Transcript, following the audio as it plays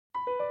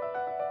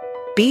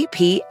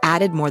BP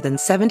added more than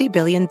 $70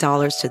 billion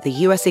to the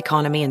U.S.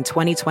 economy in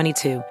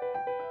 2022.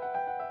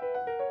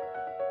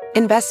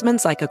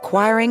 Investments like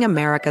acquiring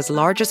America's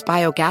largest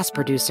biogas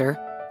producer,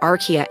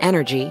 Archaea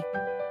Energy,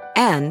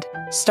 and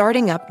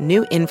starting up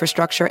new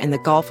infrastructure in the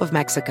Gulf of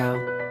Mexico.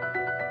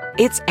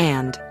 It's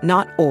and,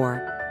 not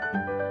or.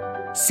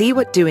 See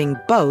what doing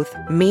both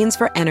means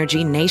for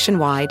energy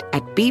nationwide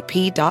at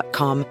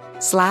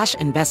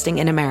bp.com/investing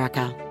in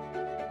America.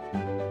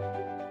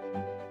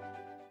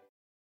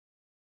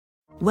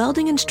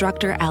 Welding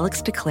instructor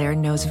Alex DeClaire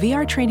knows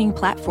VR training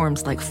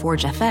platforms like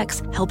Forge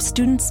FX help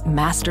students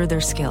master their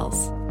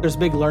skills. There's a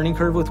big learning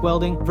curve with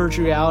welding.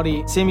 Virtual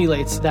reality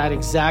simulates that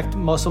exact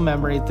muscle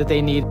memory that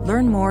they need.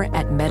 Learn more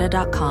at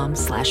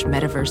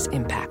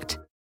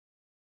meta.com/metaverseimpact.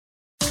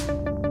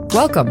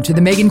 Welcome to The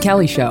Megyn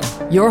Kelly Show,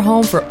 your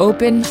home for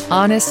open,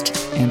 honest,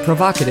 and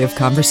provocative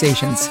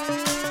conversations.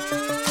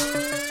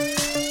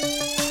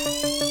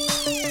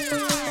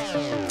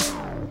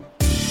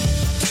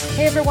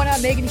 Hey everyone,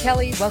 I'm Megyn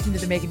Kelly. Welcome to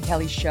The Megyn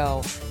Kelly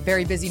Show.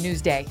 Very busy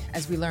news day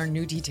as we learn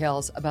new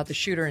details about the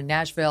shooter in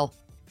Nashville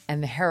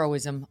and the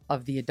heroism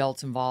of the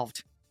adults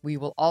involved. We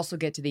will also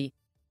get to the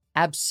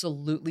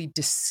absolutely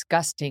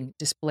disgusting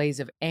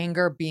displays of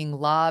anger being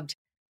lobbed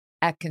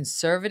at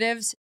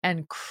conservatives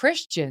and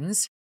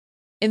Christians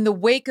in the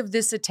wake of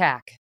this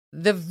attack,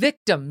 the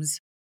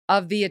victims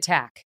of the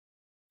attack.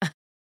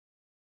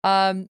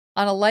 On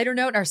a lighter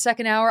note, in our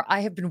second hour,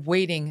 I have been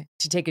waiting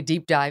to take a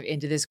deep dive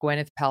into this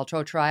Gwyneth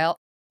Paltrow trial.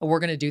 We're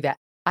going to do that.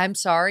 I'm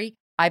sorry.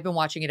 I've been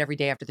watching it every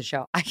day after the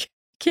show. I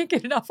can't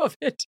get enough of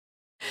it.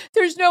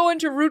 There's no one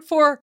to root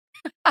for.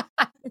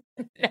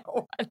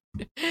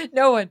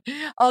 No one.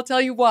 I'll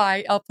tell you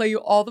why. I'll play you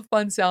all the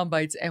fun sound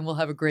bites and we'll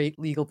have a great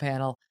legal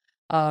panel.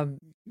 So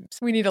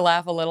we need to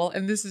laugh a little,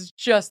 and this is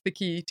just the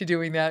key to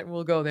doing that.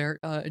 We'll go there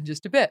in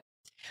just a bit.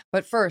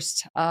 But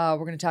first, we're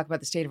going to talk about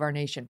the state of our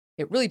nation.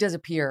 It really does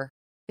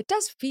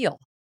feel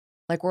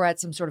like we're at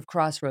some sort of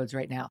crossroads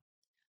right now.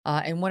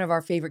 And one of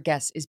our favorite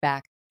guests is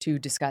back to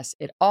discuss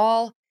it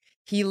all.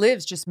 He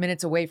lives just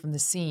minutes away from the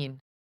scene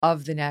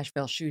of the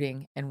Nashville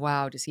shooting. And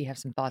wow, does he have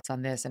some thoughts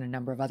on this and a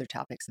number of other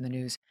topics in the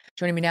news.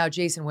 Joining me now,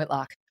 Jason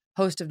Whitlock,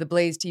 host of The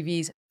Blaze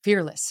TV's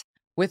Fearless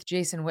with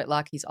Jason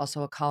Whitlock. He's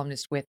also a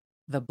columnist with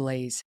The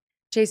Blaze.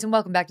 Jason,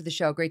 welcome back to the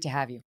show. Great to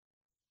have you.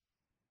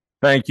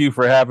 Thank you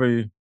for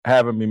having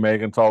me,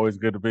 Megan. It's always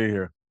good to be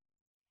here.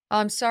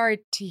 I'm sorry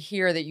to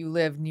hear that you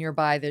live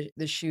nearby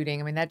the shooting.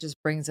 I mean, that just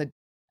brings a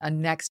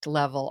next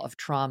level of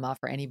trauma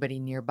for anybody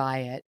nearby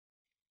it.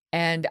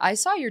 And I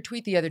saw your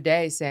tweet the other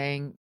day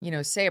saying,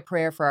 say a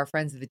prayer for our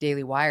friends at the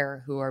Daily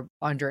Wire who are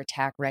under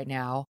attack right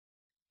now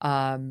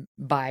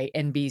by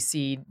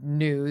NBC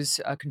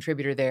News, a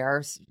contributor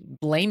there,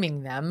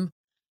 blaming them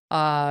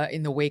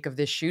in the wake of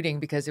this shooting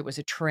because it was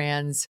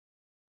the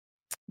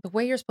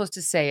way you're supposed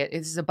to say it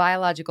is a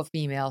biological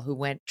female who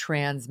went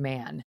trans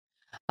man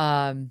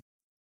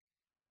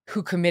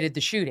who committed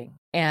the shooting.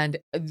 And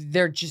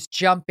they're just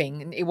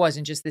jumping. It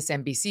wasn't just this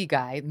NBC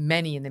guy.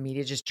 Many in the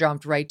media just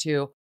jumped right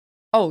to,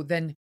 oh,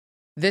 then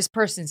this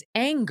person's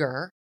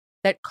anger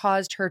that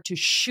caused her to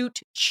shoot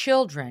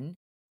children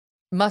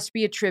must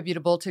be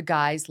attributable to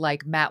guys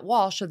like Matt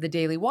Walsh of the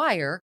Daily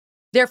Wire.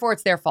 Therefore,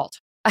 it's their fault.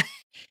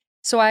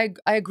 So I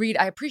agreed.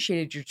 I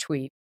appreciated your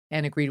tweet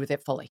and agreed with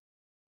it fully.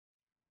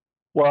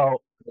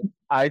 Well,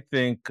 I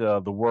think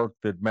the work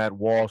that Matt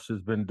Walsh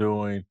has been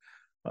doing,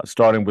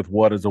 starting with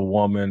What is a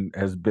Woman,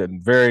 has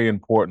been very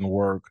important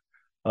work,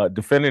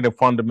 defending a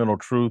fundamental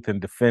truth and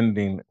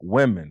defending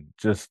women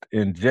just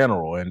in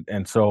general.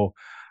 And so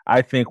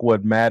I think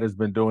what Matt has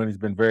been doing, he's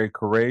been very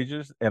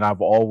courageous. And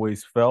I've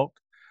always felt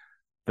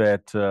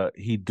that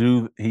he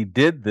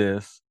did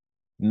this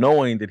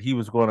knowing that he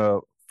was going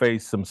to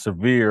face some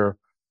severe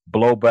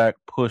blowback,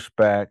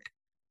 pushback,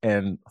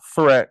 and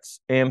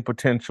threats and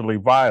potentially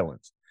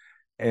violence.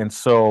 And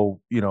so,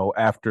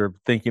 after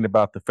thinking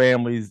about the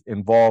families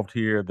involved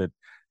here that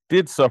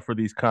did suffer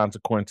these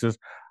consequences,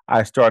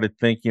 I started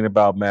thinking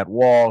about Matt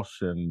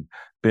Walsh and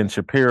Ben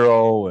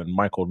Shapiro and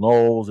Michael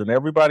Knowles and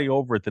everybody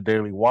over at the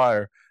Daily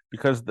Wire,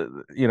 because,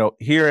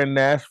 here in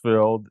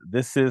Nashville,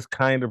 this is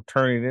kind of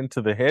turning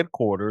into the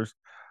headquarters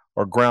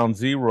or ground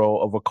zero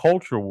of a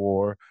culture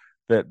war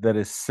that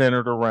is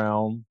centered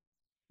around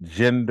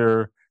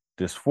gender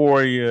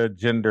dysphoria,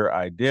 gender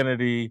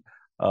identity,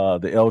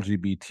 the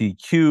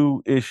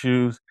LGBTQ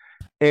issues.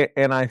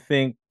 And I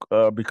think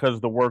because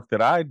of the work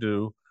that I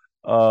do,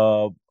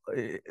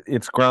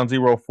 it's ground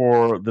zero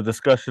for the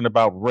discussion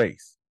about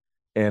race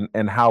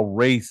and how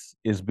race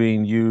is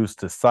being used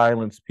to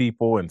silence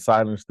people and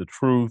silence the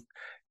truth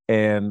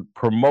and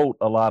promote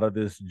a lot of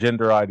this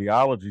gender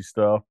ideology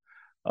stuff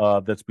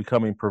that's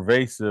becoming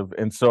pervasive.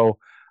 And so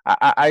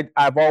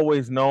I've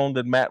always known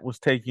that Matt was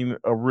taking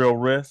a real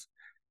risk.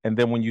 And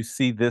then when you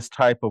see this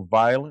type of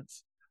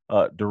violence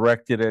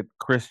directed at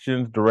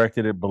Christians,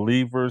 directed at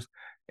believers,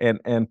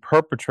 and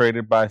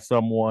perpetrated by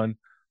someone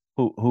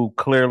who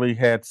clearly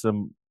had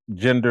some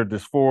gender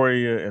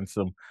dysphoria and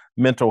some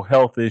mental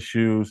health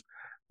issues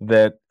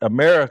that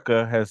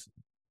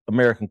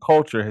American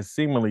culture has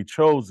seemingly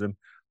chosen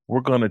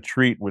we're going to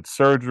treat with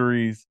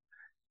surgeries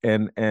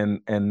and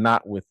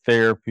not with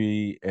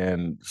therapy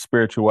and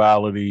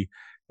spirituality,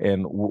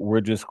 and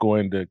we're just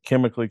going to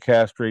chemically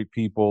castrate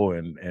people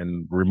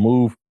and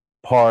remove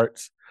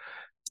parts.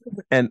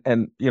 And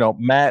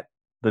Matt,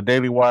 the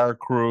Daily Wire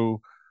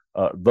crew,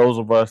 those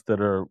of us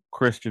that are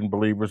Christian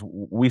believers,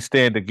 we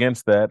stand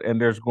against that, and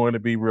there's going to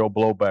be real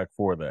blowback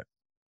for that.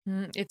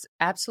 It's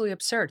absolutely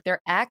absurd.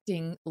 They're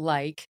acting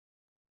like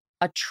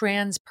a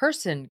trans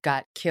person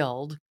got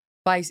killed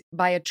by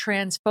a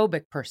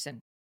transphobic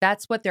person.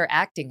 That's what they're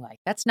acting like.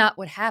 That's not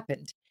what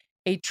happened.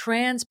 A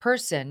trans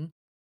person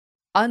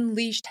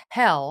unleashed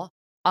hell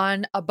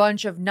on a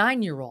bunch of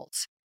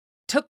 9-year-olds,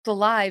 took the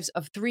lives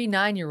of 3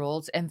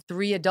 9-year-olds and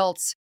 3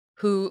 adults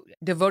who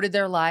devoted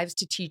their lives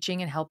to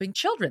teaching and helping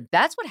children.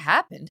 That's what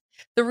happened.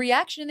 The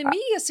reaction in the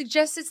media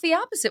suggests it's the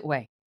opposite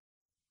way.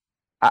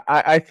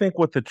 I think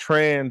what the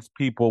trans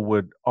people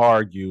would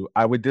argue,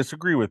 I would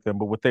disagree with them,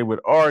 but what they would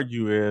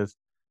argue is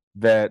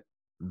that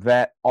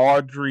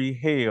Audrey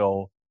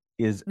Hale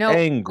is No,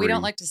 angry. we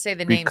don't like to say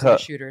the names of the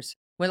because, shooters.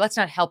 Well, let's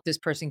not help this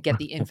person get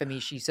the infamy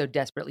she so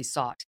desperately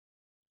sought.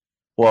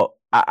 well,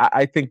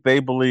 I think they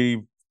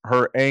believe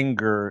her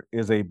anger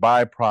is a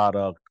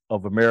byproduct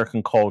of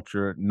American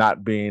culture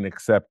not being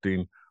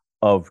accepting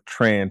of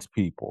trans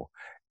people.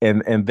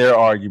 And their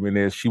argument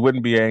is she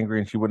wouldn't be angry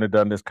and she wouldn't have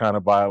done this kind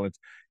of violence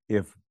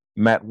if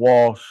Matt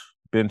Walsh,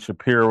 Ben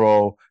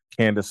Shapiro,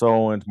 Candace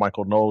Owens,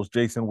 Michael Knowles,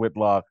 Jason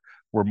Whitlock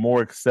were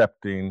more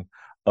accepting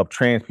of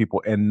trans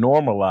people and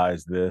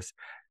normalize this.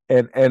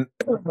 And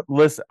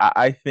listen,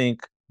 I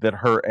think that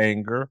her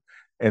anger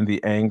and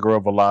the anger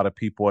of a lot of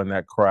people in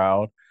that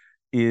crowd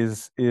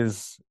is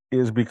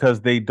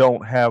because they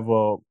don't have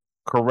a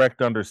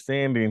correct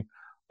understanding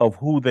of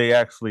who they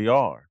actually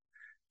are.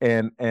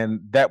 And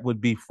that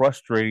would be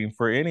frustrating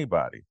for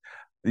anybody,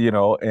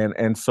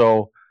 and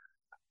so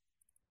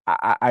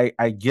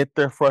I get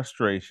their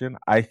frustration.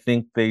 I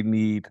think they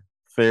need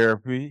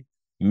therapy,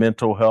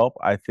 mental help.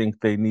 I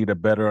think they need a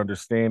better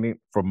understanding,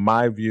 from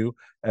my view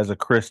as a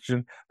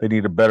Christian. They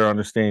need a better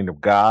understanding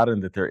of God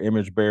and that they're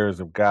image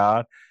bearers of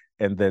God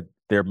and that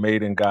they're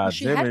made in Well, God's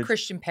she had image,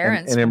 Christian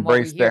parents, and from what we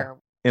embrace hear.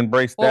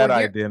 that Well,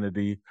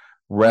 identity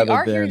we rather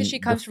are hearing that than she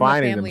comes from a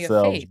defining family of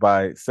themselves faith.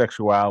 by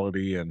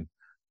sexuality and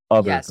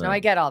other Yes, no, I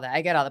things. get all that.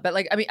 I get all that.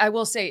 But I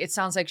will say it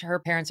sounds like her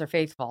parents are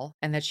faithful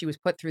and that she was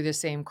put through the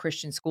same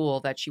Christian school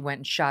that she went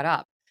and shot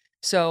up.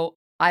 So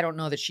I don't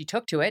know that she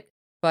took to it,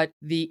 but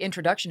the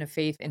introduction of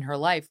faith in her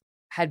life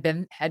had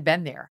been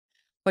there.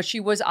 But she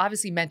was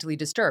obviously mentally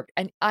disturbed.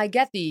 And I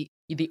get the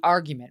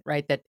argument,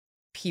 right, that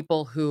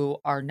people who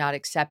are not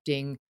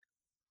accepting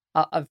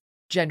of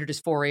gender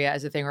dysphoria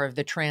as a thing, or of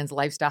the trans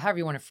lifestyle, however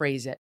you want to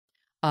phrase it,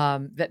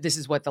 that this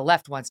is what the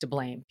left wants to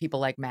blame people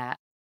like Matt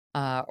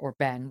or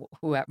Ben,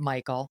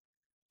 Michael.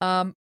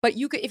 But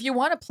you could, if you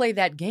want to play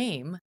that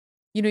game,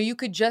 you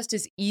could just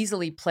as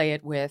easily play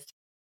it with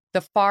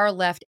the far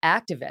left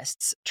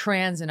activists,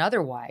 trans and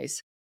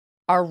otherwise,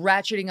 are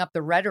ratcheting up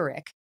the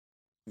rhetoric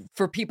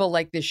for people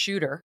like this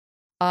shooter,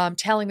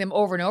 telling them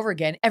over and over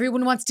again,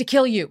 everyone wants to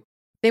kill you.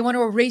 They want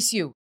to erase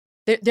you.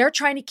 They're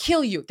trying to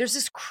kill you. There's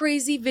this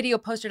crazy video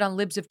posted on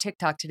Libs of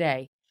TikTok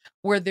today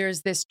where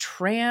there's this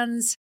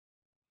trans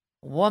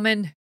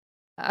woman.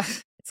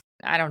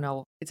 I don't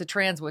know. It's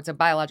a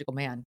biological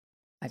man,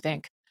 I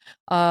think.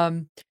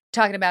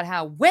 Talking about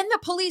how when the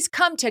police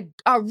come to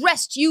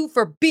arrest you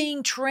for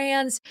being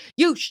trans,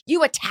 you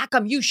attack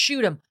them, you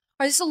shoot them.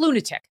 This is a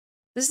lunatic.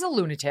 This is a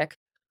lunatic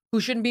who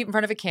shouldn't be in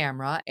front of a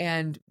camera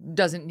and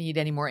doesn't need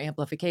any more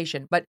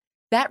amplification. But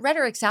that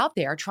rhetoric's out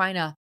there trying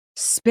to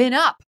spin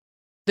up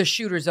the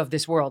shooters of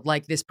this world,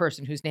 like this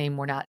person whose name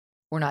we're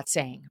not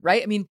saying,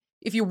 right? I mean,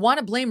 if you want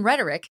to blame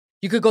rhetoric,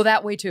 you could go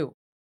that way too.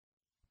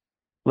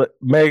 Look,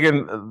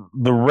 Megan,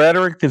 the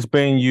rhetoric that's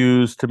being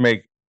used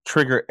to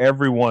trigger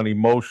everyone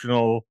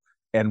emotional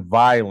and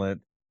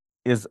violent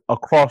is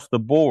across the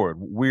board.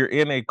 We're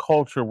in a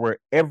culture where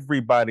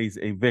everybody's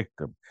a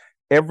victim.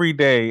 Every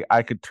day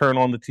I could turn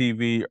on the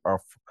TV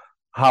or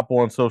hop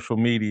on social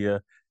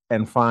media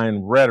and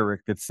find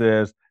rhetoric that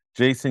says,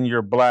 Jason,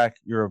 you're black,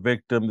 you're a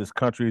victim, this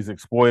country has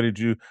exploited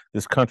you,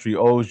 this country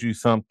owes you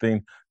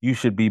something, you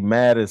should be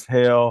mad as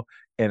hell.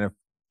 And if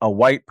a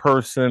white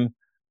person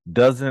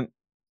doesn't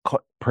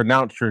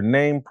pronounce your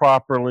name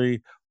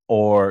properly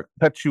or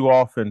cut you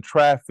off in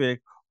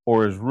traffic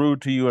or is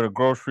rude to you at a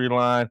grocery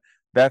line,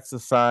 that's a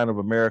sign of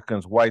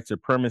Americans' white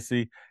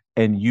supremacy,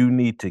 and you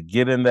need to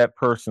get in that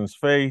person's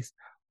face.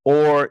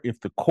 Or if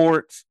the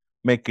courts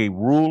make a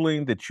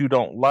ruling that you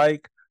don't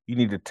like, you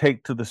need to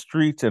take to the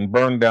streets and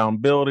burn down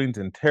buildings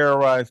and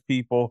terrorize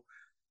people.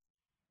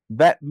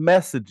 That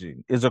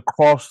messaging is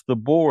across the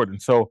board.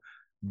 And so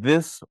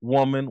this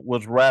woman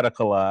was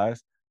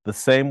radicalized the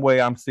same way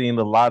I'm seeing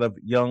a lot of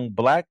young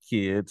black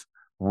kids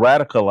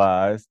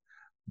radicalized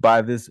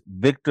by this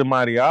victim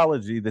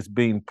ideology that's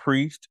being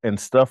preached and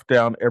stuffed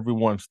down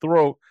everyone's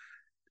throat.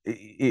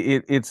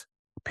 It's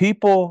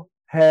people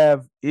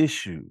have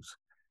issues.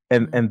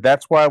 And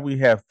that's why we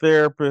have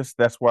therapists,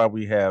 that's why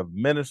we have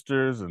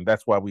ministers, and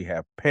that's why we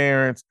have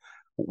parents.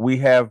 We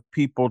have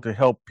people to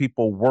help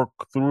people work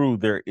through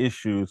their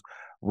issues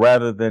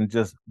rather than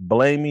just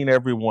blaming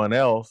everyone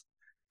else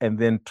and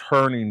then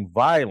turning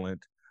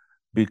violent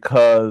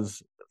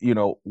because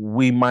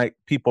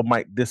people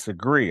might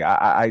disagree.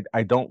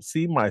 I don't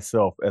see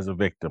myself as a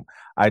victim.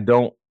 I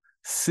don't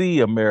see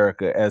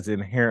America as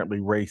inherently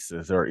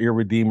racist or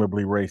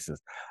irredeemably racist.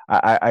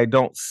 I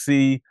don't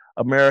see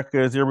America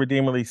as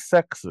irredeemably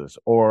sexist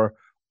or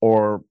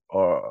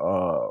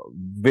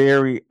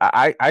very.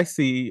 I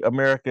see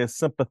America as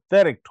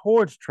sympathetic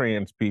towards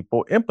trans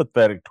people,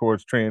 empathetic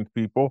towards trans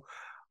people,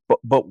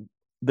 but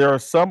there are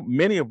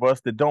many of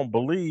us that don't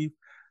believe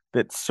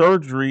that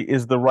surgery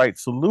is the right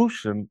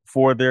solution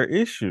for their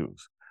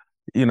issues.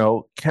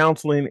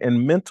 Counseling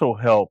and mental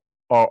health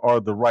are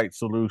the right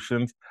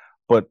solutions,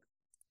 but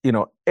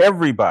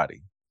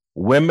everybody,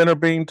 women are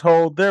being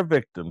told they're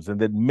victims and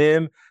that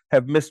men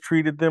have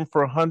mistreated them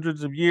for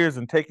hundreds of years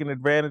and taken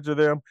advantage of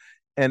them.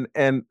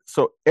 And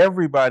so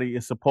everybody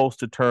is supposed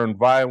to turn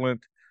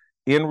violent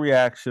in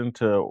reaction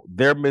to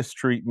their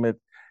mistreatment.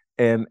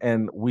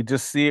 And we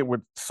just see it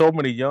with so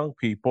many young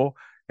people.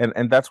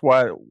 And that's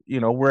why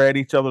we're at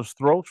each other's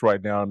throats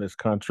right now in this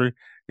country.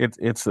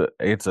 It's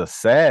a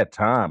sad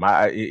time.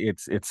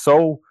 It's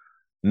so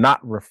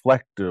not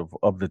reflective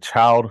of the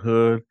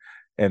childhood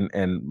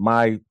and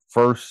my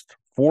first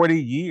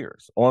 40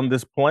 years on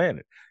this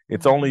planet.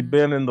 It's only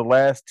been in the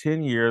last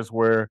 10 years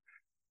where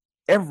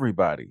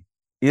everybody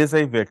is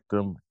a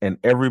victim and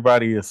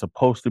everybody is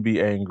supposed to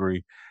be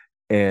angry,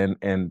 and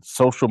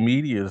social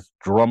media is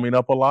drumming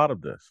up a lot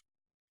of this.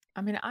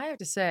 I mean, I have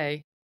to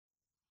say,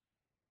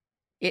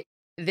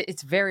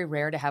 it's very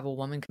rare to have a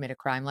woman commit a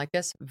crime like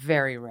this.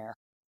 Very rare,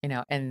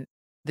 and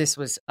this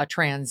was a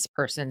trans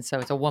person, so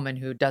it's a woman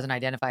who doesn't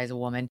identify as a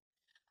woman.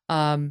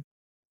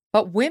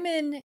 But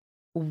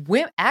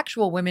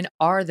actual women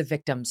are the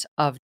victims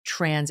of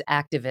trans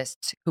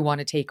activists who want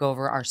to take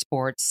over our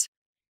sports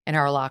and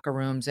our locker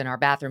rooms and our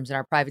bathrooms and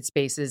our private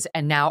spaces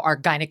and now our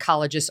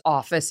gynecologist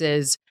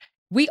offices.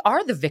 We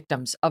are the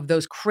victims of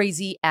those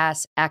crazy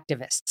ass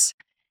activists.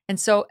 And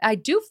so I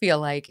do feel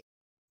like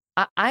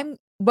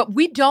but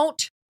we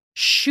don't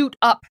shoot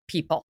up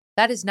people.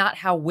 That is not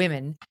how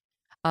women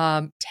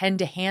tend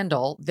to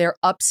handle their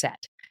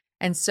upset.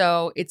 And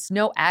so it's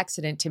no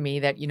accident to me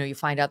that, you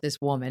find out this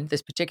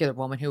particular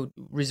woman who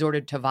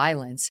resorted to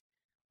violence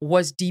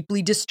was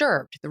deeply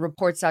disturbed. The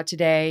reports out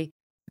today,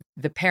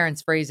 the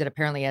parents phrase it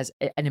apparently as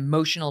an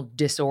emotional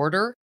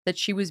disorder that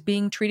she was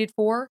being treated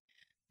for.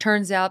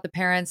 Turns out the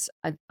parents,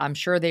 I'm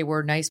sure they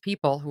were nice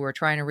people who were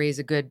trying to raise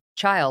a good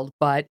child,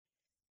 but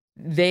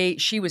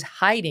she was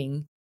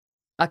hiding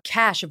a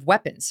cache of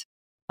weapons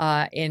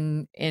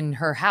in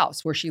her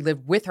house where she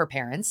lived with her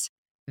parents.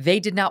 They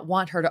did not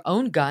want her to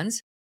own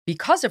guns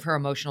because of her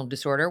emotional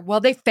disorder. Well,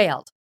 they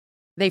failed.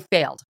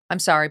 I'm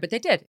sorry, but they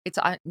did.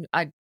 I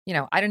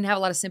didn't have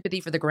a lot of sympathy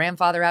for the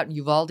grandfather out in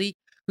Uvalde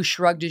who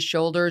shrugged his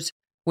shoulders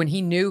when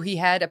he knew he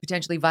had a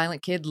potentially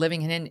violent kid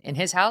living in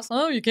his house.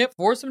 Oh, you can't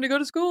force him to go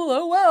to school.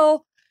 Oh,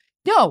 well.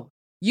 No,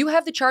 you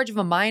have the charge of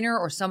a minor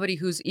or somebody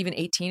who's even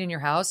 18 in your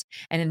house.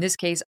 And in this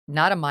case,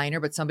 not a minor,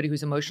 but somebody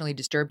who's emotionally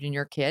disturbed in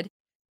your kid.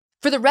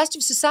 For the rest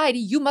of society,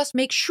 you must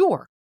make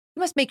sure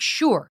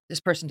this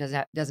person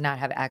does not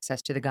have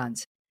access to the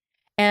guns.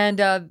 And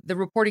the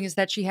reporting is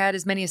that she had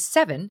as many as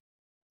 7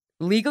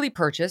 legally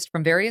purchased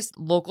from various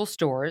local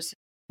stores,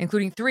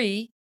 including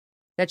 3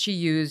 that she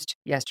used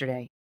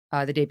yesterday,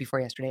 the day before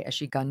yesterday, as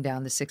she gunned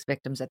down the 6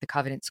 victims at the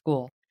Covenant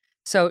School.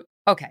 So,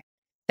 okay,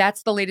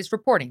 that's the latest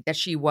reporting, that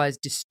she was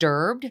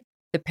disturbed.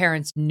 The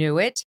parents knew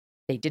it.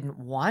 They didn't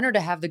want her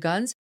to have the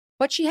guns,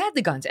 but she had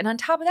the guns. And on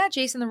top of that,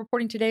 Jason, the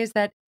reporting today is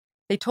that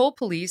they told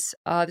police,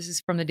 this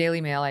is from the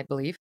Daily Mail, I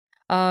believe,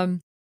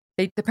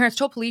 the parents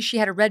told police she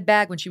had a red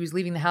bag when she was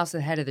leaving the house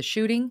ahead of the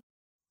shooting.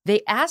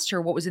 They asked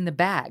her what was in the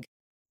bag,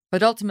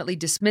 but ultimately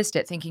dismissed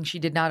it, thinking she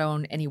did not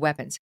own any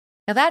weapons.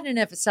 Now, that in and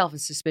of itself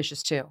is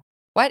suspicious, too.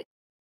 What?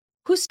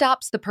 Who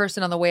stops the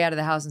person on the way out of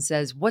the house and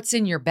says, "What's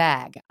in your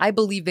bag?" I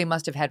believe they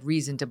must have had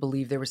reason to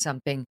believe there was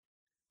something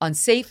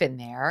unsafe in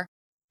there.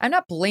 I'm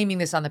not blaming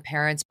this on the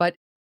parents, but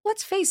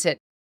let's face it,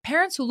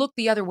 parents who look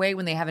the other way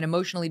when they have an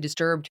emotionally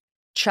disturbed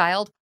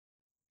child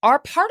are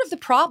part of the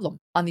problem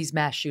on these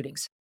mass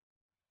shootings.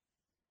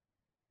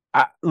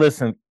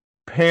 Listen,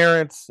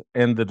 parents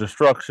and the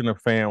destruction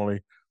of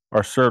family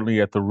are certainly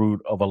at the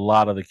root of a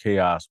lot of the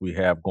chaos we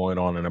have going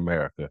on in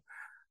America.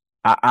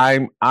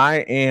 I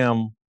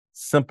am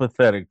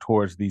sympathetic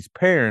towards these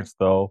parents,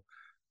 though,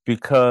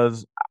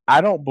 because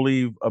I don't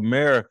believe I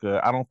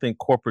don't think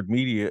corporate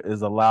media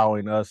is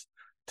allowing us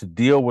to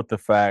deal with the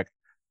fact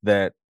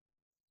that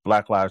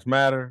Black Lives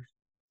Matter,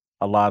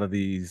 a lot of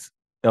these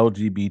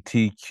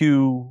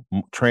LGBTQ,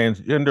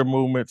 transgender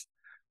movements,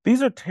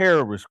 these are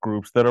terrorist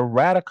groups that are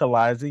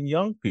radicalizing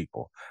young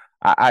people.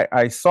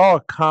 I saw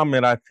a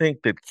comment, I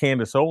think, that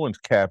Candace Owens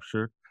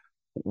captured,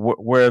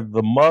 where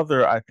the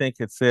mother, I think,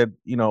 had said,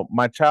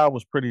 my child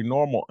was pretty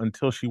normal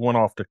until she went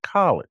off to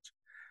college.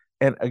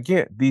 And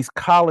again, these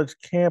college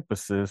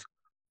campuses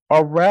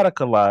are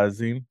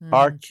radicalizing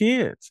our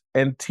kids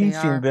and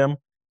teaching them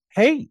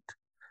hate.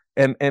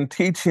 and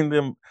teaching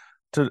them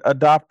to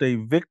adopt a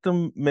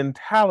victim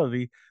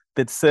mentality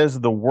that says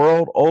the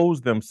world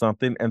owes them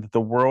something and that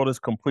the world is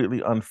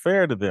completely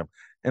unfair to them.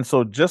 And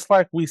so, just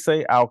like we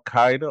say Al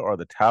Qaeda or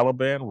the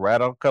Taliban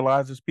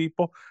radicalizes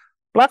people,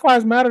 Black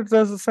Lives Matter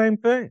does the same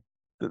thing.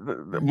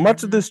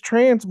 Much of this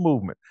trans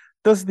movement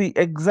does the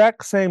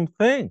exact same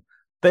thing.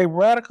 They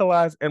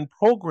radicalize and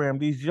program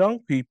these young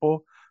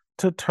people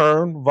to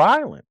turn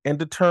violent and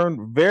to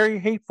turn very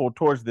hateful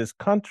towards this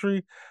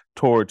country,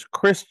 towards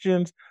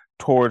Christians,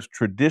 towards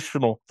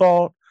traditional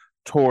thought,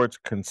 towards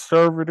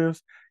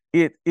conservatives.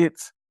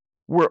 It's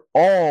we're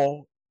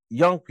all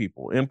young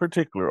people in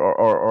particular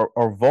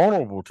are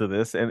vulnerable to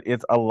this, and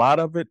it's a lot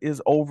of it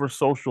is over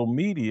social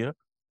media.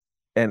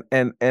 And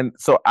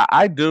so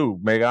I do,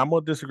 Megan, I'm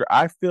gonna disagree.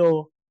 I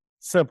feel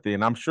sympathy,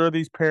 and I'm sure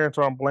these parents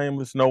aren't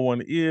blameless. No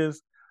one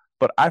is,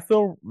 but I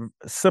feel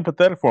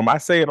sympathetic for them. I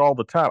say it all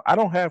the time. I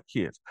don't have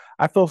kids.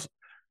 I feel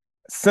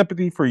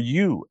sympathy for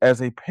you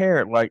as a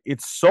parent. Like,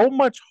 it's so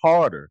much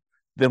harder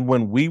than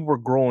when we were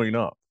growing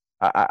up.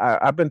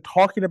 I've been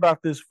talking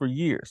about this for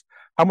years.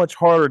 How much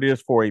harder it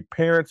is for a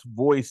parent's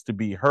voice to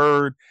be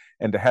heard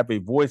and to have a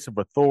voice of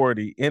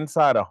authority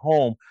inside a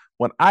home.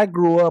 When I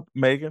grew up,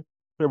 Megan,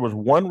 there was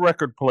one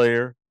record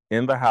player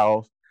in the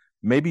house,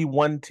 maybe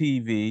one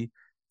TV,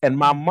 and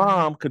my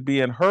mom could be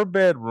in her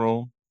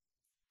bedroom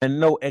and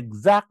know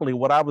exactly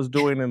what I was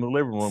doing in the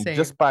living room Same.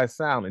 just by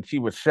sound. And she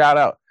would shout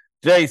out,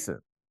 Jason,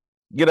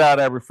 get out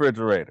of that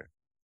refrigerator.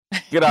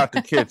 Get out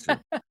the kitchen.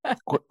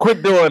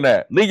 Quit doing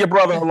that. Leave your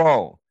brother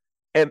alone.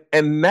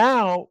 And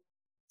now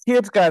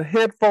kids got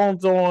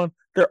headphones on.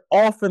 They're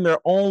off in their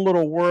own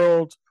little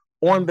worlds,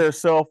 on their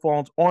cell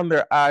phones, on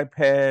their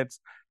iPads,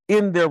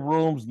 in their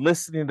rooms,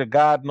 listening to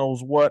God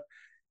knows what.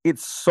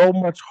 It's so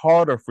much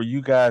harder for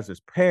you guys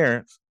as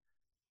parents,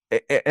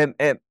 and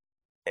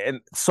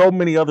so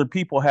many other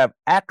people have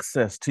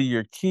access to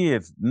your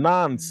kids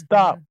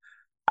nonstop.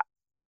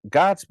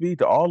 Godspeed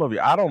to all of you.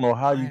 I don't know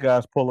how you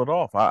guys pull it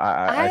off.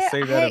 I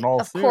say that in all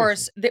of seriousness.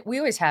 course, we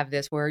always have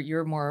this where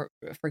you're more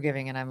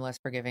forgiving and I'm less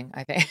forgiving,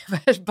 I think.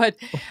 but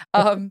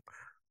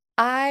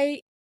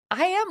I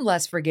am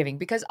less forgiving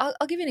because I'll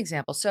give you an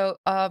example. So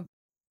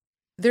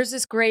there's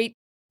this great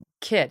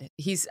kid.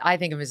 I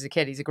think of him as a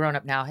kid. He's a grown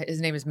up now.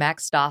 His name is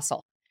Max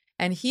Stossel,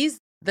 and he's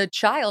the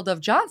child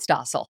of John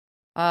Stossel,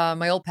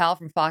 my old pal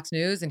from Fox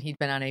News, and he'd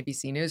been on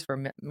ABC News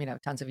for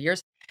tons of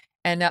years.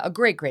 And a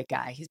great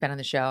guy. He's been on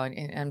the show,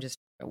 and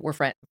we're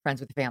friends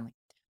with the family.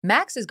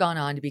 Max has gone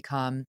on to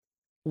become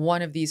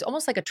one of these,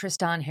 almost like a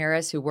Tristan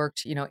Harris who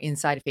worked,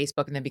 inside of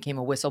Facebook and then became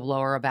a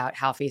whistleblower about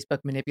how Facebook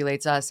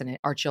manipulates us and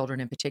our children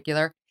in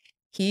particular.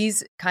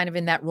 He's kind of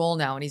in that role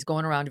now, and he's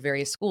going around to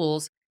various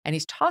schools and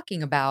he's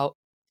talking about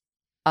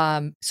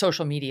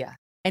social media.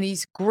 And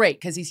he's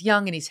great because he's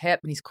young and he's hip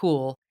and he's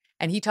cool.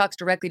 And he talks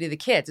directly to the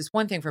kids. It's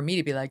one thing for me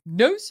to be like,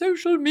 no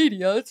social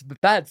media, it's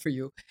bad for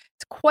you.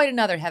 It's quite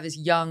another to have this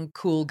young,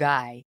 cool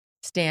guy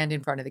stand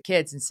in front of the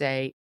kids and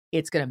say,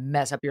 it's going to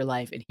mess up your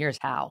life and here's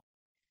how.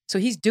 So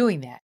he's doing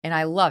that. And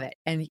I love it.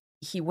 And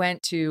he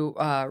went to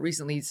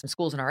recently some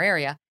schools in our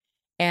area.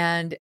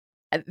 And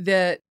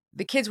the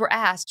kids were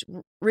asked,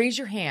 raise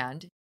your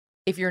hand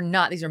if you're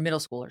not, these are middle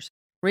schoolers,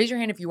 raise your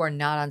hand if you are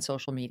not on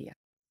social media.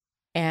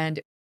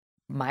 And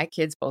my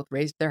kids both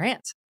raised their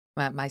hands.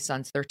 My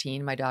son's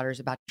 13. My daughter's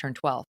about to turn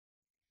 12.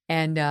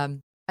 And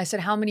I said,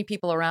 how many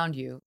people around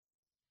you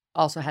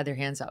also had their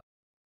hands up?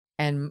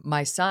 And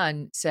my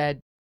son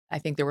said, I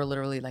think there were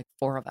literally like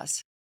 4 of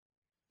us,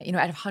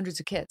 out of hundreds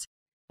of kids,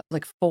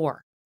 like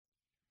 4.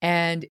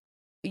 And,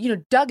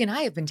 Doug and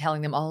I have been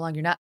telling them all along,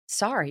 you're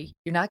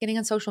not getting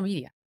on social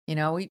media.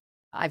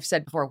 I've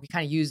said before, we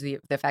kind of use the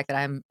fact that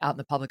I'm out in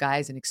the public eye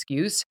as an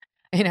excuse,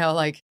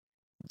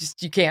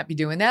 just, you can't be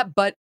doing that.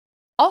 But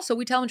also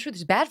we tell them the truth,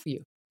 it's bad for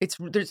you.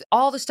 There's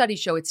all the studies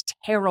show it's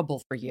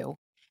terrible for you.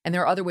 And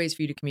there are other ways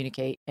for you to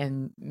communicate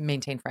and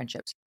maintain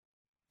friendships.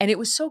 And it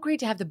was so great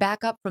to have the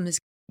backup from this,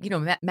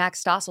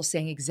 Max Stossel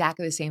saying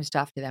exactly the same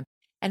stuff to them.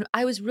 And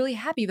I was really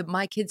happy that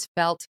my kids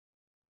felt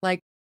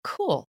like,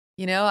 cool,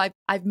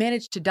 I've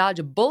managed to dodge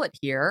a bullet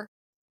here.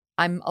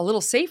 I'm a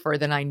little safer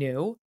than I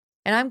knew.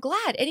 And I'm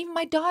glad. And even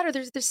my daughter,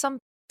 there's some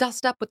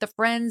dust up with the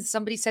friends.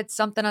 Somebody said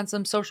something on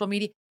some social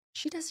media.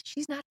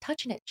 She's not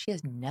touching it. She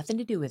has nothing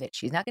to do with it.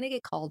 She's not going to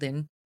get called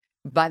in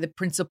by the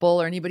principal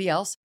or anybody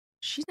else.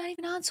 She's not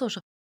even on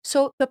social.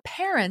 So the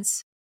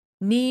parents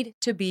need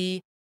to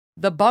be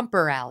the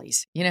bumper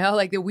alleys,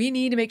 we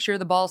need to make sure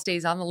the ball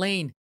stays on the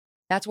lane.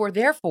 That's what we're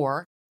there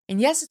for.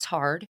 And yes, it's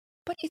hard,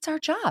 but it's our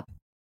job.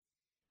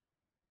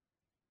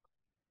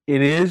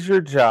 It is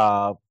your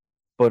job,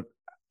 but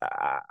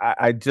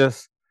I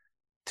just,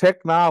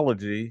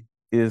 technology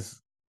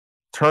is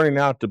turning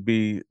out to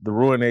be the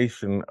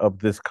ruination of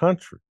this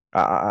country.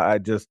 I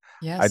just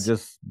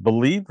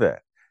believe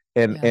that.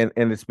 And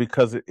it's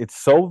because it's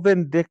so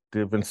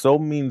vindictive and so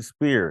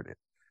mean-spirited.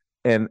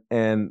 And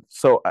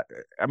so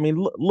I mean,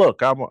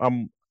 look,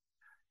 I'm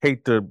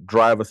hate to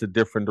drive us a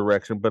different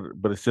direction,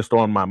 but it's just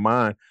on my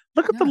mind.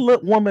 Look at the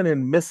woman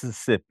in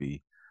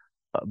Mississippi,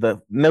 the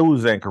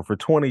news anchor for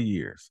 20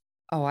 years.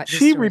 This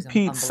She story is repeats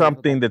unbelievable.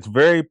 something that's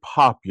very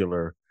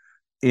popular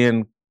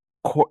in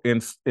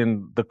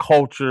the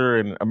culture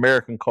and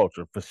American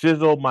culture. For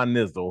shizzle my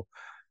nizzle,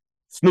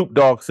 Snoop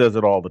Dogg says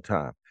it all the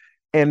time.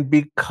 And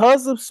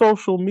because of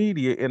social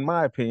media, in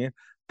my opinion,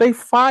 they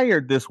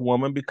fired this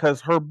woman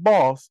because her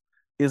boss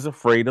is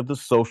afraid of the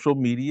social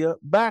media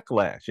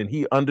backlash. And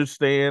he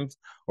understands,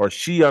 or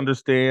she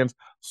understands,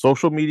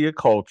 social media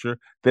culture,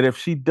 that if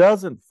she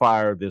doesn't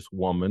fire this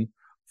woman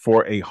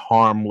for a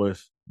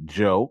harmless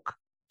joke,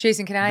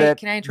 Jason, can I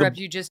that interrupt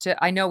you just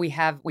to? I know we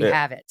have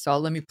it, so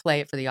let me play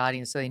it for the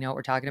audience so they know what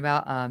we're talking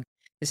about.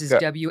 This is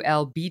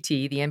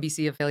WLBT, the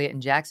NBC affiliate in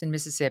Jackson,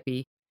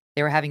 Mississippi.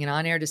 They were having an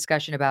on-air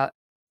discussion about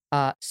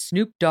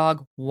Snoop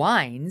Dogg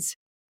wines,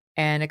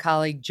 and a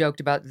colleague joked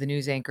about the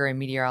news anchor and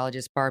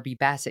meteorologist Barbie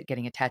Bassett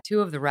getting a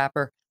tattoo of the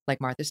rapper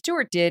like Martha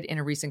Stewart did in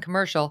a recent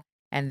commercial,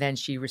 and then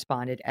she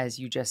responded, as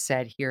you just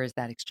said. Here is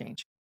that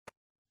exchange.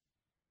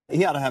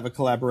 He ought to have a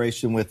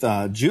collaboration with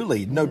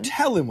Julie. No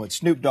telling what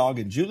Snoop Dogg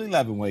and Julie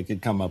Leavenway could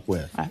come up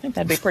with. I think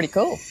that'd be pretty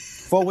cool.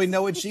 Before we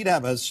know it, she'd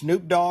have a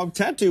Snoop Dogg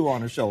tattoo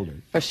on her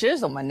shoulder. For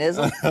shizzle, my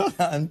nizzle.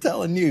 I'm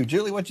telling you.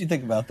 Julie, what you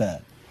think about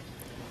that?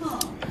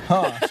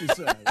 She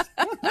says.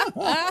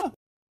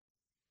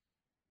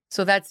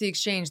 So that's the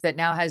exchange that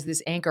now has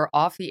this anchor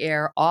off the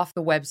air, off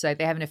the website.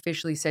 They haven't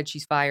officially said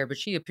she's fired, but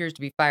she appears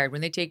to be fired. When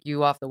they take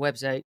you off the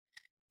website,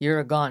 you're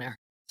a goner.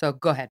 So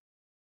go ahead.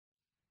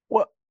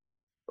 Well,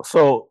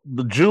 so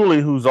the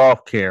Julie who's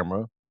off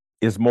camera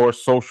is more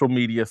social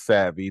media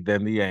savvy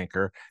than the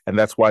anchor, and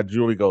that's why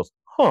Julie goes,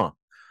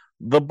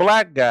 the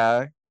black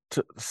guy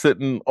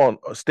standing on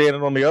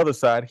the other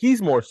side,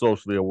 he's more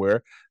socially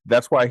aware.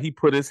 That's why he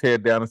put his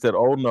head down and said,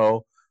 oh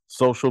no,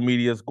 social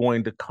media is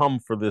going to come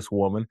for this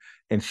woman,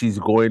 and she's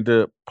going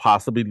to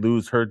possibly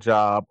lose her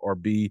job or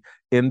be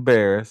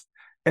embarrassed.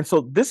 And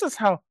so this is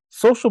how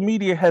social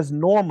media has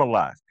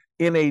normalized.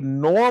 In a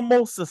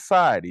normal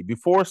society,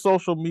 before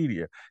social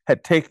media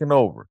had taken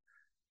over,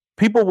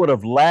 people would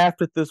have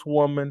laughed at this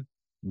woman,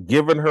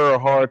 given her a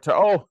hard time.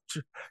 Oh,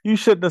 you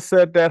shouldn't have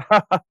said that.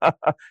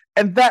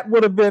 And that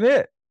would have been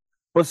it.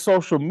 But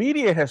social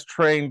media has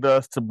trained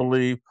us to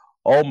believe,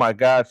 oh my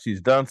God, she's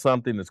done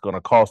something that's going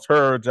to cost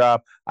her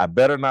job. I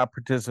better not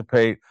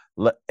participate.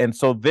 And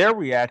so their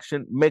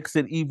reaction makes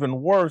it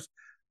even worse.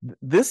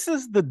 This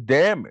is the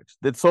damage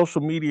that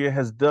social media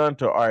has done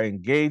to our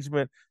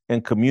engagement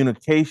and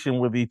communication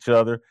with each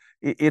other.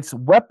 It's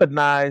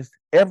weaponized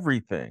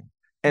everything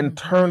and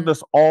turned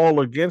us all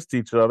against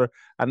each other.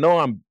 I know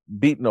I'm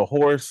beating a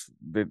horse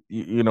that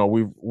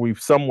we've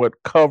somewhat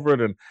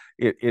covered, and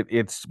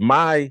it's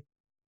my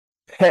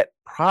pet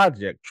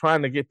project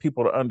trying to get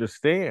people to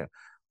understand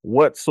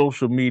what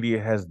social media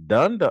has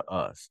done to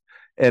us.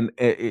 And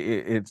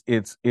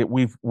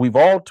we've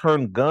all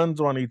turned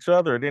guns on each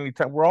other at any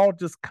time. We're all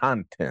just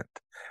content,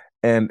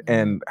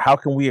 and how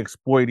can we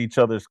exploit each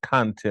other's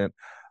content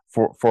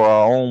for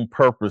our own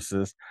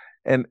purposes?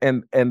 And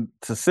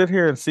to sit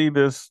here and see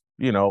this,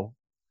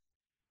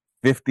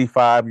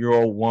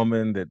 55-year-old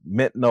woman that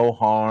meant no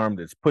harm,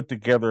 that's put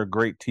together a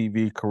great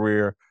TV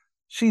career,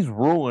 she's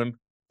ruined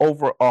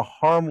over a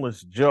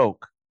harmless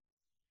joke,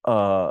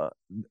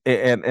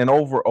 and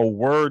over a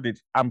word that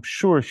I'm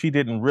sure she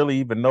didn't really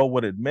even know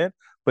what it meant.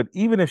 But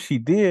even if she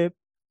did,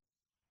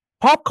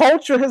 pop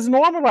culture has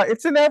normalized.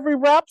 It's in every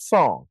rap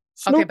song.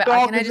 Okay, but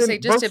can I just say,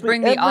 just to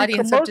bring the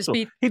audience up to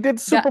speed, he did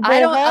Super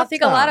Bowl. I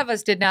think a lot of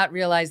us did not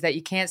realize that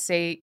you can't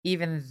say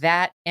even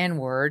that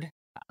N-word.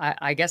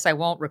 I guess I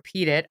won't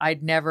repeat it. I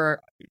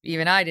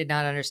did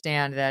not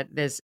understand that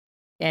this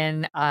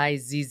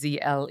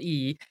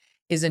Nizzle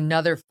is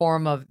another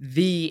form of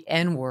the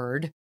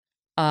N-word.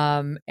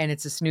 And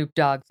it's a Snoop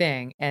Dogg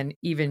thing. And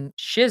even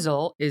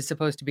shizzle is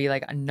supposed to be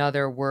like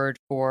another word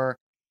for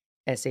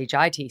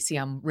shit. See,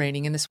 I'm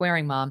reining in the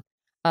swearing, Mom.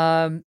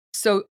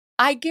 So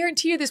I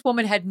guarantee you this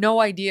woman had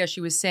no idea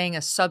she was saying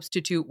a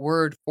substitute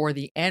word for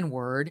the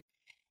N-word.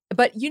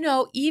 But,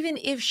 even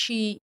if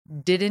she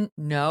didn't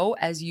know,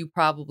 as you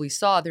probably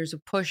saw, there's a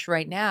push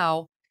right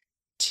now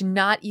to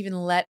not even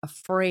let a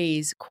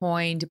phrase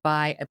coined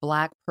by a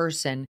Black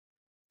person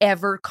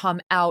ever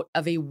come out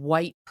of a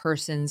white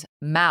person's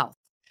mouth.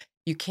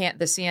 You can't,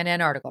 the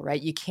CNN article,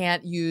 right? You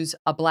can't use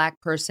a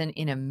Black person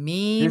in a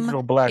meme.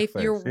 Digital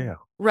blackface, yeah.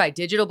 Right,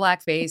 digital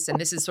blackface, and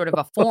this is sort of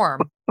a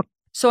form.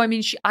 So, I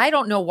mean, I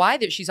don't know why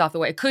that she's off the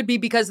way. It could be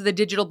because of the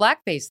digital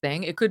blackface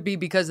thing. It could be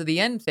because of the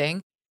end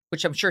thing,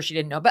 which I'm sure she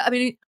didn't know. But I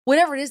mean,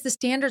 whatever it is, the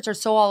standards are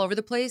so all over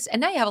the place. And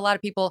now you have a lot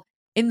of people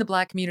in the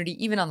Black community,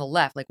 even on the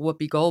left, like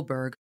Whoopi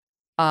Goldberg,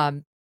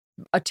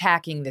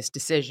 attacking this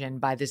decision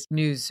by this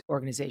news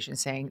organization,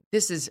 saying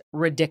this is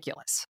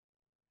ridiculous.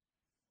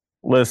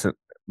 Listen,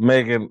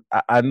 Megan,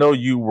 I know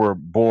you were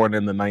born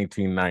in the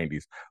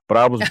 1990s, but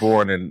I was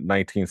born in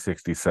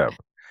 1967.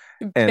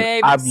 And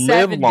Babe, I've 70.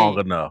 lived long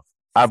enough.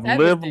 I've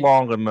 70. lived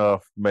long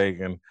enough,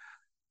 Megan,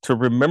 to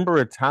remember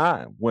a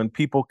time when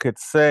people could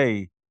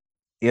say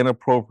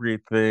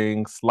inappropriate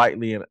things,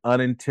 slightly and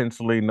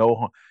unintentionally, no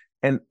harm,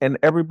 and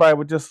everybody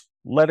would just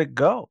let it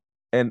go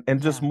and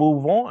just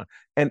move on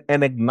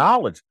and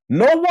acknowledge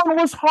no one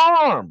was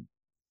harmed.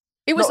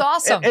 It was No,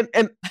 awesome.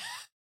 and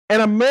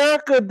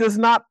America does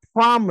not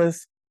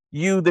promise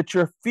you that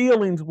your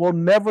feelings will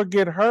never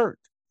get hurt,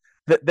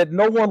 that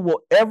no one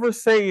will ever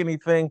say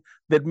anything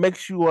that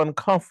makes you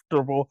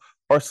uncomfortable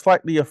or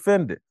slightly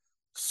offended.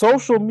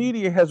 Social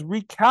media has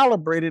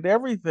recalibrated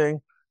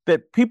everything,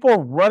 that people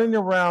are running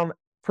around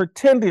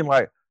pretending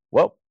like,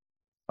 well,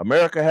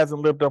 America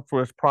hasn't lived up to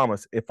its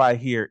promise. If I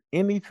hear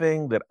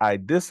anything that I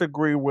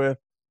disagree with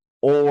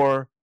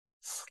or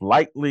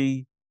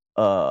slightly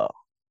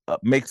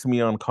makes me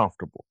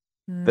uncomfortable,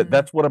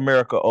 that's what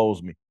America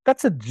owes me.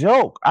 That's a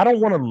joke. I don't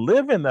want to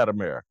live in that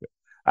America.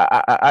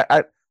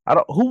 I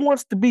don't. Who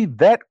wants to be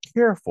that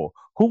careful?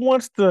 Who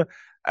wants to?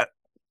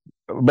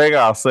 Maybe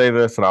I'll say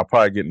this, and I'll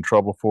probably get in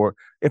trouble for it.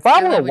 If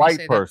I were a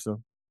white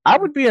person, I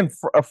would be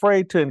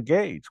afraid to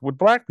engage with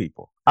black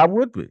people. I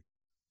would be,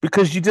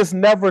 because you just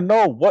never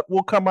know what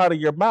will come out of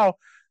your mouth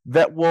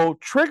that will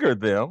trigger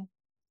them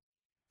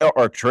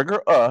or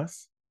trigger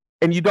us.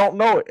 And you don't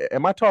know.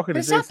 Am I talking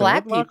to Jason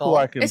Whitlock, who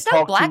I can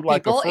talk to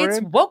like a friend?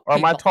 It's woke people. Or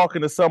am I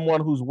talking to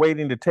someone who's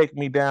waiting to take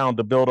me down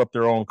to build up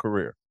their own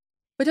career?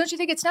 But don't you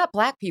think it's not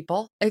black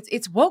people?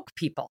 It's woke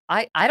people.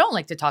 I don't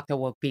like to talk to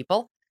woke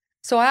people.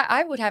 So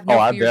I would have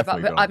no fears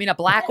about, I mean, a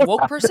black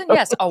woke person,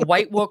 yes. A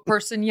white woke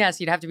person, yes.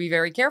 You'd have to be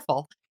very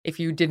careful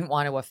if you didn't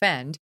want to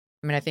offend.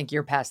 I mean, I think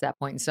you're past that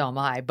point and so am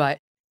I. But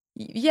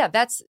yeah,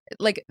 that's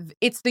like,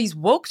 it's these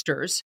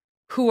wokesters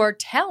who are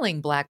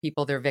telling black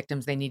people they're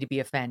victims, they need to be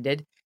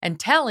offended, and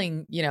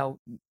telling,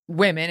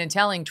 women and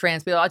telling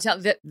trans people,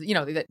 that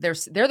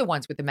they're the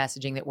ones with the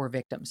messaging that we're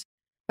victims.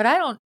 But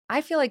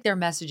I feel like their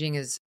messaging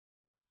is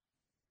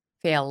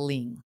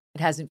failing.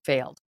 It hasn't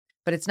failed,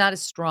 but it's not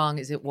as strong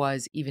as it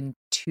was even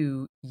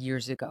 2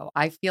 years ago.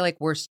 I feel like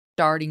we're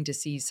starting to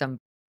see some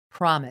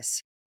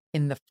promise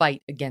in the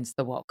fight against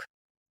the woke.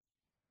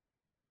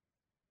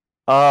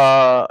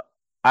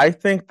 I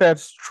think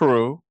that's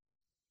true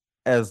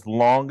as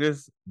long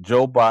as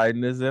Joe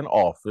Biden is in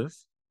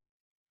office,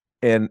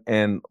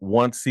 and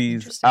once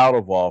he's out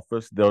of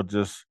office, they'll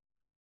just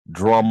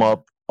drum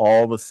up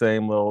all the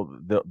same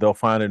they'll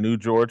find a new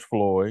George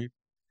Floyd,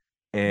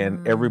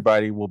 and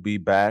everybody will be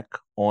back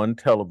on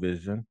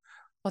television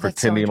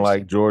pretending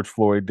like George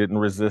Floyd didn't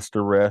resist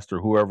arrest, or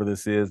whoever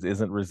this is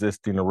isn't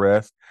resisting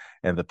arrest,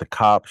 and that the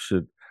cops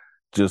should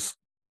just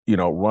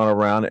run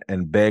around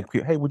and beg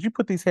people, hey, would you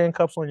put these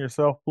handcuffs on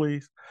yourself,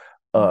 please?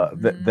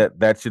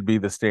 That should be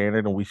the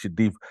standard, and we should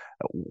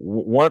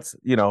once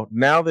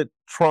now that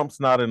Trump's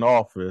not in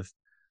office,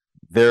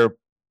 they're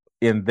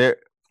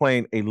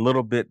playing a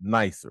little bit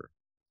nicer,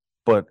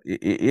 but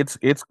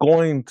it's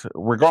going to,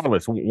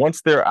 regardless,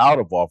 once they're out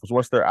of office,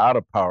 once they're out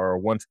of power,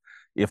 or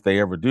if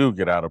they ever do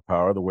get out of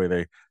power, the way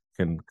they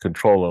can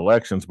control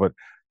elections, but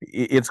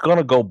it's going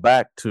to go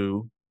back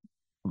to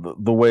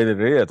the way that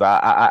it is.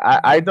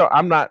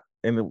 I'm not,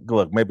 and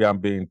look, maybe I'm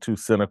being too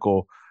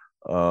cynical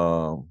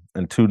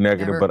and too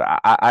negative, but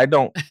I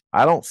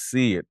don't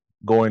see it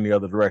going the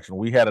other direction.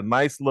 We had a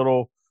nice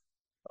little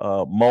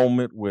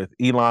moment with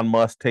Elon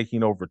Musk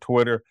taking over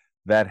Twitter.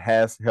 That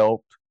has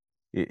helped.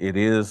 It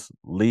is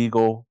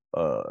legal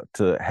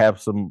to have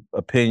some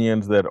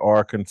opinions that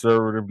are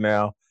conservative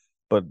now.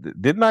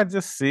 But didn't I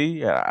just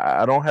see,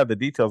 I don't have the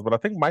details, but I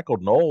think Michael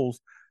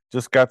Knowles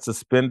just got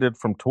suspended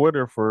from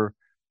Twitter for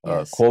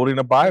quoting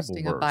a Bible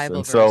verse.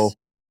 And so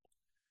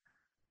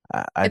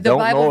I don't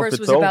know if it's the Bible verse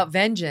was about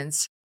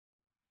vengeance,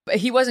 but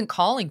he wasn't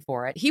calling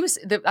for it. He was,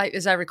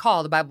 as I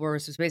recall, the Bible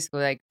verse was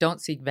basically like, don't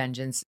seek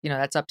vengeance.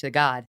 That's up to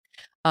God.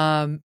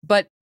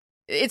 But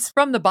it's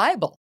from the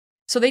Bible.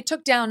 So they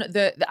took down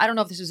I don't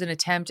know if this was an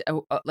attempt,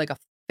 like a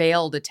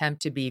failed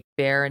attempt to be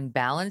fair and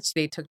balanced.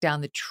 They took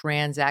down the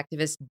trans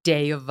activist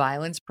Day of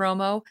Violence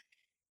promo.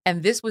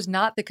 And this was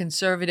not the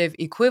conservative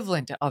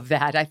equivalent of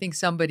that. I think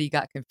somebody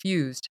got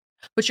confused.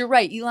 But you're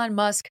right. Elon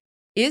Musk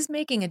is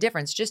making a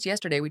difference. Just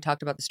yesterday, we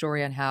talked about the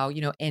story on how,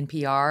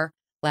 NPR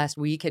last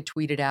week had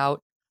tweeted out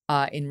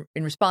in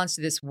response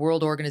to this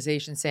world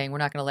organization saying we're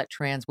not going to let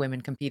trans women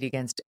compete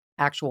against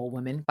actual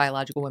women,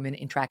 biological women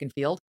in track and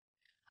field.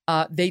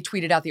 They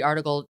tweeted out the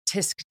article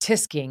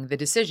tisking the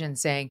decision,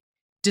 saying,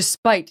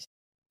 despite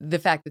the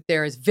fact that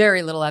there is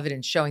very little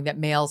evidence showing that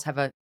males have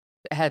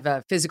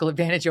a physical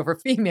advantage over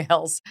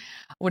females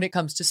when it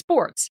comes to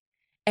sports.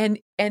 And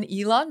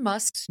Elon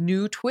Musk's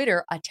new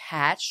Twitter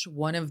attached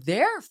one of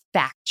their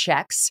fact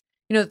checks,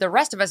 that the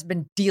rest of us have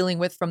been dealing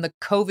with from the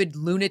COVID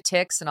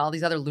lunatics and all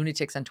these other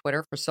lunatics on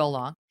Twitter for so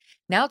long.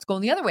 Now it's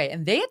going the other way.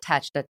 And they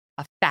attached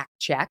a fact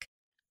check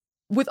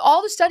with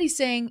all the studies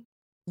saying,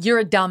 you're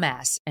a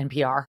dumbass,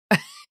 NPR.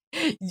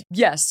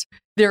 Yes,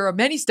 there are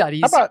many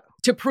studies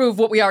to prove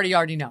what we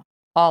already know.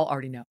 All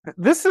already know.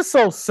 This is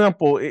so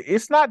simple.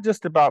 It's not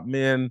just about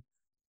men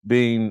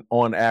being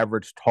on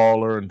average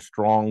taller and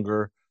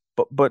stronger,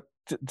 but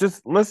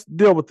just let's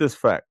deal with this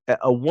fact.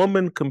 A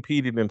woman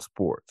competing in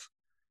sports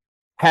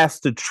has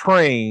to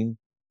train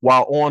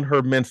while on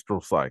her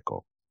menstrual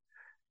cycle,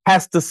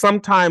 has to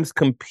sometimes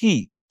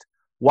compete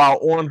while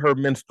on her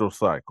menstrual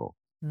cycle.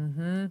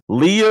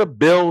 Leah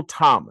Bill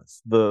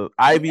Thomas, the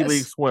Ivy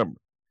League swimmer,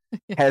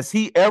 Has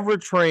he ever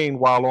trained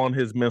while on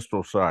his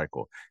menstrual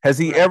cycle? Has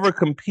he Right. ever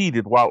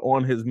competed while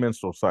on his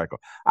menstrual cycle?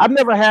 I've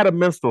never had a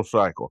menstrual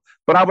cycle,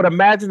 but I would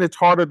imagine it's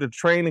harder to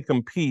train and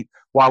compete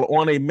while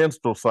on a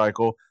menstrual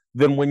cycle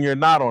than when you're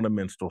not on a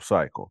menstrual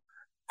cycle.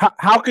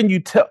 How can you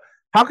tell?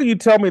 How can you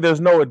tell me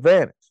there's no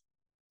advantage?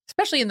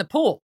 Especially in the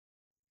pool.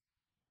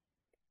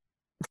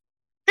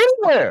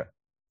 Anywhere.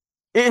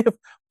 If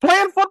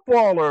playing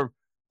football or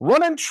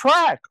running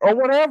track or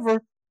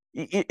whatever,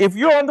 if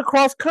you're on the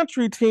cross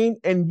country team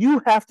and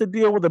you have to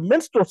deal with a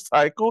menstrual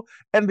cycle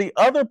and the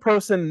other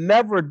person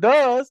never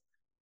does,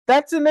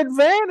 that's an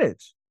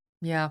advantage.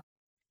 Yeah.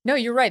 No,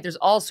 you're right. There's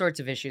all sorts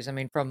of issues. I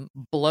mean, from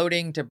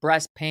bloating to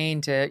breast pain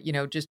to,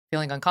 just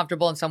feeling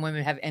uncomfortable. And some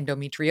women have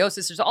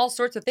endometriosis. There's all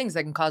sorts of things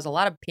that can cause a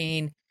lot of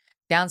pain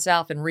down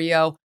south in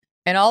Rio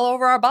and all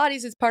over our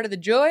bodies. It's part of the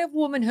joy of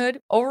womanhood.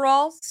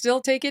 Overall,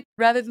 still take it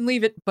rather than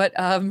leave it. But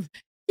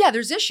yeah,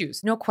 there's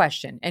issues, no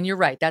question. And you're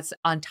right. That's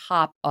on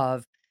top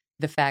of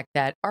the fact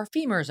that our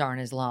femurs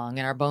aren't as long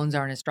and our bones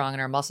aren't as strong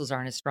and our muscles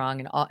aren't as strong,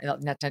 and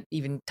not to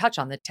even touch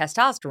on the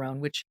testosterone,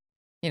 which,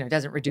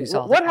 doesn't reduce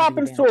all What the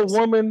happens to a advantages.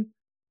 woman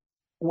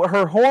with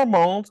her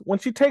hormones when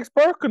she takes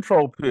birth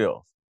control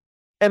pills?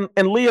 And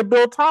Leah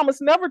Bill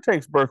Thomas never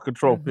takes birth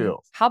control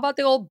pills. How about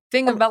the old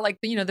thing about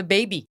the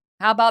baby?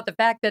 How about the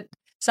fact that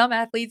some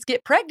athletes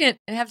get pregnant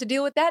and have to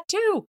deal with that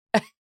too?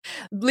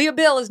 Leah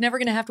Bill is never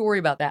going to have to worry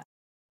about that.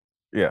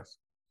 Yes.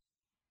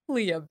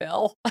 Leah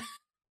Bill.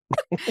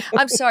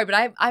 I'm sorry, but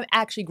I'm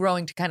actually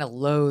growing to kind of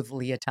loathe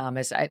Leah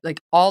Thomas.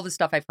 All the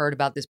stuff I've heard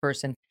about this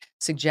person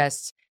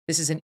suggests this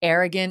is an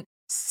arrogant,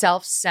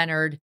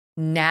 self-centered,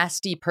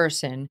 nasty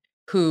person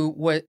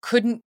who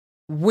couldn't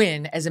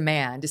win as a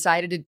man,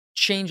 decided to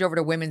change over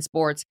to women's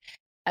sports.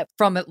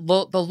 From the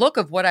look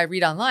of what I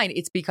read online,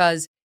 it's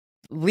because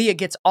Leah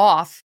gets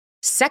off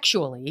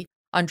sexually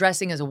on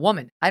dressing as a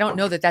woman. I don't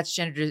know that that's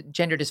gender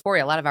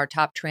dysphoria. A lot of our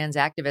top trans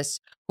activists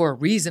who are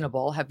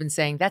reasonable have been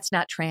saying that's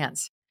not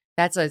trans.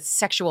 That's a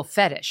sexual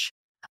fetish.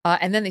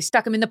 And then they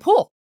stuck him in the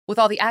pool with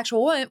all the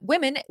actual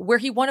women where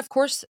he won, of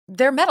course,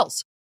 their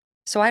medals.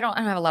 So I don't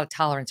have a lot of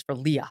tolerance for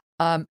Leah.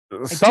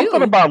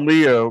 Something about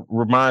Leah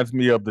reminds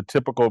me of the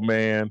typical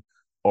man,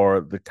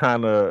 or the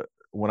kind of,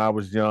 when I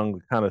was young,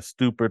 the kind of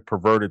stupid,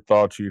 perverted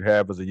thoughts you'd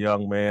have as a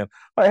young man.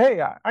 Like,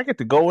 hey, I get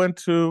to go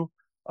into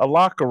a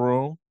locker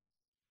room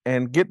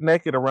and get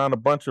naked around a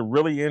bunch of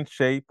really in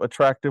shape,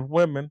 attractive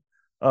women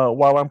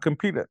while I'm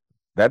competing.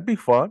 That'd be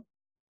fun.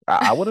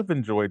 I would have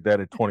enjoyed that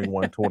at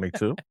 21,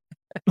 22.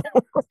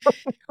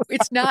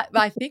 It's not,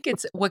 I think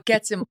it's what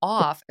gets him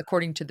off,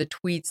 according to the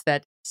tweets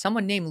that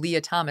someone named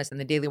Leah Thomas, and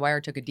the Daily Wire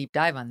took a deep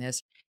dive on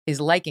this,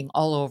 is liking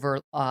all over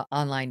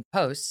online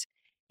posts.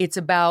 It's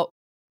about,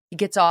 he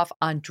gets off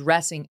on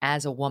dressing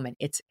as a woman.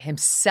 It's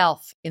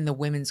himself in the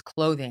women's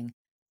clothing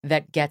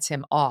that gets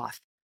him off.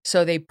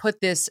 So they put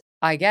this,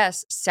 I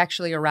guess,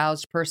 sexually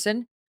aroused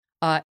person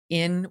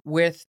in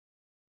with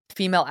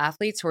female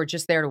athletes who are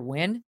just there to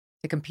win,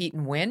 to compete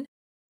and win,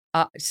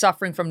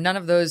 suffering from none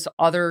of those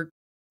other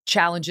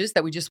challenges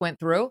that we just went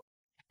through.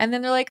 And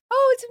then they're like,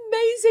 oh, it's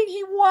amazing.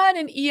 He won.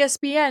 And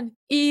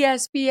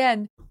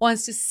ESPN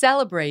wants to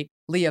celebrate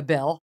Leah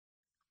Bill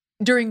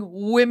during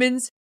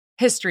Women's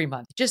History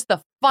Month. Just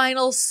the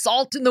final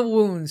salt in the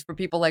wounds for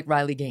people like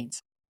Riley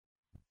Gaines.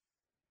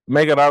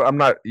 Megan, I'm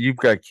not, you've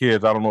got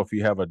kids. I don't know if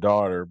you have a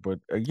daughter, but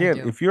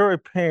again, if you're a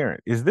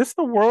parent, is this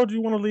the world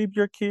you want to leave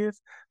your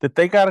kids? That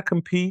they got to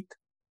compete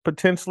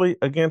potentially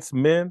against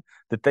men,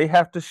 that they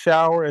have to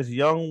shower as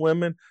young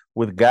women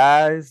with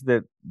guys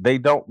that they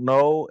don't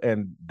know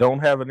and don't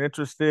have an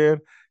interest in,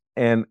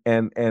 and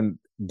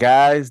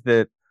guys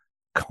that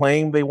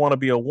claim they want to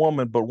be a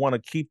woman but want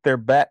to keep their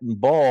bat and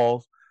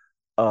balls,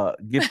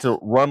 get to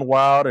run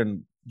wild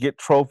and get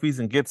trophies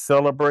and get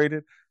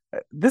celebrated.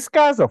 This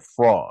guy's a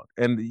fraud,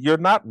 and you're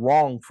not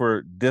wrong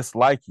for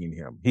disliking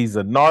him. He's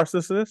a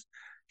narcissist.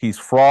 He's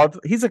fraud.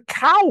 He's a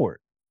coward.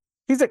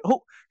 He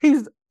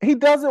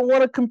doesn't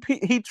want to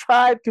compete. He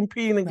tried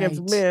competing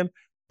against men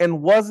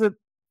and wasn't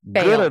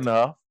good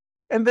enough,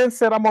 and then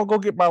said, I'm going to go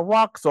get my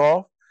rocks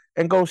off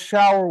and go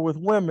shower with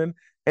women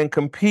and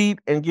compete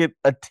and get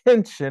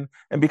attention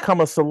and become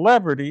a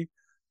celebrity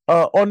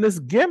on this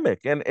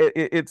gimmick. And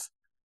it's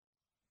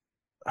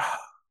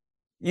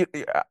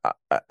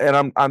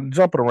and I'm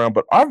jumping around,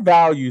 but our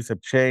values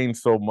have changed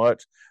so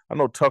much. I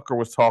know Tucker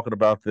was talking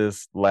about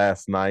this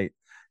last night,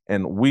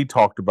 and we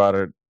talked about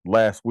it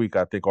last week,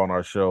 I think, on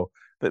our show.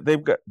 That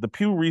they've got, the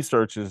Pew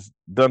Research has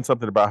done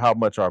something about how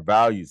much our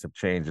values have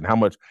changed and how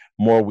much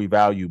more we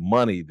value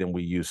money than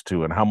we used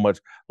to, and how much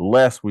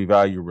less we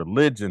value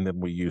religion than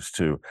we used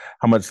to,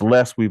 how much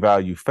less we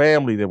value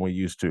family than we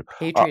used to.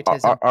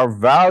 Patriotism. Our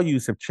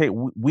values have changed.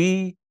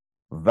 We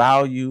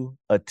value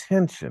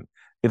attention.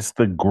 It's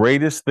the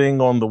greatest thing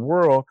on the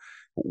world.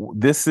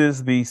 This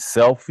is the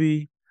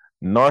selfie,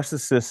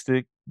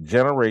 narcissistic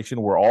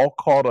generation. We're all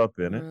caught up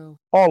in it.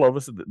 All of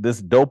us.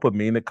 This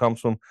dopamine that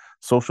comes from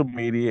social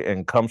media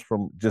and comes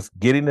from just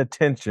getting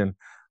attention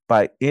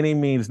by any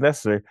means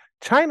necessary.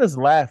 China's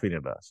laughing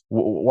at us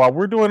while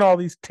we're doing all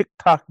these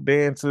TikTok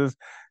dances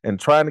and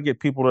trying to get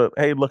people to,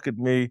 hey, look at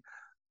me.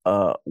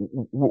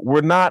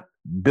 We're not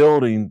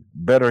building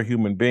better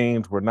human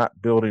beings. We're not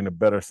building a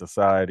better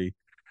society,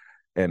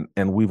 and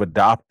we've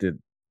adopted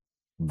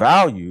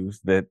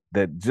values that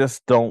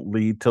just don't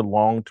lead to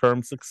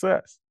long-term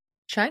success.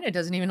 China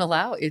doesn't even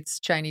allow its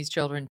Chinese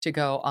children to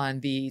go on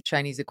the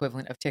Chinese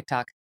equivalent of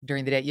TikTok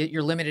during the day.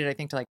 You're limited, I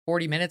think, to like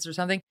 40 minutes or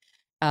something.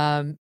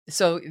 I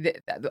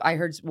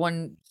heard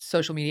one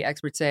social media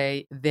expert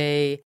say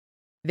they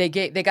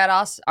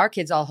got our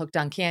kids all hooked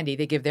on candy.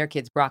 They give their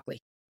kids broccoli,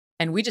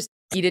 and we just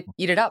eat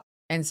it up,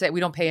 and say we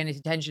don't pay any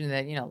attention to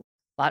that.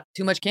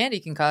 Too much candy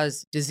can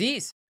cause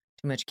disease.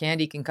 Too much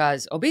candy can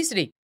cause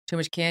obesity. Too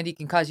much candy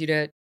can cause you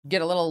to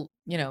get a little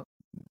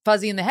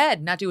fuzzy in the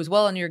head, not do as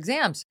well on your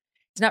exams.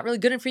 It's not really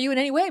good for you in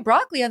any way.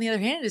 Broccoli, on the other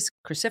hand, is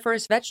a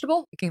cruciferous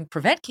vegetable. It can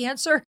prevent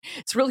cancer.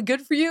 It's really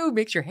good for you.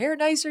 Makes your hair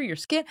nicer, your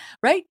skin,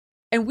 right?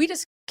 And we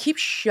just keep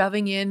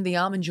shoving in the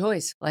almond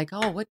joys. Like,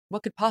 oh,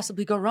 what could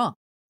possibly go wrong?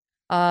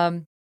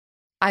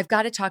 I've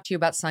got to talk to you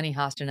about Sunny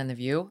Hostin and The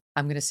View.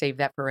 I'm going to save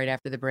that for right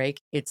after the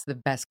break. It's the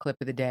best clip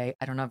of the day.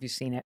 I don't know if you've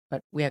seen it,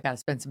 but we have got to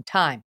spend some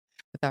time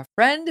with our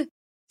friend,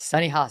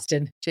 Sunny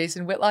Hostin.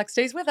 Jason Whitlock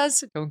stays with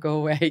us. Don't go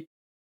away.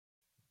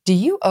 Do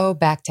you owe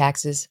back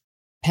taxes?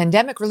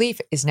 Pandemic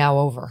relief is now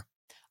over.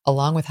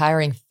 Along with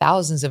hiring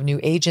thousands of new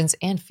agents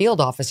and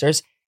field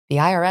officers, the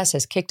IRS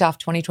has kicked off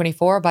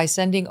 2024 by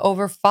sending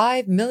over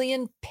 5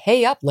 million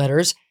pay-up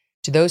letters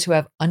to those who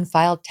have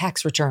unfiled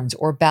tax returns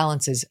or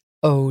balances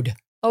owed.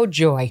 Oh,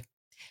 joy.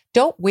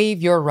 Don't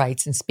waive your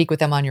rights and speak with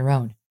them on your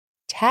own.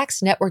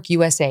 Tax Network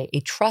USA,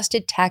 a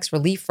trusted tax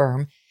relief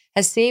firm,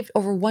 has saved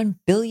over $1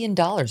 billion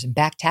in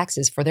back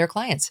taxes for their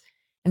clients,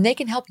 and they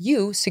can help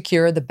you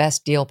secure the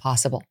best deal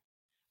possible.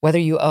 Whether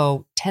you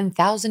owe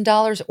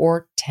 $10,000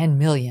 or $10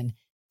 million,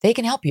 they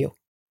can help you.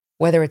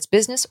 Whether it's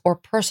business or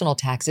personal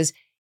taxes,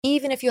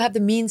 even if you have the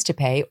means to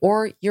pay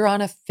or you're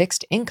on a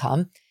fixed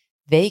income,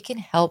 they can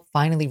help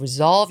finally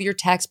resolve your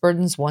tax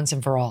burdens once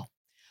and for all.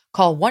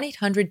 Call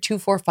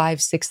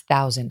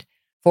 1-800-245-6000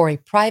 for a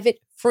private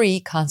free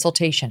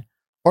consultation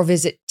or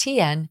visit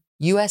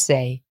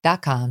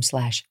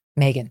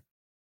tnusa.com/Megan.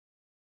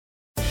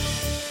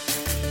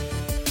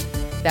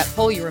 That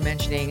poll you were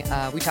mentioning,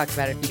 we talked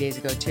about it a few days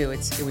ago, too.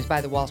 It was by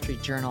the Wall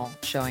Street Journal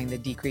showing the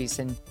decrease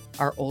in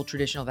our old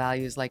traditional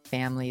values like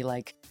family,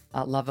 like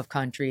love of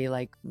country,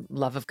 like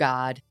love of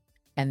God,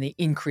 and the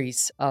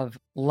increase of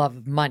love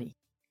of money.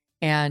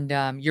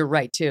 And you're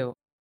right, too.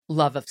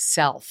 Love of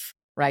self,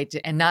 right?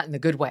 And not in the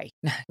good way,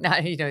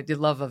 not, the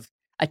love of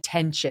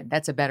attention.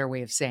 That's a better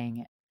way of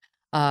saying it.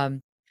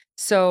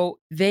 So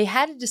they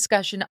had a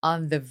discussion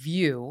on The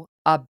View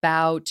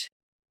about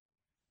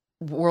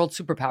world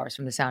superpowers,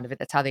 from the sound of it.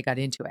 That's how they got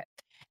into it.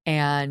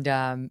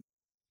 And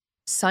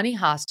Sunny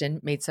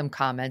Hostin made some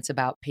comments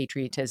about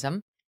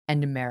patriotism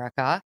and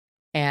America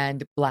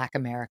and Black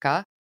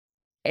America.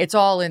 It's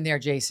all in there,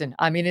 Jason.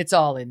 I mean, it's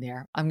all in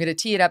there. I'm going to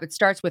tee it up. It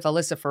starts with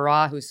Alyssa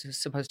Farah, who's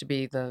supposed to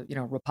be the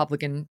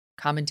Republican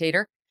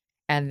commentator.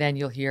 And then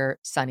you'll hear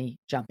Sunny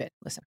jump in.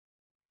 Listen.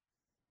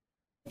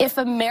 If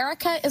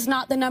America is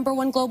not the number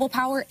one global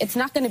power, it's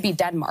not going to be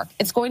Denmark.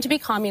 It's going to be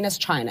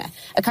communist China,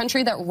 a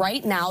country that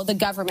right now the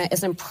government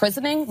is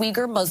imprisoning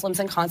Uyghur Muslims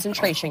in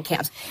concentration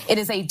camps. It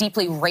is a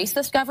deeply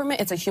racist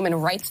government. It's a human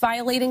rights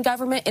violating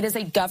government. It is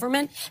a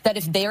government that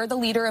if they're the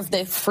leader of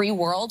the free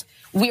world,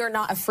 we are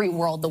not a free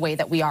world the way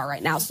that we are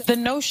right now. The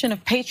notion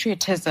of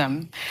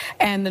patriotism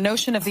and the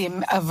notion of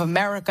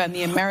America and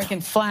the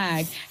American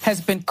flag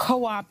has been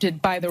co-opted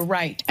by the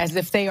right as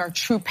if they are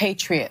true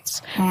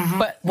patriots. Mm-hmm.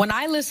 But when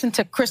I listen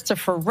to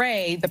Christopher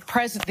Wray, the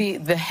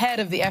head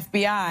of the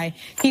FBI,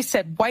 he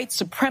said white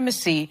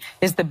supremacy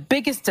is the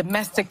biggest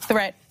domestic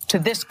threat to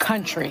this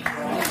country.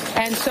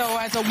 And so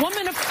as a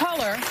woman of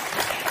color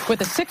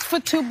with a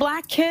 6'2"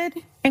 black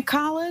kid in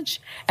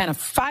college and a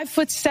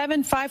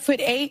 5'7",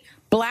 5'8"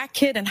 black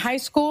kid in high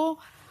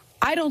school,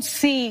 I don't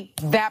see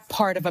that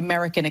part of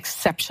American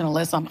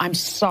exceptionalism. I'm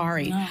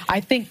sorry. No. I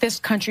think this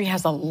country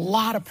has a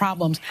lot of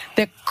problems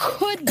that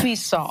could be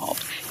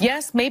solved.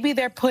 Yes, maybe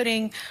they're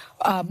putting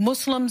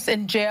Muslims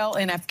in jail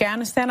in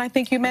Afghanistan, I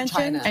think you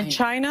mentioned, and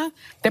China.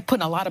 They're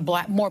putting a lot of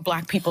more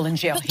black people in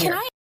jail here.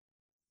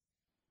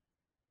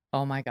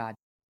 Oh, my God.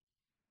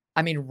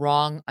 I mean,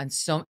 wrong on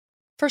so...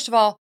 First of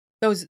all,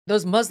 those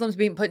Muslims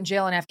being put in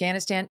jail in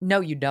Afghanistan,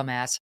 no, you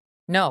dumbass.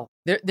 No,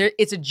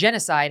 it's a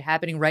genocide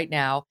happening right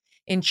now.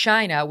 In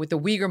China, with the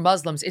Uyghur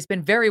Muslims, it's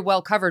been very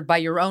well covered by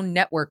your own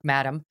network,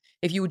 madam.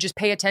 If you would just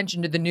pay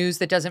attention to the news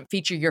that doesn't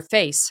feature your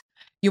face,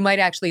 you might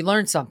actually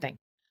learn something.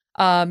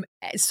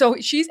 So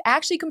she's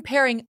actually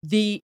comparing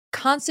the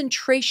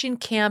concentration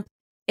camp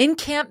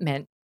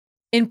imprisonment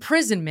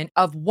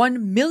of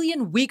 1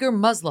 million Uyghur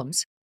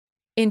Muslims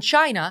in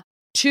China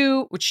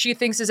to, which she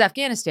thinks is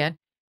Afghanistan,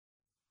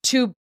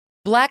 to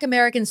Black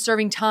Americans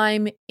serving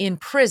time in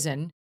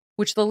prison,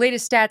 which the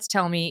latest stats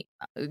tell me,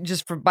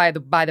 just by the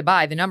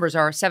by, the numbers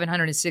are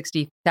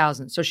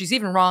 760,000. So she's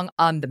even wrong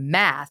on the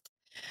math.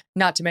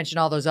 not to mention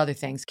all those other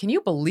things. Can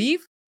you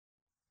believe?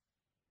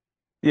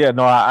 Yeah,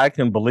 no, I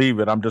can believe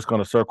it. I'm just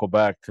going to circle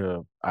back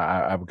to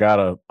I've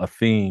got a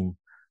theme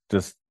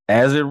just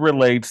as it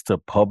relates to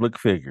public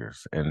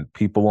figures and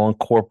people on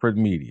corporate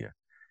media.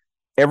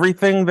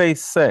 Everything they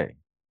say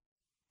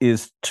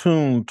is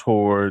tuned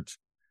towards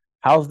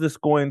how's this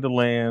going to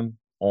land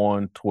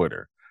on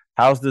Twitter?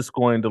 How's this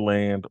going to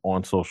land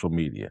on social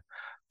media?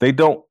 They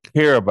don't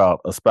care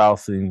about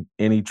espousing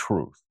any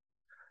truth.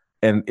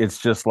 And it's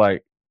just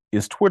like,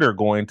 is Twitter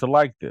going to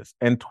like this?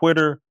 And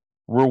Twitter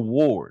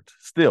rewards,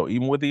 still,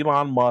 even with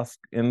Elon Musk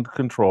in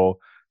control,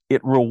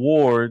 it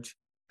rewards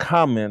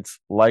comments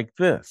like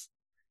this.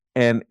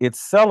 And it's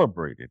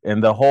celebrated.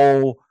 And the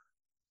whole,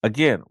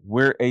 again,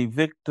 we're a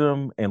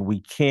victim and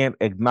we can't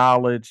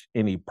acknowledge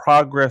any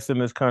progress in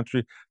this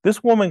country.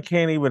 This woman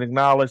can't even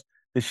acknowledge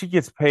that she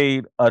gets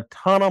paid a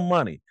ton of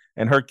money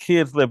and her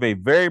kids live a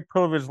very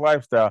privileged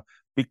lifestyle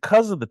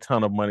because of the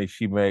ton of money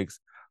she makes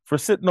for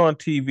sitting on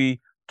TV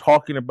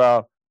talking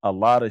about a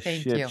lot of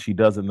shit she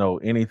doesn't know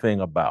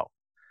anything about.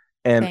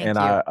 And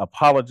I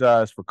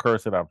apologize for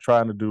cursing. I'm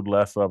trying to do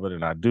less of it,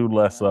 and I do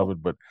less of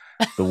it, but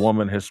the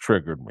woman has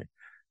triggered me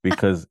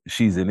because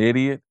she's an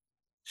idiot.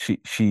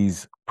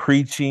 She's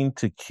preaching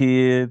to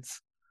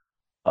kids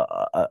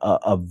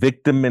a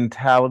victim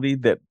mentality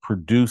that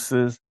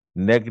produces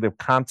negative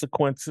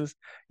consequences.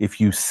 If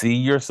you see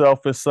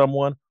yourself as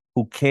someone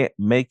who can't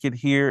make it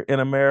here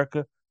in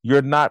America,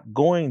 you're not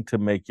going to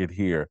make it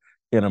here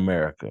in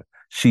America.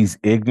 She's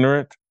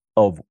ignorant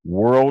of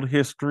world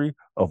history,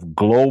 of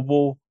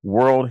global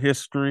world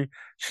history.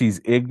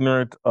 She's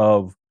ignorant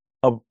of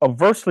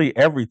virtually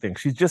everything.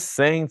 She's just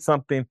saying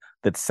something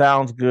that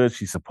sounds good.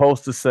 She's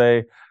supposed to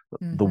say,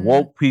 the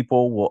woke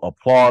people will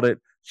applaud it.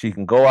 She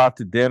can go out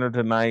to dinner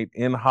tonight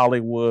in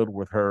Hollywood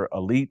with her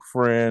elite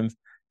friends,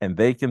 and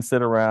they can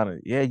sit around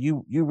and, yeah,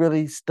 you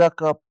really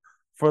stuck up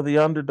for the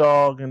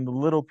underdog and the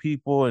little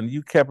people, and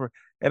you kept her.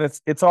 And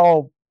it's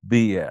all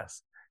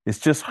BS. It's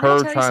just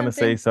her trying to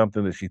say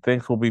something that she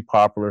thinks will be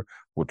popular,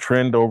 will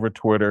trend over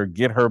Twitter,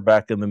 get her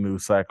back in the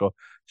news cycle.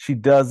 She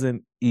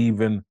doesn't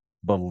even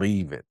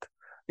believe it.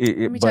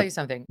 Let me tell you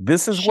something.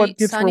 This is what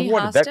gets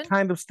rewarded, that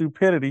kind of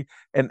stupidity.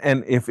 And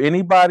if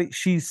anybody,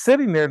 she's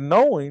sitting there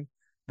knowing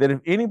that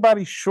if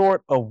anybody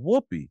short of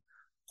Whoopi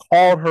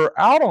called her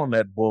out on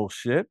that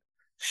bullshit,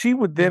 she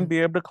would then be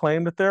able to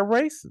claim that they're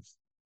racist.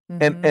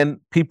 And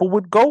people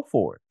would go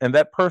for it. And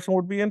that person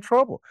would be in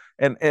trouble.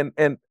 And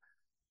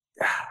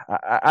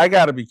I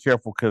got to be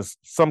careful because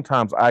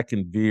sometimes I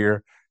can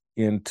veer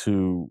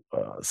into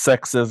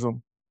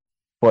sexism.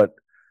 But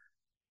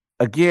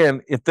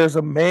again, if there's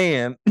a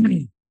man,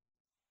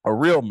 a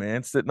real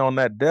man sitting on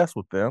that desk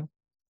with them,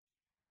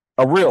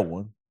 a real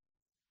one,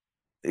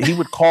 he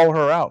would call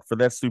her out for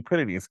that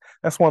stupidity.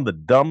 That's one of the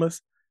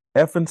dumbest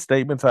effing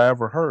statements I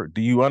ever heard.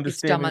 Do you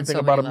understand anything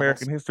about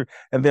American history?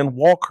 And then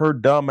walk her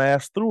dumb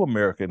ass through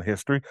American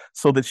history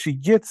so that she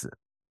gets it.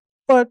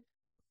 But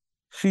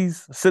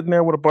she's sitting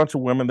there with a bunch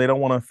of women. They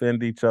don't want to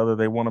offend each other.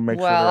 They want to make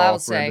sure they're all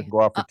friends and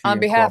go out for tea. On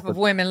behalf of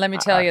women, let me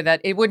tell you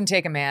that it wouldn't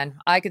take a man.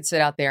 I could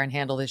sit out there and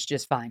handle this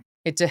just fine.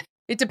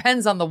 It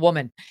depends on the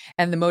woman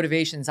and the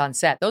motivations on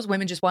set. Those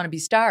women just want to be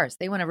stars.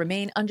 They want to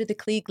remain under the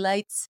Klieg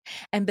lights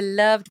and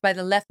beloved by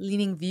the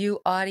left-leaning View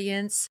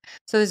audience.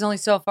 So there's only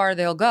so far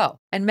they'll go.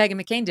 And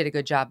Meghan McCain did a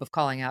good job of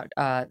calling out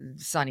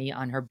Sunny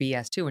on her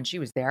BS too when she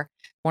was there.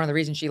 One of the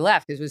reasons she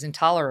left is it was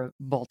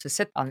intolerable to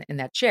sit in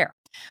that chair.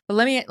 But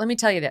let me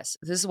tell you this.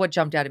 This is what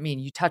jumped out at me,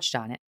 and you touched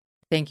on it.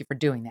 Thank you for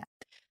doing that.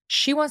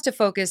 She wants to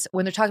focus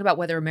when they're talking about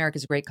whether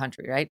America's a great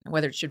country, right?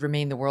 Whether it should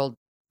remain the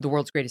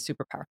world's greatest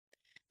superpower.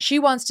 She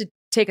wants to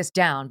take us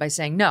down by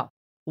saying, no,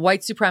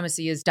 white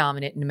supremacy is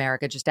dominant in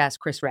America. Just ask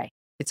Chris Wray.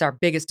 It's our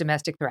biggest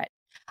domestic threat.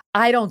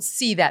 I don't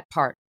see that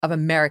part of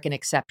American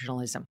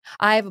exceptionalism.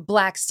 I have a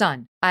black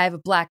son. I have a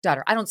black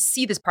daughter. I don't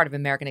see this part of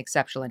American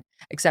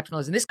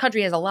exceptionalism. This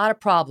country has a lot of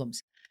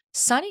problems.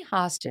 Sunny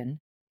Hostin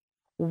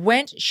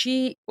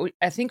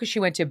I think she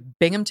went to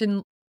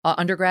Binghamton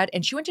undergrad,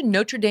 and she went to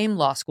Notre Dame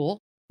Law School,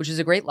 which is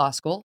a great law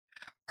school.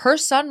 Her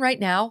son right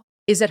now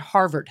is at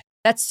Harvard.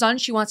 That son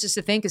she wants us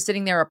to think is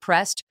sitting there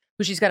oppressed,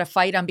 who she's got to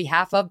fight on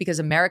behalf of because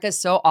America is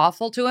so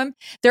awful to him.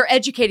 They're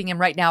educating him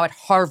right now at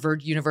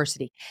Harvard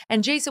University.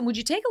 And Jason, would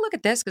you take a look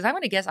at this? Because I'm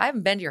going to guess, I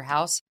haven't been to your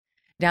house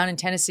down in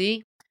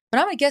Tennessee, but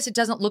I'm going to guess it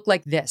doesn't look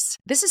like this.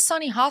 This is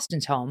Sunny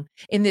Hostin's home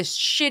in this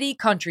shitty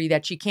country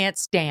that she can't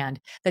stand,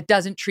 that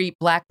doesn't treat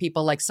black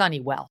people like Sunny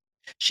well.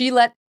 She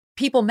let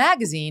People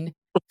magazine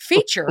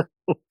feature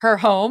her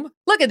home.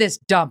 Look at this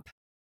dump.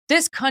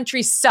 This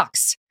country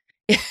sucks.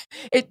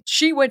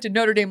 She went to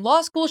Notre Dame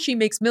Law School. She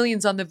makes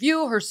millions on The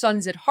View. Her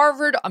son's at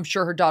Harvard. I'm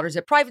sure her daughter's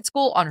at private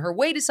school on her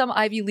way to some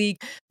Ivy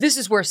League. This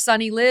is where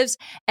Sunny lives.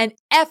 And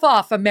F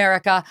off,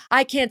 America.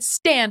 I can't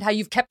stand how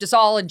you've kept us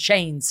all in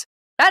chains.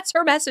 That's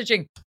her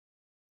messaging.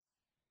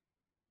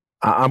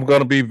 I'm going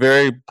to be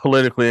very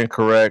politically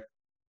incorrect.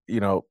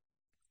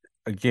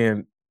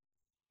 Again,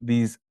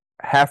 these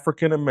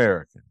African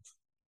Americans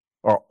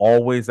are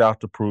always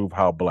out to prove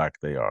how black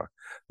they are.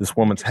 This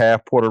woman's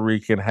half Puerto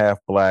Rican, half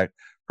black.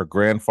 Her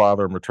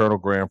grandfather, maternal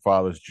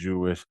grandfather, is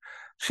Jewish.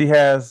 She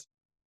has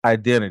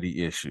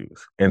identity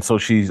issues. And so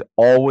she's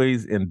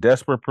always in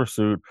desperate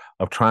pursuit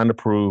of trying to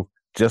prove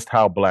just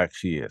how black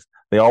she is.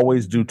 They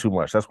always do too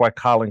much. That's why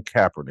Colin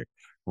Kaepernick,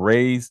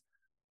 raised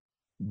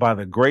by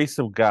the grace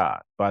of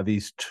God, by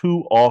these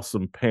two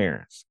awesome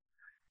parents,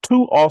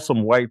 two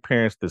awesome white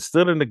parents that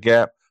stood in the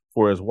gap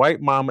for his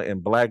white mama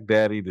and black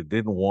daddy that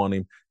didn't want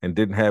him and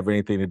didn't have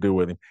anything to do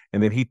with him.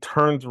 And then he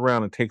turns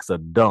around and takes a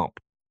dump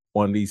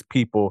on these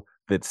people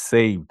that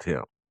saved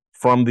him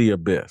from the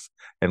abyss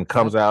and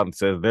comes out and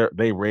says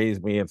they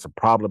raised me in some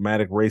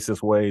problematic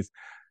racist ways.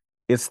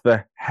 It's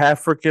the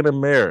African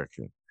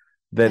American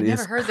that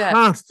is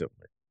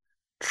constantly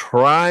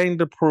trying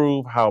to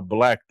prove how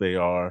black they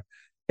are,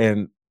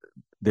 and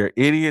they're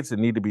idiots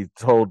and need to be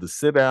told to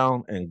sit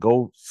down and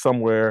go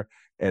somewhere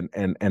and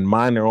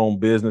mind their own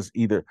business.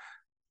 Either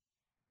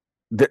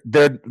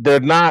they're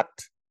not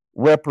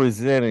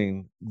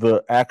representing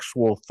the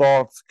actual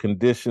thoughts,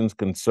 conditions,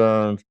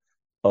 concerns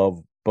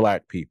of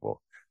black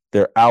people.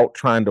 They're out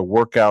trying to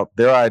work out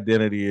their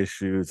identity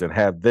issues and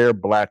have their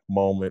black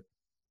moment.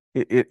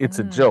 It's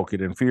a joke.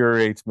 It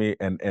infuriates me.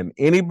 And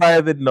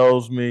anybody that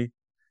knows me,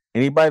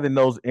 anybody that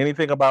knows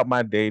anything about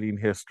my dating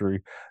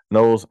history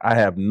knows I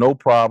have no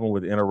problem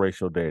with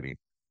interracial dating.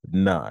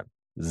 None.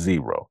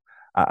 Zero.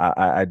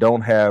 I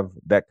don't have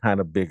that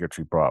kind of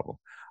bigotry problem.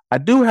 I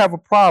do have a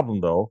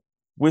problem, though,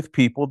 with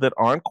people that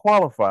aren't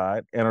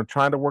qualified and are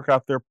trying to work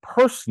out their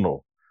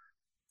personal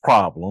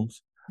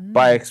problems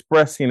by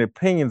expressing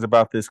opinions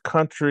about this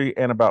country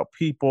and about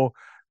people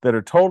that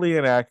are totally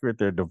inaccurate.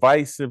 They're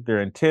divisive.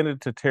 They're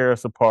intended to tear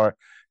us apart.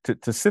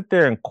 To sit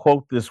there and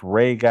quote this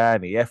Ray guy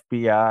and the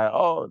FBI,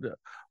 oh, the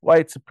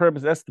white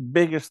supremacists, that's the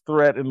biggest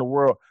threat in the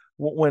world.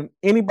 When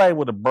anybody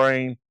with a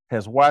brain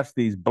has watched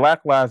these Black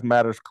Lives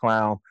Matters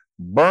clowns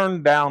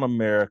burn down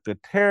America,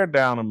 tear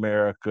down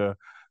America,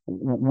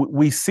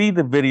 we see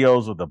the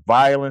videos of the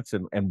violence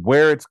and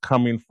where it's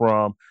coming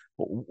from.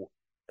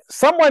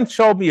 Someone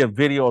showed me a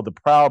video of the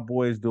Proud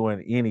Boys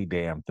doing any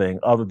damn thing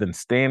other than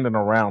standing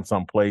around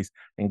someplace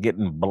and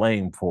getting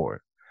blamed for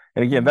it.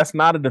 And again, that's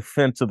not a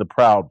defense of the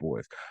Proud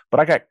Boys, but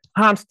I got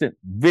constant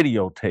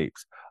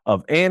videotapes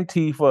of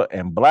Antifa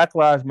and Black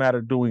Lives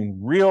Matter doing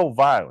real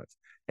violence.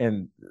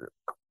 And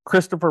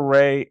Christopher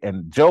Wray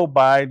and Joe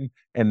Biden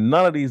and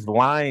none of these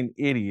lying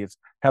idiots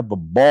have the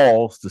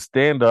balls to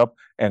stand up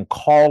and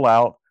call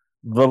out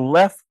the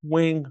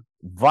left-wing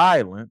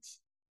violence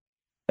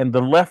and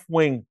the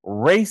left-wing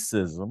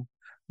racism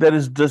that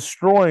is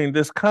destroying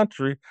this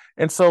country.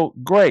 And so,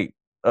 great.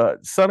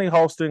 Sonny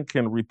Halston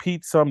can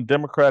repeat some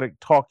Democratic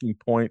talking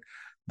point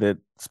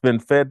that's been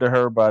fed to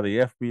her by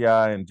the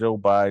FBI and Joe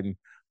Biden,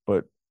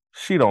 but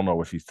she don't know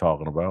what she's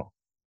talking about.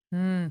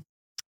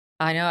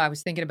 I know. I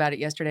was thinking about it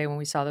yesterday when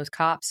we saw those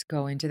cops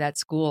go into that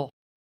school.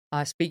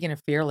 Speaking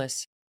of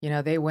fearless,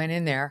 they went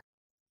in there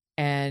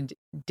and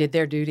did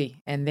their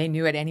duty, and they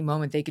knew at any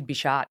moment they could be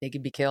shot, they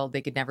could be killed,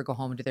 they could never go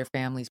home to their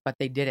families, but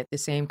they did it. The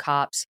same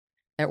cops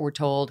that were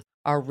told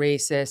are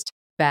racist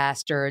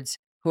bastards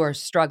who are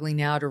struggling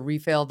now to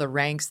refill the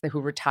ranks,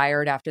 who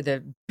retired after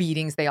the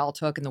beatings they all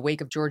took in the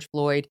wake of George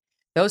Floyd.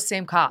 Those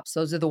same cops,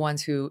 those are the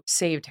ones who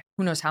saved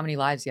who knows how many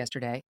lives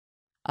yesterday.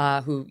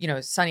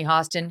 Sonny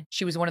Halston,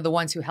 she was one of the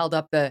ones who held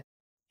up the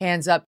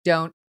hands up,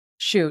 don't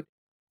shoot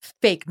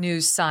fake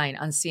news sign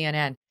on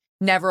CNN.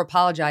 Never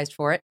apologized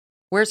for it.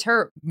 Where's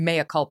her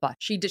mea culpa?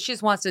 She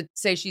just wants to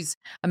say she's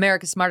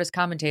America's smartest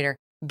commentator.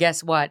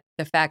 Guess what?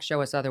 The facts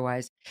show us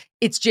otherwise.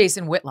 It's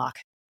Jason Whitlock.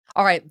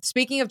 All right.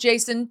 Speaking of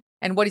Jason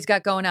and what he's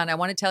got going on, I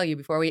want to tell you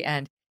before we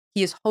end,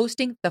 he is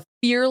hosting the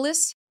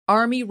Fearless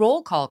Army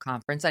Roll Call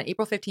Conference on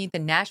April 15th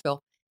in Nashville,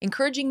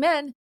 encouraging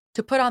men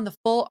to put on the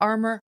full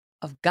armor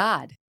of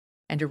God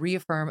and to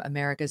reaffirm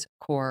America's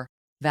core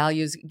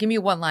values. Give me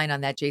one line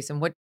on that, Jason.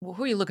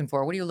 Who are you looking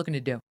for? What are you looking to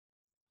do?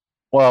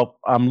 Well,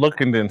 I'm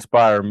looking to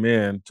inspire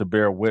men to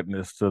bear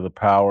witness to the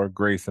power,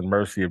 grace, and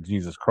mercy of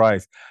Jesus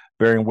Christ.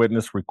 Bearing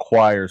witness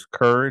requires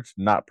courage,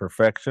 not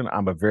perfection.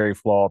 I'm a very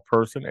flawed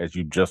person, as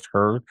you just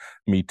heard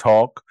me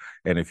talk.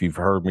 And if you've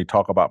heard me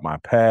talk about my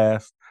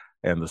past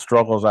and the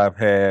struggles I've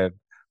had,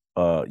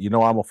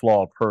 I'm a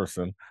flawed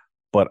person.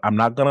 But I'm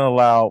not going to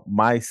allow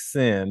my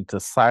sin to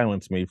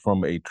silence me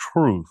from a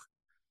truth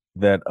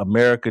that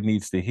America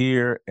needs to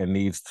hear and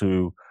needs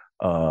to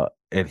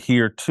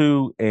adhere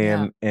to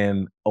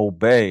and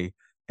obey.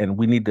 And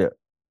we need to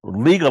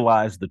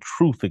legalize the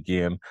truth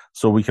again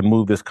so we can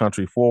move this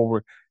country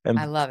forward. And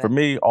I love for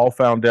me, all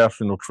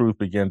foundational truth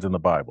begins in the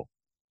Bible.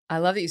 I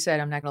love that you said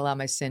I'm not going to allow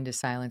my sin to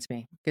silence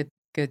me.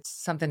 Good,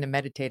 something to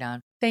meditate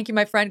on. Thank you,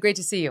 my friend. Great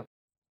to see you.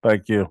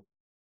 Thank you.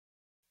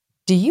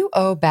 Do you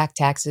owe back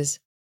taxes?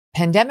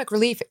 Pandemic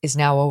relief is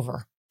now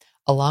over.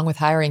 Along with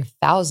hiring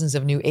thousands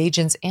of new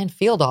agents and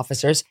field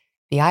officers,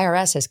 the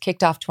IRS has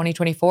kicked off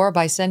 2024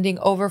 by sending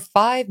over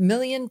 5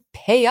 million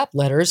pay-up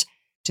letters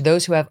to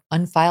those who have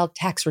unfiled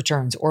tax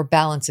returns or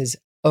balances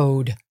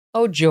owed.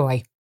 Oh,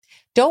 joy.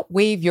 Don't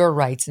waive your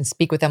rights and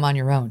speak with them on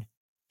your own.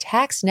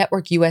 Tax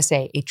Network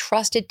USA, a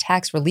trusted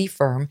tax relief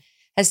firm,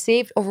 has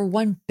saved over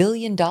 $1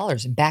 billion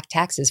in back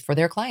taxes for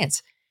their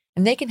clients,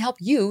 and they can help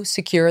you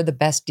secure the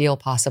best deal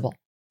possible.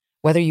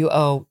 Whether you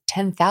owe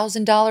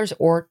 $10,000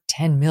 or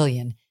 $10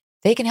 million,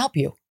 they can help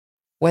you.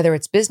 Whether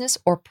it's business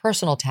or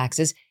personal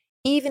taxes,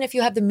 even if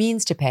you have the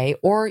means to pay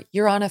or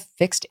you're on a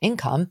fixed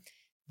income,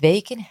 they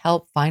can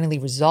help finally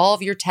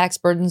resolve your tax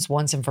burdens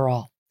once and for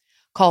all.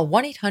 Call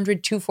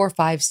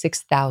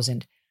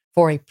 1-800-245-6000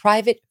 for a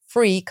private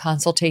free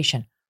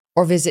consultation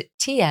or visit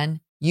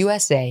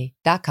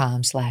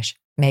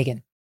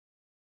tnusa.com/Megan.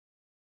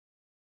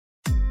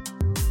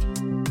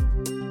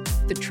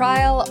 The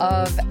trial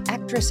of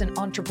actress and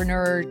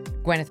entrepreneur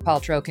Gwyneth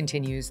Paltrow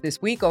continues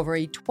this week over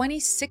a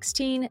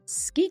 2016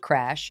 ski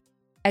crash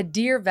at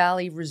Deer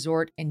Valley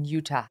Resort in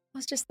Utah. I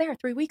was just there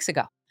 3 weeks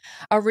ago.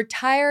 A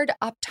retired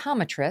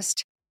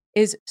optometrist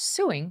is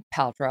suing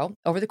Paltrow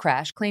over the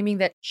crash, claiming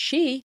that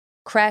she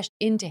crashed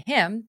into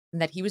him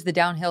and that he was the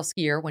downhill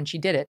skier when she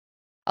did it,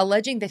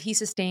 alleging that he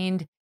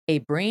sustained a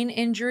brain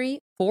injury,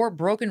 4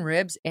 broken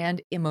ribs,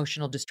 and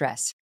emotional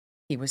distress.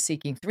 He was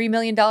seeking $3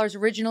 million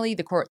originally.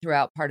 The court threw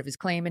out part of his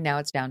claim, and now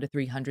it's down to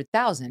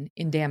 $300,000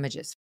 in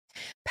damages.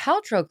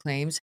 Paltrow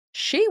claims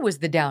she was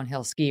the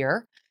downhill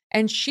skier,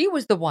 and she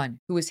was the one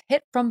who was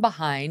hit from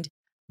behind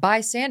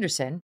by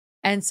Sanderson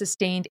and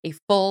sustained a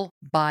full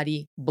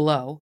body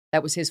blow.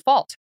 That was his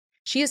fault.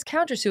 She is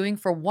countersuing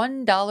for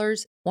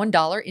 $1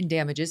 in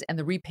damages and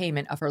the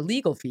repayment of her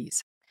legal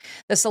fees.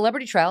 The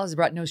celebrity trial has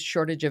brought no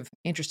shortage of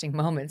interesting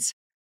moments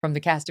from the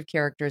cast of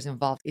characters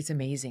involved. It's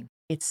amazing.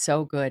 It's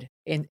so good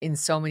in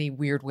so many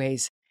weird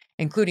ways,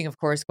 including, of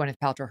course, Gwyneth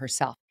Paltrow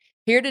herself.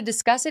 Here to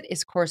discuss it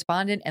is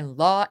correspondent and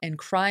law and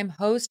crime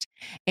host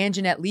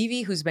Angenette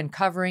Levy, who's been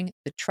covering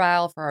the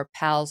trial for our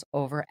pals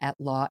over at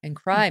Law and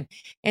Crime.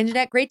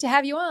 Angenette, great to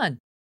have you on.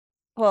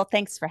 Well,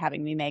 thanks for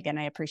having me, Megan.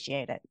 I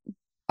appreciate it.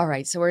 All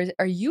right. So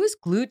are you as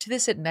glued to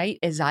this at night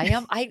as I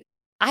am?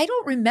 I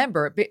don't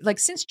remember, like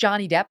since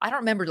Johnny Depp, I don't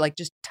remember like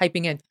just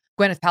typing in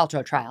Gwyneth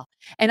Paltrow trial.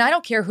 And I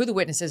don't care who the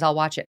witness is, I'll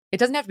watch it. It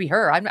doesn't have to be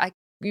her.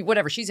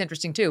 Whatever, she's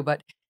interesting too.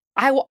 But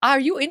are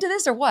you into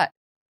this or what?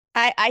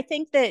 I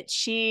think that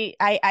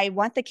I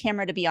want the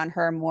camera to be on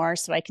her more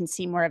so I can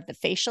see more of the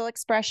facial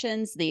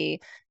expressions, the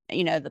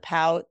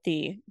pout,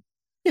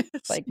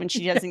 like when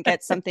she doesn't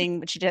get something,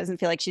 when she doesn't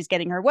feel like she's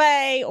getting her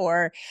way,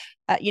 or,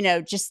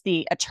 just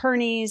the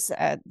attorneys,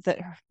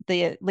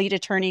 the lead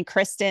attorney,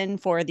 Kristen,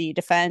 for the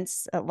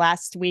defense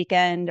last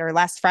weekend or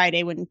last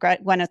Friday when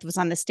Gwyneth was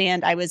on the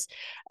stand. I was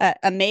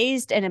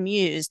amazed and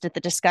amused at the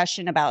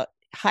discussion about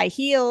high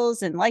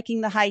heels and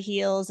liking the high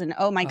heels and,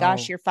 oh my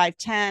gosh, you're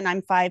 5'10",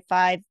 I'm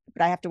 5'5",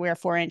 but I have to wear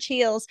 4-inch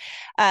heels.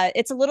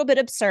 It's a little bit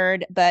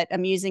absurd, but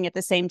amusing at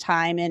the same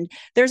time. And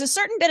there's a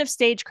certain bit of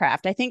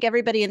stagecraft. I think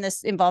everybody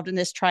involved in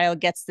this trial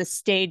gets the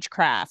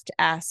stagecraft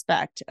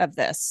aspect of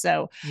this.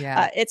 So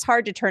it's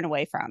hard to turn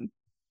away from.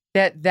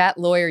 That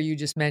lawyer you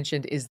just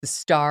mentioned is the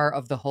star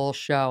of the whole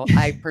show.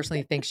 I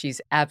personally think she's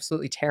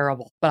absolutely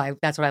terrible, but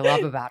that's what I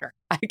love about her.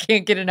 I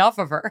can't get enough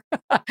of her.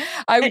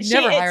 I would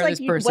never hire this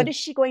person. What is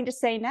she going to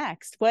say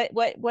next? What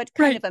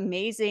kind of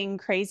amazing,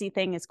 crazy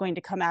thing is going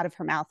to come out of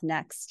her mouth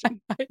next?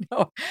 I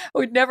know. I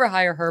would never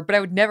hire her, but I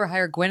would never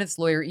hire Gwyneth's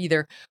lawyer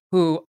either,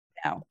 who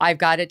I've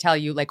got to tell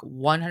you, like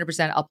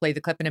 100%, I'll play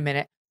the clip in a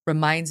minute,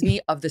 reminds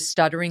me of the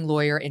stuttering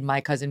lawyer in My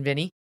Cousin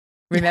Vinny.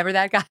 Remember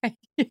that guy?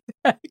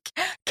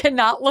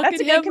 Cannot look at him.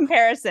 That's a good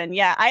comparison.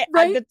 Yeah.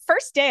 The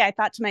first day I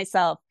thought to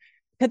myself,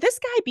 could this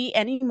guy be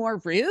any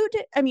more rude?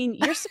 I mean,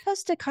 you're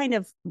supposed to kind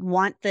of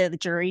want the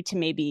jury to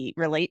maybe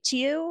relate to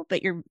you,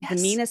 but you're the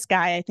meanest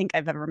guy I think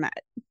I've ever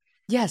met.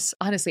 Yes,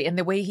 honestly. And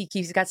the way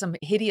he's got some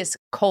hideous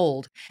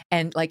cold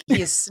and like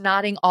he is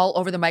snotting all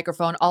over the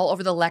microphone, all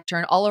over the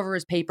lectern, all over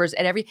his papers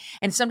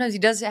and sometimes he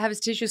does have his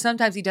tissue.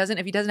 Sometimes he doesn't.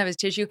 If he doesn't have his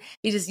tissue,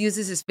 he just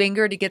uses his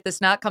finger to get the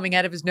snot coming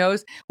out of his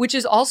nose, which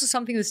is also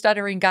something the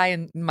stuttering guy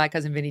in My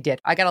Cousin Vinny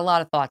did. I got a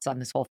lot of thoughts on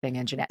this whole thing,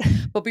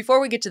 Angenette. But before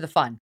we get to the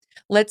fun,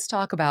 let's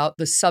talk about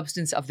the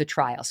substance of the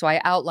trial. So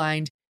I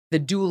outlined the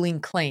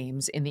dueling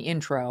claims in the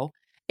intro.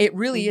 It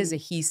really is a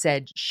he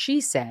said, she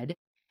said.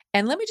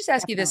 And let me just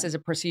ask you this as a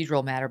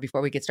procedural matter before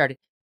we get started.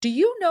 Do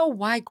you know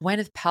why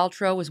Gwyneth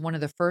Paltrow was one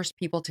of the first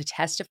people to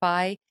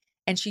testify?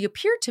 And she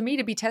appeared to me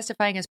to be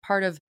testifying as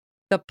part of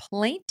the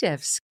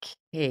plaintiff's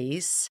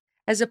case,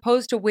 as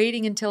opposed to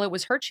waiting until it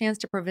was her chance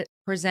to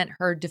present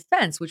her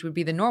defense, which would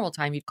be the normal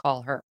time you'd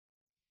call her.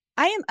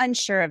 I am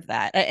unsure of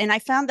that. And I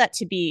found that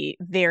to be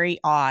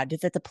very odd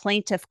that the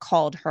plaintiff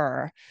called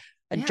her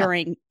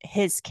during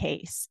his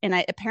case. And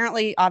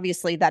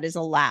obviously that is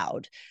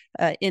allowed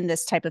in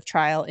this type of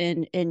trial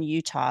in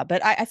Utah.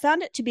 But I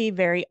found it to be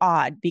very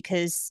odd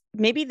because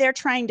maybe they're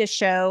trying to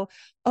show,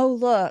 oh,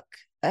 look,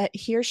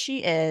 here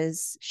she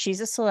is.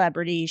 She's a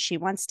celebrity. She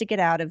wants to get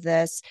out of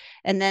this.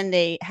 And then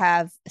they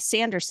have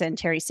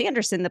Terry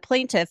Sanderson, the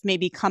plaintiff,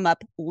 maybe come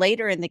up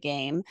later in the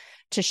game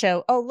to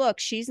show, oh, look,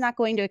 she's not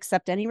going to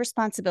accept any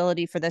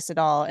responsibility for this at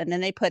all. And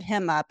then they put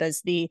him up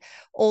as the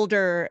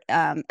older,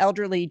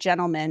 elderly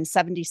gentleman,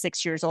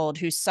 76 years old,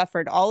 who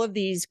suffered all of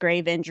these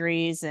grave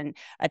injuries and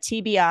a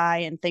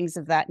TBI and things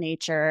of that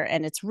nature.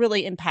 And it's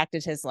really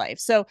impacted his life.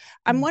 So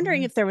I'm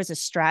wondering if there was a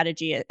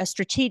strategy, a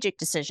strategic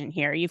decision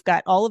here. You've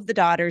got all of the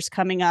daughters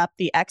coming up,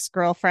 the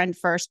ex-girlfriend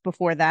first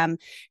before them.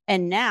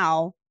 And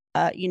now,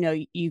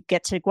 you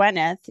get to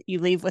Gwyneth, you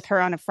leave with her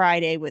on a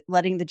Friday with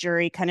letting the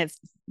jury kind of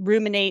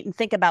ruminate and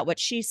think about what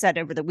she said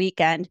over the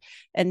weekend.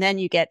 And then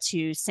you get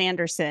to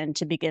Sanderson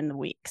to begin the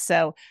week.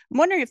 So I'm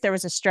wondering if there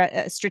was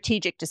a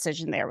strategic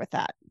decision there with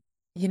that.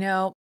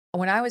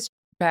 When I was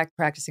back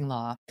practicing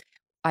law,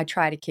 I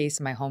tried a case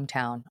in my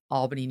hometown,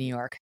 Albany, New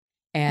York.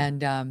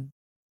 And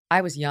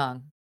I was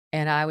young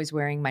and I was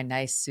wearing my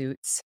nice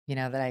suits,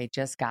 that I had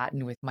just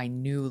gotten with my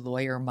new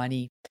lawyer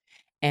money.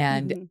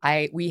 And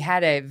we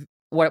had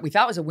what we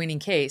thought was a winning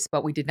case,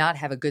 but we did not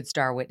have a good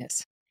star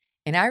witness.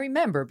 And I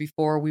remember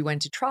before we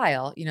went to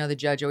trial, the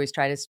judge always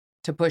tried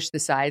to push the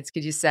sides.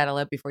 Could you settle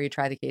it before you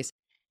try the case?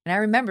 And I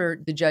remember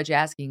the judge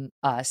asking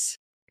us,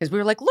 because we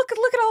were like, look at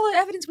all the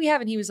evidence we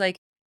have. And he was like,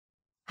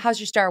 how's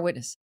your star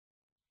witness?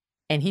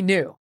 And he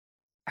knew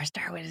our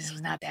star witness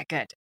was not that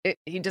good.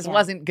 He just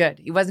wasn't good.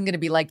 He wasn't going to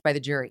be liked by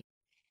the jury.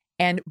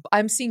 And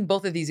I'm seeing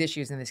both of these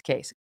issues in this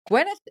case.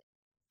 Gwyneth,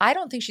 I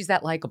don't think she's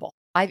that likable.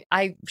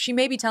 She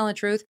may be telling the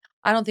truth.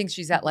 I don't think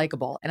she's that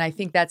likable. And I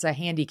think that's a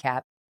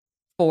handicap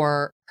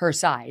for her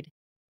side.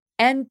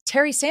 And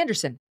Terry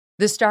Sanderson,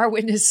 the star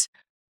witness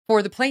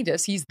for the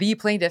plaintiffs, he's the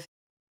plaintiff,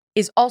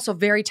 is also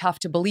very tough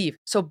to believe.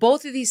 So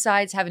both of these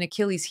sides have an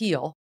Achilles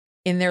heel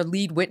in their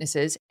lead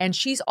witnesses. And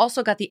she's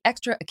also got the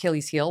extra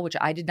Achilles heel, which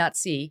I did not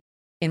see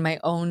in my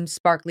own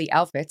sparkly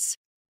outfits.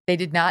 They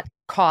did not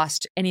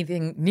cost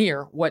anything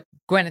near what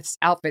Gwyneth's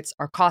outfits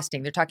are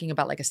costing. They're talking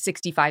about like a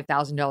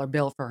 $65,000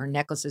 bill for her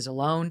necklaces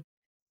alone.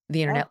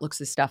 The internet looks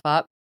this stuff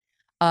up.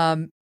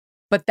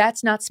 But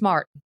that's not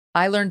smart.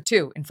 I learned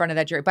too in front of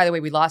that jury. By the way,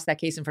 we lost that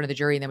case in front of the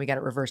jury and then we got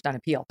it reversed on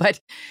appeal. But,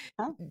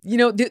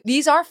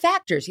 these are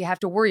factors you have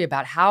to worry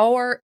about. How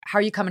are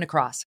you coming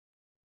across?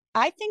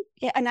 I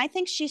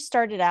think she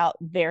started out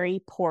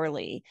very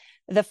poorly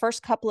the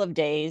first couple of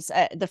days.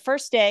 The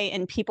first day,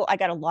 and I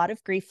got a lot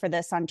of grief for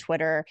this on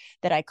Twitter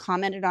that I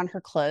commented on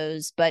her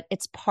clothes, but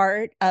it's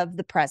part of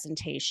the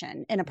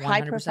presentation in a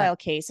high profile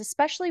case,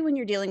 especially when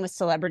you're dealing with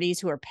celebrities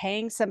who are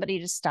paying somebody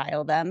to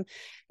style them.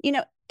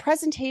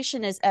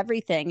 Presentation is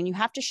everything, and you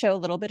have to show a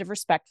little bit of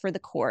respect for the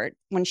court.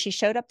 When she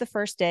showed up the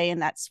first day in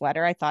that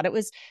sweater, I thought it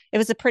was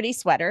a pretty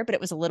sweater, but it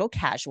was a little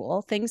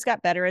casual. Things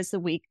got better as the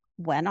week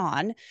went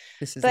on.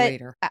 This is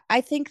later.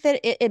 I think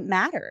that it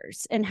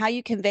matters, and how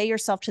you convey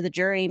yourself to the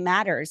jury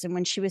matters. And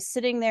when she was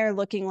sitting there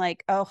looking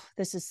like, oh,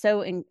 this is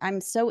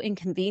I'm so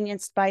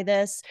inconvenienced by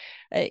this,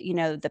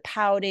 the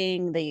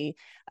pouting, the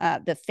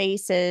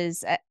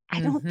faces,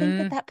 I don't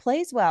think that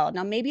plays well.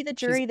 Now, maybe the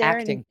jury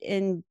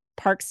in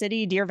Park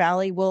City, Deer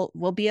Valley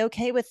will be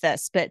okay with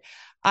this, but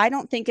I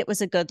don't think it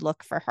was a good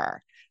look for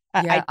her.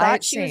 I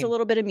thought she was a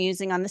little bit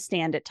amusing on the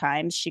stand at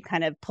times. She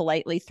kind of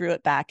politely threw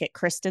it back at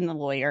Kristen, the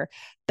lawyer.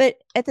 But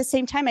at the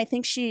same time, I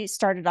think she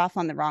started off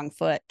on the wrong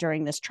foot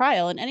during this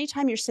trial. And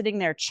anytime you're sitting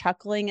there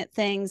chuckling at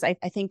things, I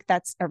think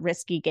that's a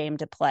risky game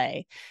to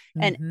play.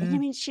 And I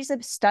mean, she's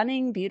a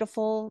stunning,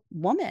 beautiful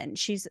woman.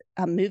 She's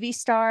a movie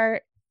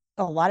star.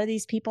 A lot of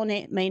these people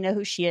may know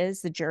who she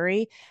is, the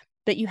jury,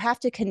 but you have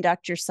to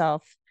conduct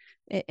yourself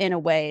in a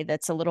way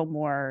that's a little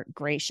more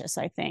gracious,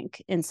 I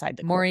think, inside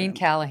the Maureen courtroom.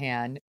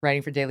 Callahan,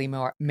 writing for Daily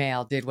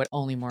Mail, did what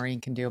only Maureen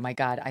can do. My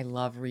God, I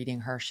love reading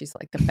her. She's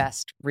like the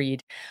best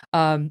read.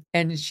 And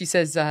she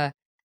says,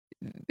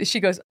 she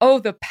goes, oh,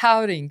 the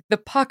pouting, the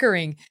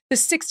puckering, the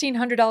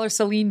 $1,600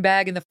 Celine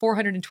bag and the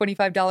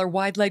 $425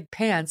 wide leg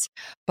pants.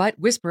 But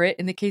whisper it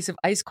in the case of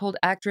Ice Cold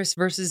Actress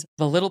versus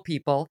The Little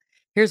People.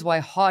 Here's why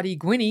haughty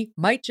Gwynny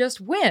might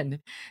just win.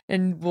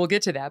 And we'll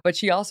get to that. But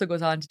she also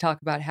goes on to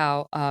talk about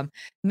how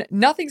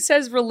nothing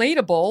says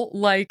relatable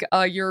like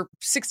your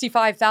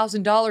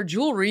 $65,000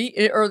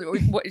 jewelry. Or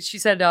what she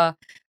said,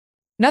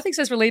 nothing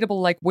says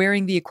relatable like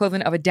wearing the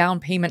equivalent of a down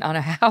payment on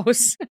a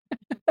house.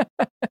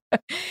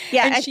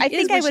 Yeah, I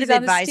think I would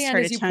have advised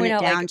her to tone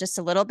it down just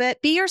a little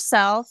bit. Be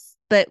yourself.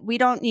 But we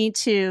don't need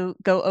to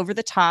go over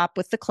the top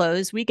with the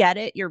clothes. We get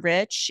it. You're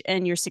rich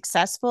and you're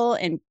successful,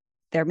 and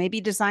there may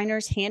be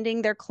designers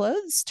handing their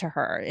clothes to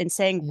her and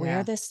saying,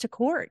 wear this to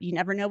court. You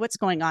never know what's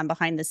going on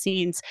behind the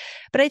scenes.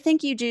 But I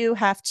think you do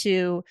have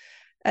to,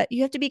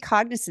 be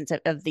cognizant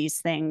of these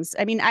things.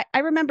 I mean, I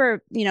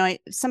remember,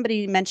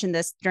 somebody mentioned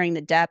this during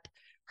the Depp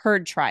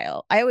Heard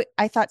trial.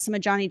 I thought some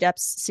of Johnny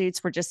Depp's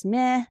suits were just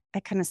meh. I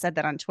kind of said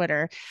that on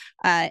Twitter.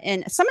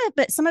 And some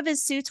of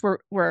his suits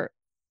were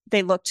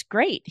they looked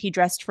great. He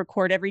dressed for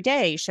court every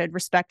day, showed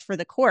respect for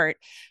the court.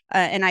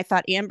 And I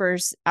thought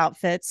Amber's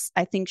outfits,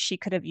 I think she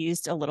could have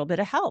used a little bit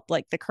of help.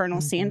 Like the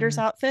Colonel Sanders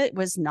outfit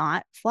was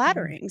not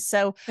flattering.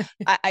 So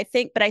I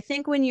think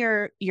when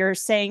you're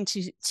saying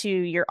to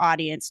your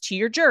audience, to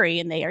your jury,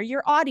 and they are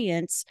your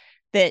audience,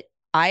 that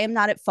I am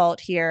not at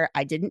fault here.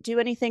 I didn't do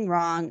anything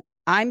wrong.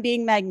 I'm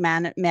being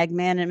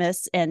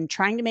magnanimous and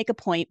trying to make a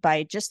point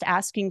by just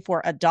asking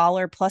for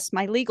 $1 plus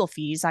my legal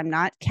fees. I'm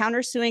not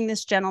countersuing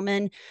this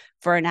gentleman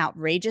for an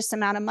outrageous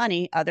amount of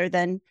money other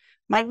than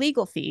my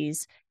legal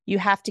fees. You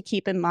have to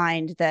keep in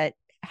mind that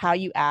how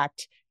you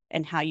act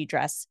and how you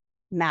dress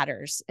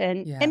matters.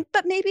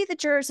 But maybe the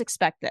jurors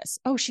expect this.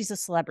 Oh, she's a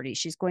celebrity.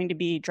 She's going to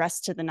be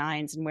dressed to the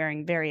nines and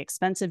wearing very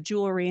expensive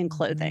jewelry and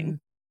clothing.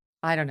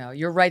 I don't know.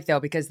 You're right, though,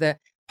 because the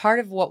part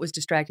of what was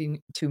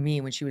distracting to me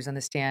when she was on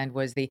the stand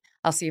was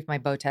I'll see if my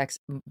Botox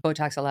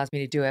allows me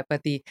to do it,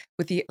 but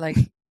with the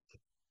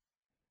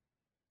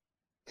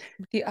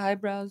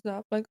eyebrows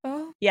up, like,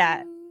 oh.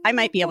 Yeah, I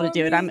might be able to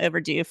do it. I'm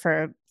overdue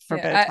for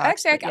Botox.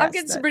 Actually, I'm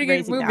getting some pretty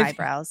good movement.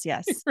 Eyebrows,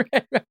 yes.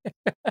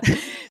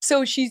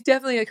 So she's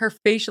definitely, like, her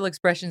facial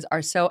expressions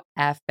are so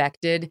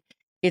affected.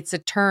 It's a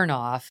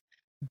turnoff.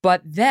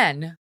 But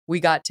then we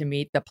got to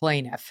meet the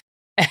plaintiff.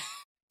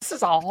 This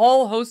is a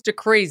whole host of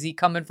crazy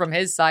coming from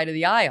his side of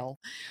the aisle,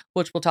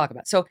 which we'll talk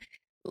about. So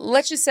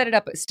let's just set it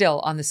up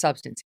still on the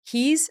substance.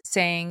 He's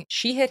saying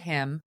she hit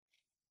him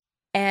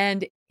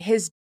and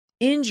his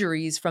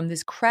injuries from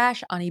this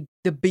crash on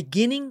the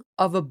beginning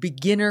of a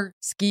beginner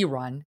ski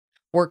run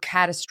were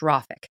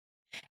catastrophic.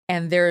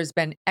 And there's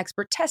been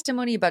expert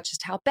testimony about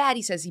just how bad.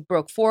 He says he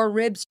broke 4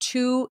 ribs,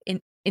 2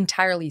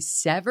 entirely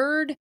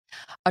severed,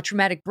 a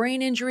traumatic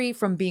brain injury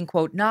from being,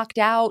 quote, knocked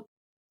out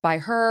by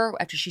her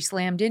after she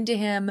slammed into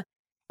him,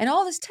 and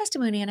all this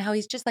testimony on how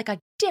he's just like a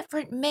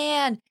different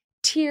man,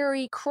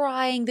 teary,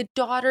 crying, the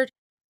daughter.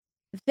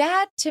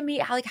 That to me,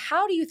 like,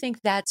 how do you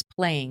think that's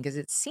playing? Because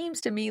it seems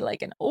to me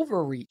like an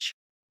overreach.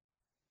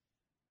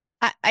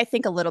 I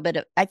think a little bit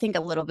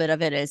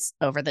of it is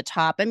over the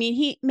top. I mean,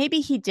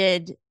 he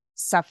did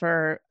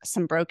suffer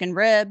some broken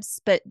ribs,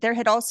 but there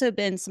had also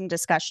been some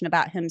discussion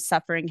about him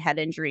suffering head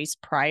injuries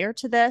prior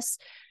to this.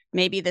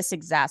 Maybe this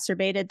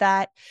exacerbated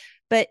that.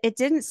 But it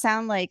didn't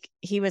sound like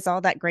he was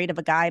all that great of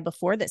a guy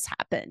before this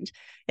happened.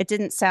 It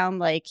didn't sound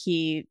like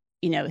he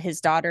and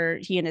his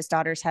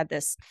daughters had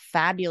this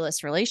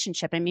fabulous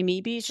relationship. I mean,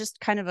 maybe he's just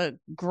kind of a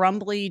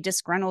grumbly,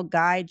 disgruntled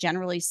guy,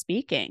 generally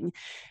speaking.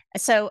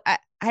 So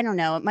I don't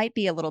know. It might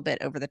be a little bit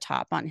over the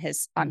top on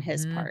his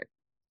part.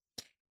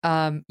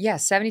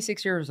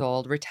 76 years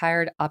old,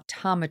 retired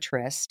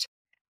optometrist.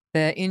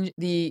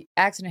 The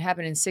accident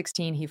happened in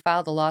 2016. He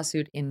filed a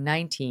lawsuit in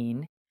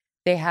 2019.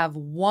 They have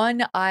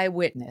one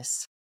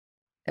eyewitness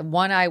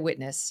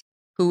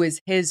who is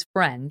his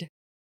friend,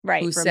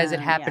 right? Who says it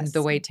happened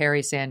the way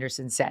Terry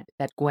Sanderson said,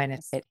 that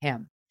Gwyneth hit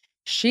him.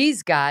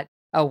 She's got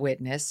a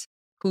witness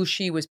who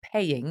she was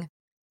paying,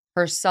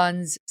 her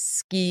son's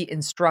ski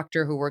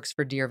instructor who works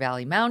for Deer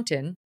Valley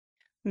Mountain,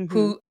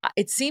 who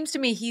it seems to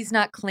me he's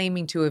not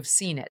claiming to have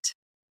seen it,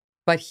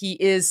 but he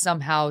is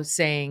somehow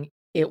saying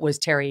it was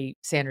Terry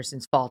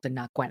Sanderson's fault and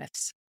not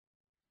Gwyneth's.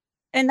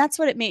 And that's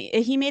what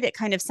he made it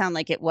kind of sound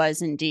like it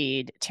was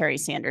indeed Terry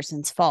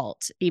Sanderson's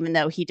fault, even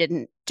though he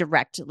didn't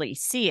directly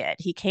see it.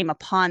 He came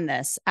upon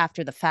this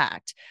after the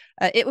fact.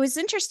 It was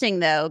interesting,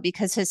 though,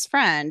 because his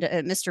friend,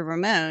 Mr.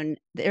 Ramon,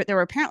 there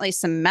were apparently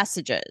some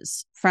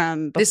messages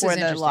from before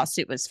the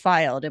lawsuit was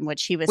filed in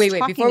which he was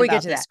talking before we about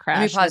get to this that, crash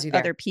let me pause with you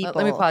there. Other people.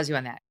 Let me pause you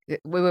on that.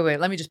 Wait.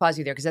 Let me just pause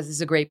you there because this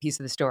is a great piece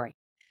of the story.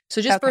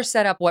 So just first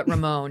set up what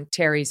Ramon,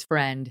 Terry's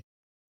friend,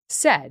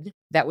 said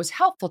that was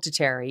helpful to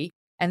Terry,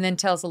 and then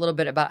tell us a little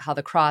bit about how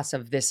the cross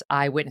of this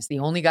eyewitness, the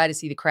only guy to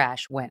see the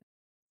crash, went.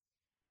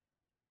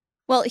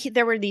 Well,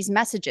 there were these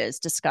messages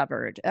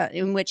discovered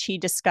in which he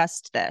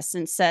discussed this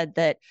and said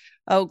that,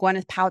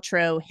 Gwyneth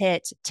Paltrow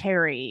hit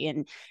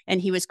Terry,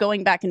 and he was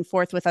going back and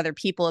forth with other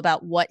people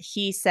about what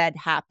he said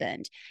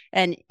happened.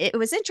 And it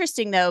was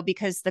interesting, though,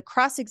 because the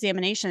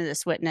cross-examination of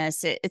this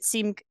witness, it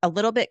seemed a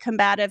little bit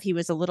combative. He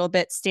was a little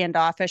bit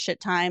standoffish at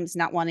times,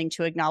 not wanting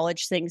to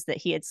acknowledge things that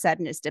he had said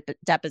in his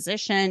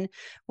deposition,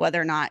 whether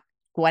or not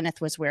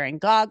Gwyneth was wearing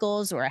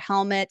goggles or a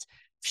helmet.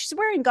 If she's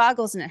wearing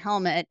goggles and a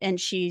helmet and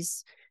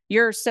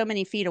you're so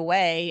many feet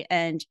away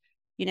and,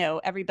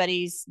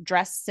 everybody's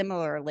dressed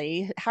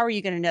similarly, how are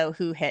you going to know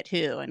who hit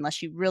who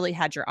unless you really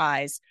had your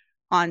eyes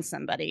on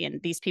somebody?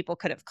 And these people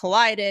could have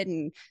collided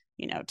and,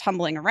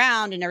 tumbling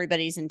around and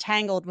everybody's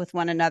entangled with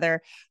one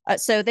another.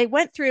 So they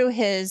went through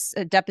his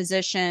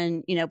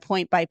deposition,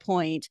 point by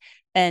point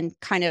and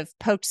kind of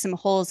poked some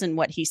holes in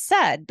what he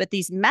said. But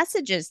these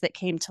messages that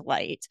came to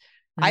light,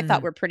 I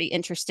thought were pretty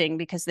interesting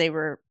because they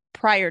were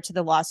prior to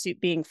the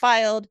lawsuit being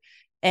filed.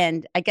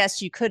 And I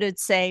guess you could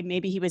say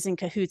maybe he was in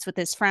cahoots with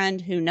his friend,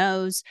 who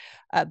knows?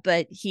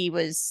 But he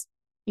was,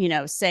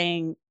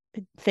 saying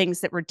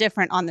things that were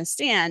different on the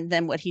stand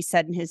than what he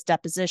said in his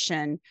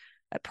deposition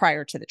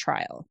prior to the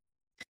trial.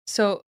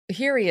 So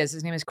here he is.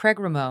 His name is Craig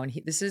Ramon.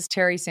 This is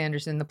Terry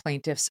Sanderson, the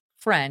plaintiff's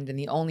friend and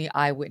the only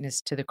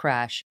eyewitness to the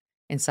crash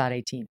in SOD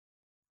 18.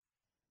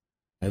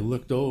 I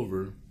looked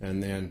over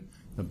and then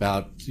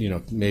about,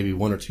 maybe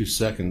 1 or 2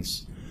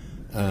 seconds,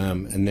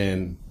 and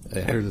then I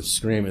heard the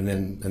scream, and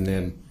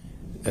then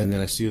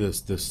I see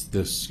this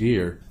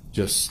skier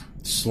just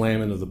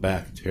slam into the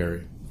back of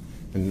Terry,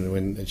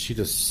 and she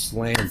just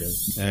slammed him,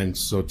 and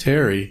so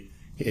Terry,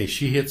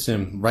 she hits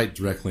him right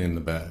directly in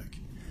the back.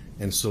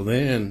 And so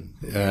then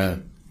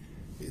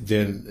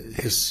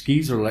his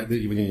skis are like,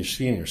 when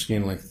you're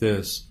skiing like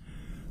this.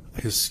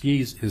 His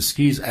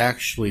skis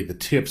actually, the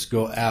tips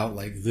go out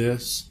like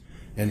this,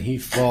 and he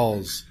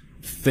falls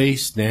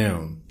face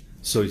down.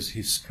 So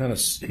he's kind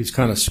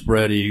of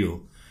spread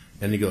eagle,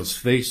 and he goes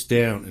face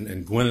down,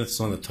 and Gwyneth's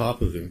on the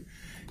top of him,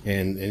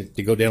 and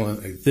they go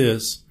down like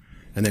this,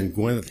 and then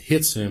Gwyneth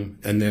hits him,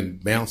 and then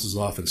bounces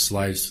off and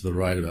slides to the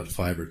right about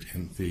 5 or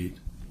 10 feet.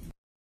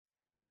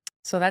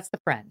 So that's the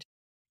friend.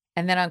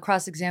 And then on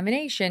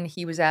cross-examination,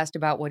 he was asked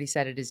about what he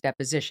said at his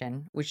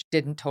deposition, which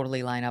didn't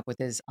totally line up with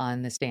his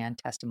on-the-stand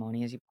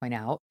testimony, as you point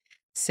out,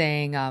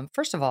 saying,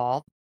 first of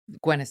all,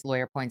 Gwyneth's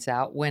lawyer points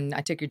out, when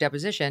I took your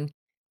deposition,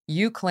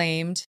 you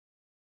claimed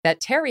that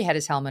Terry had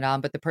his helmet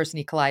on, but the person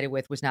he collided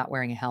with was not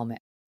wearing a helmet.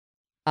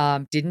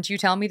 Didn't you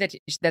tell me that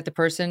the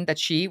person, that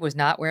she was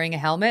not wearing a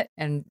helmet?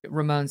 And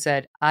Ramon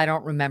said, I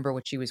don't remember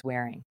what she was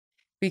wearing.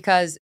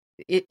 Because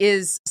it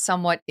is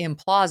somewhat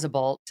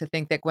implausible to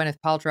think that Gwyneth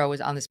Paltrow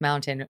was on this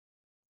mountain.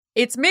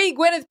 It's me,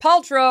 Gwyneth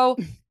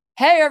Paltrow.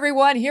 Hey,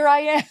 everyone, here I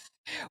am.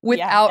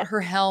 Without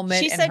her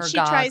helmet and her goggles. She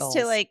said she tries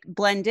to like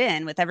blend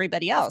in with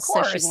everybody else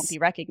so she won't be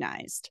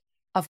recognized.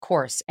 Of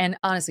course. And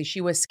honestly,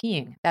 she was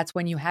skiing. That's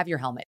when you have your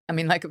helmet. I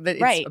mean, like,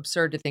 it's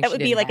absurd to think that would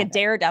be like a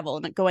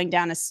daredevil going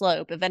down a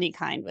slope of any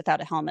kind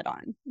without a helmet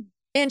on.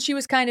 And she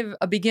was kind of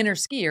a beginner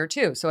skier,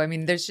 too. So, I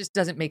mean, there's just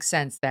doesn't make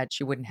sense that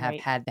she wouldn't have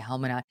had the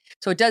helmet on.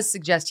 So it does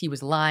suggest he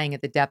was lying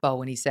at the depot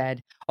when he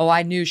said, oh,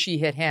 I knew she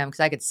hit him because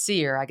I could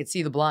see her. I could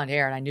see the blonde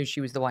hair and I knew she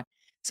was the one.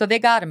 So they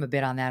got him a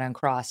bit on that on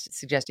cross. It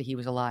suggested he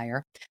was a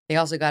liar. They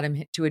also got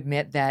him to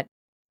admit that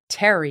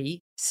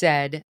Terry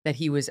said that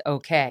he was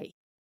okay.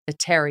 That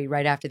Terry,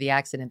 right after the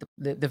accident,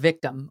 the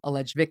victim,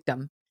 alleged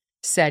victim,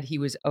 said he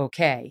was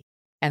okay.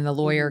 And the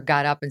lawyer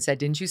got up and said,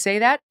 didn't you say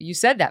that? You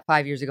said that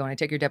 5 years ago when I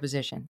took your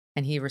deposition.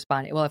 And he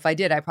responded, well, if I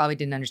did, I probably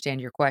didn't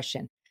understand your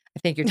question. I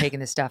think you're taking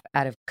this stuff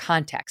out of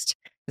context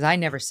because I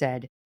never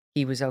said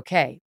he was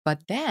okay.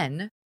 But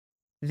then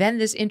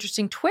this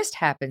interesting twist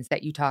happens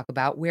that you talk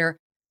about where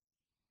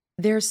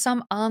there's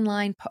some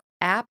online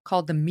app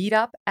called the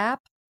Meetup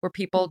app where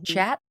people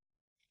chat.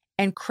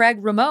 And Craig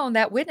Ramon,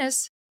 that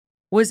witness,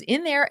 was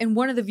in there. And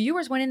one of the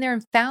viewers went in there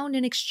and found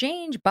an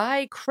exchange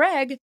by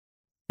Craig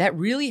that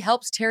really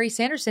helps Terry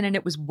Sanderson. And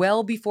it was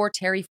well before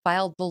Terry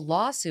filed the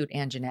lawsuit,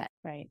 Angenette.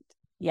 Right.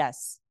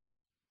 Yes.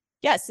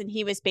 Yes. And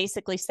he was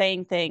basically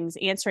saying things,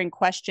 answering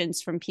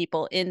questions from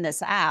people in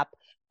this app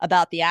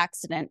about the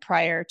accident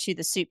prior to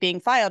the suit being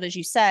filed, as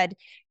you said.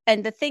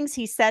 And the things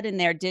he said in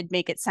there did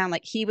make it sound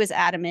like he was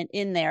adamant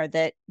in there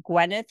that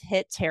Gwyneth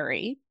hit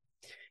Terry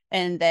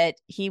and that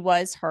he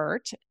was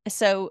hurt.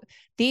 So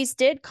these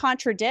did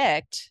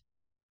contradict,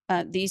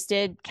 these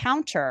did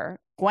counter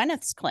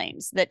Gwyneth's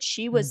claims that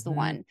she was the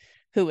one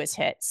who was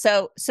hit.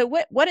 So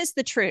what is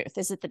the truth?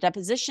 Is it the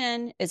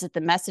deposition? Is it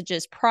the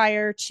messages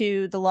prior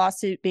to the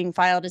lawsuit being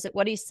filed? Is it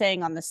what he's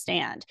saying on the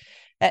stand?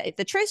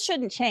 The truth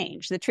shouldn't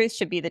change. The truth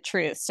should be the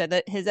truth. So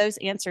that those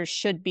answers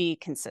should be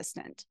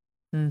consistent.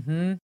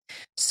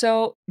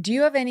 So do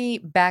you have any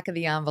back of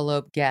the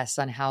envelope guess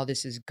on how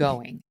this is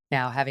going?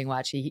 Now, having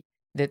watched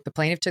the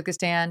plaintiff took the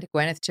stand,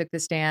 Gwyneth took the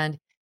stand.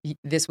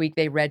 This week,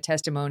 they read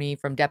testimony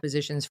from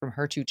depositions from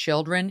her 2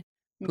 children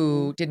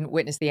who didn't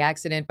witness the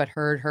accident, but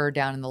heard her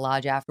down in the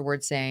lodge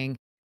afterwards saying,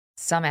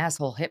 some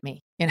asshole hit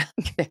me, you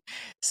know?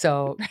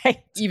 So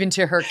even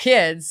to her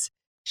kids,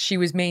 she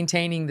was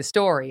maintaining the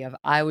story of,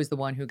 I was the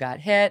one who got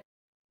hit.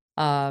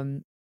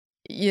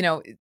 You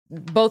know,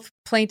 both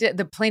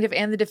the plaintiff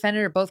and the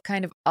defendant are both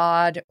kind of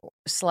odd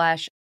 /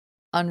 unrelatable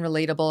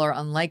or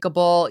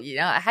unlikable. You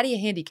know, how do you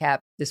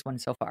handicap this one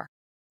so far?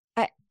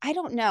 I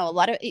don't know.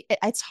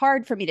 It's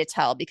hard for me to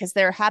tell because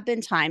there have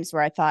been times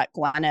where I thought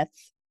Gwyneth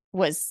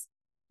was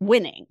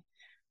winning,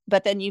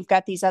 but then you've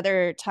got these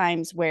other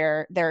times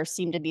where there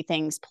seem to be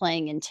things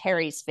playing in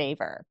Terry's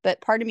favor.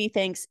 But part of me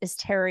thinks, is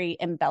Terry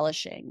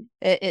embellishing?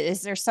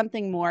 Is there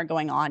something more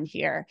going on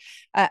here?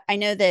 I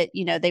know that,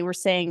 you know, they were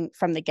saying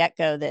from the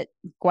get-go that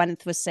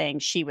Gwyneth was saying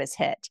she was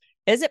hit.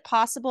 Is it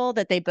possible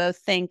that they both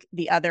think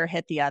the other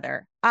hit the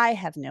other? I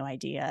have no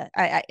idea.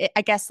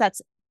 I guess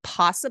that's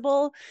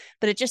possible,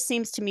 but it just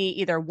seems to me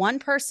either one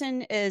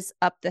person is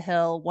up the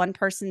hill, one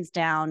person's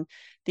down.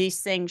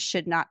 These things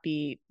should not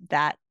be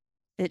that.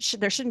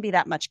 There shouldn't be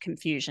that much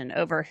confusion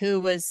over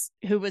who was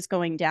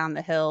going down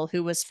the hill,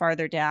 who was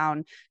farther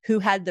down, who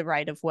had the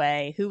right of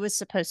way, who was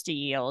supposed to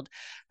yield.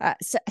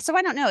 So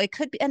I don't know. It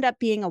could end up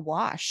being a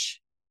wash.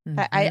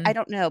 I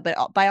don't know,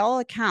 but by all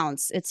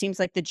accounts, it seems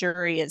like the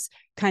jury is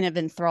kind of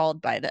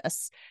enthralled by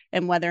this,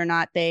 and whether or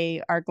not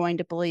they are going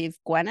to believe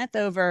Gwyneth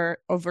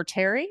over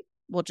Terry,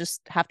 we'll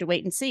just have to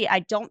wait and see. I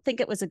don't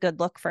think it was a good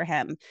look for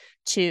him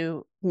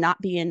to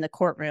not be in the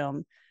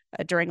courtroom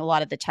during a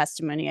lot of the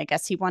testimony. I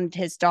guess he wanted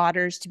his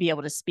daughters to be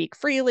able to speak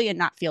freely and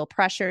not feel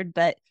pressured,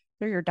 but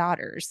they're your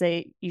daughters.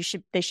 They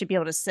should be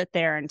able to sit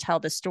there and tell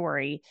the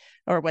story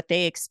or what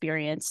they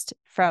experienced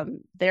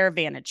from their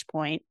vantage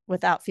point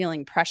without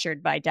feeling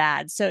pressured by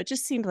dad. So it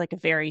just seemed like a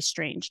very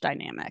strange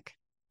dynamic.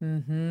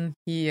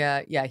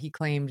 He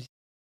claimed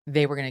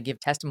they were going to give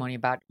testimony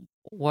about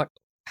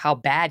how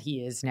bad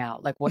he is now,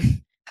 like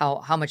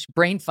how much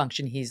brain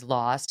function he's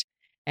lost.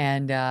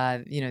 And,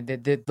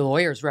 the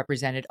lawyers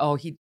represented,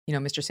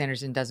 Mr.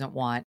 Sanderson doesn't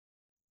want,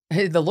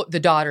 the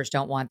daughters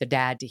don't want the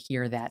dad to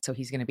hear that. So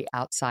he's going to be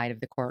outside of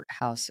the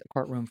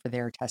courtroom for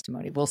their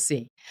testimony. We'll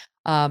see.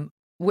 Does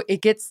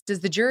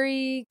the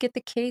jury get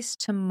the case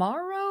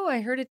tomorrow?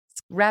 I heard it's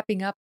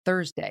wrapping up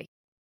Thursday.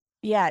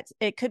 Yeah,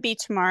 it could be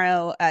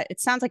tomorrow.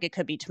 It sounds like it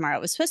could be tomorrow.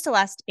 It was supposed to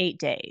last 8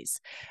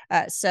 days.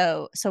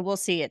 So we'll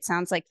see. It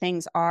sounds like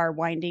things are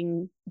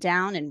winding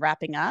down and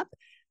wrapping up,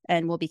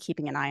 and we'll be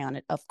keeping an eye on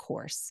it, of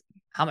course.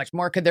 How much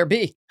more could there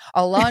be?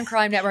 A Law and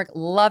Crime Network.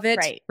 Love it.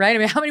 Right. I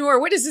mean, how many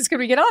more witnesses could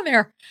we get on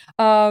there?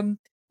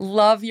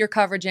 Love your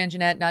coverage,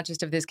 Angenette, not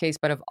just of this case,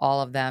 but of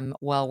all of them.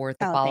 Well worth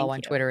the follow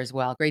on Twitter as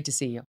well. Great to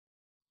see you.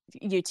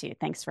 You too.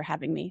 Thanks for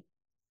having me.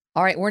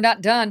 All right, we're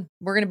not done.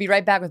 We're going to be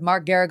right back with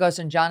Mark Geragos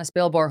and Jonna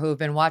Spilbor, who have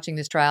been watching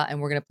this trial, and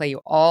we're going to play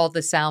you all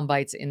the sound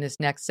bites in this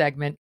next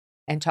segment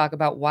and talk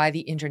about why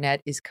the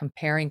internet is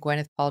comparing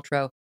Gwyneth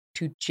Paltrow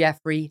to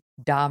Jeffrey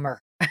Dahmer.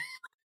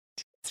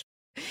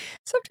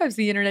 Sometimes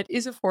the internet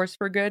is a force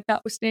for good,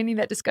 notwithstanding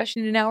that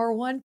discussion in hour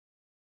one.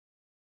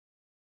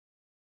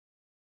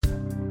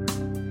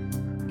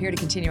 Here to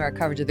continue our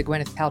coverage of the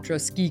Gwyneth Paltrow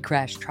ski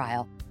crash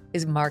trial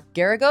is Mark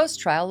Geragos,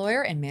 trial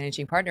lawyer and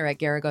managing partner at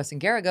Geragos &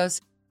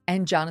 Geragos,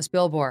 and Jonna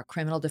Spilbor,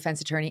 criminal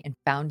defense attorney and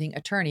founding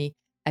attorney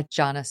at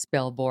Jonna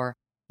Spilbor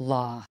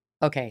Law.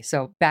 Okay,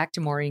 so back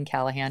to Maureen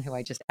Callahan, who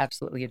I just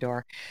absolutely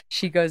adore.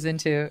 She goes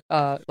into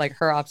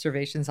her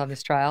observations on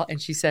this trial,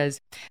 and she says,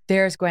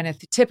 "There's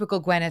Gwyneth,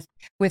 typical Gwyneth,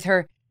 with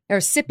her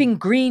sipping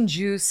green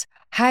juice,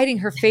 hiding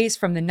her face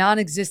from the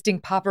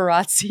non-existing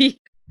paparazzi."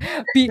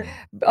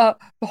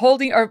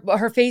 Holding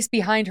her face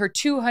behind her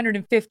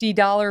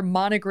 $250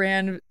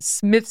 monogram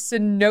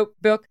Smithson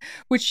notebook,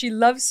 which she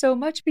loves so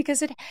much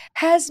because it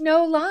has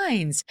no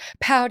lines.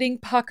 Pouting,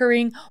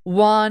 puckering,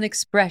 wan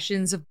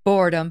expressions of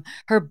boredom,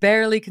 her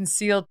barely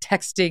concealed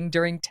texting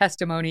during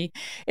testimony.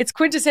 It's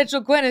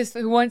quintessential Gwyneth,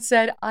 who once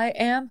said, "I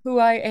am who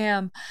I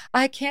am.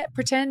 I can't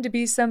pretend to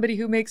be somebody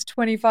who makes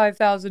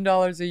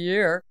 $25,000 a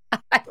year."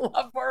 I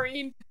love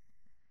Maureen.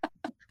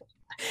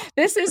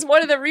 This is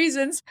one of the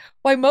reasons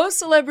why most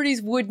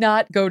celebrities would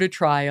not go to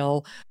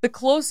trial. The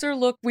closer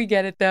look we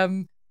get at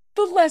them,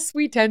 the less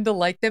we tend to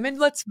like them. And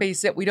let's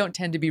face it, we don't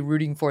tend to be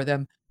rooting for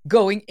them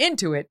going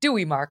into it, do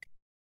we, Mark?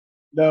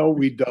 No,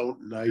 we don't.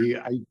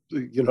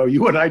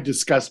 You and I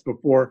discussed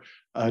before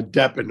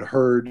Depp and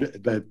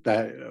Heard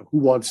that who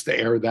wants to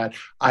air that.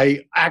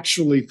 I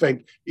actually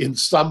think in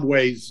some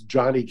ways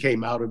Johnny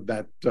came out of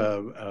that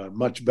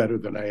much better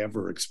than I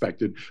ever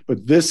expected.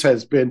 But this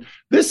has been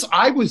this.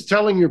 I was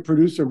telling your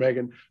producer,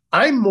 Megan,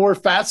 I'm more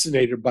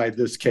fascinated by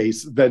this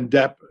case than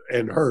Depp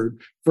and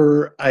Heard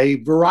for a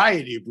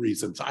variety of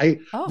reasons.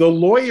 The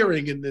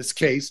lawyering in this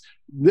case,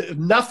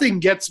 nothing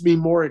gets me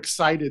more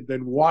excited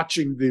than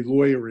watching the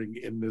lawyering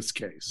in this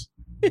case.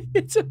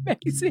 It's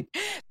amazing.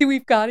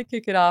 We've got to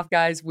kick it off,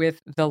 guys, with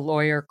the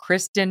lawyer,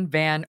 Kristen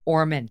Van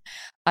Orman.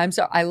 I'm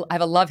sorry. I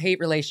have a love-hate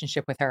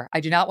relationship with her.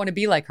 I do not want to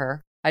be like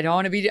her. I do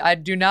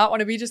not want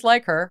to be just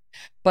like her,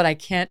 but I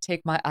can't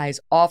take my eyes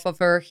off of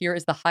her. Here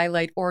is the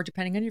highlight, or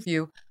depending on your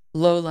view,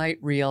 low light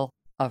reel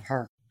of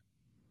her.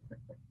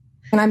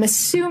 And I'm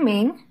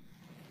assuming,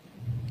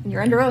 and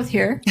you're under oath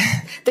here,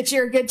 that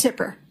you're a good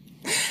tipper.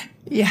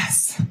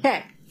 Yes.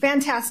 Okay,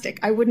 fantastic.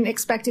 I wouldn't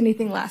expect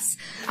anything less.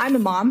 I'm a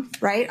mom,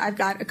 right? I've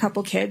got a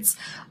couple kids,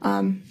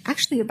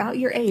 actually about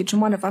your age,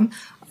 and one of them,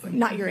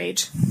 not your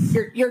age,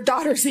 your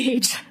daughter's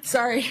age.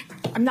 Sorry,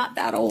 I'm not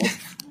that old.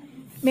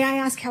 May I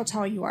ask how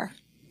tall you are?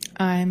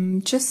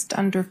 I'm just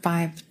under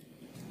 5'10".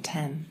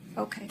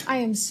 Okay, I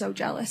am so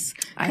jealous.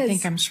 I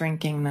think I'm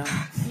shrinking, though.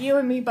 You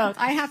and me both.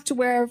 I have to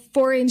wear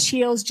 4-inch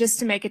heels just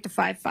to make it to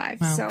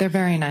 5'5". Well, so they're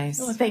very nice.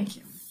 Well, thank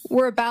you.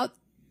 We're about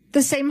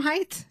the same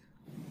height,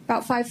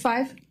 about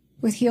 5'5",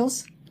 with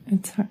heels.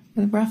 It's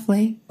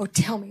roughly. Oh,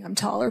 tell me I'm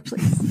taller,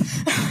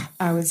 please.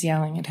 I was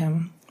yelling at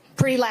him.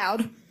 Pretty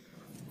loud,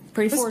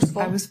 pretty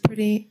forceful. I was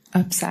pretty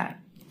upset.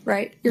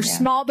 Right? You're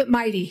small but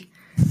mighty.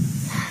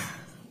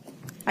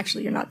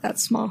 Actually, you're not that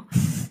small.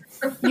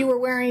 You were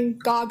wearing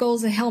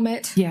goggles, a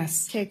helmet.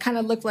 Yes. Okay, kind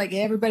of looked like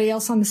everybody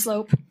else on the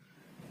slope.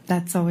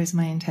 That's always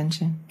my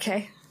intention.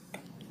 Okay.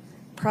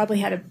 Probably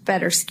had a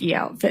better ski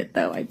outfit,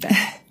 though, I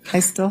bet.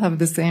 I still have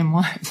the same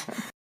one.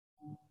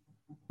 Oh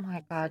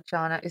my God,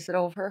 Jonna, is it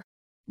over?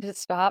 Did it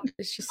stop?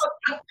 It's just...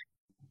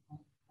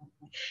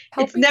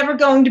 It's never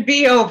going to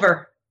be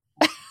over.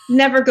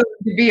 Never going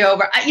to be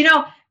over.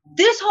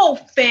 This whole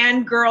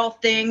fangirl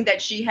thing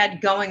that she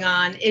had going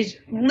on is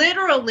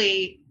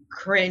literally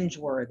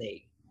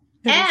cringeworthy.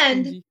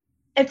 And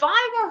if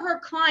I were her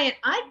client,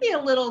 I'd be a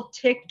little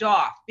ticked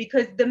off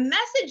because the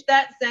message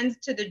that sends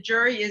to the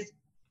jury is,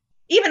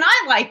 even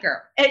I like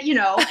her,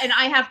 and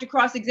I have to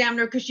cross-examine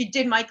her because she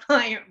did my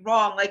client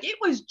wrong. Like, it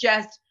was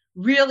just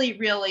really,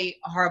 really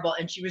horrible.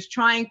 And she was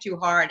trying too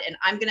hard. And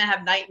I'm going to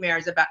have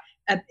nightmares about,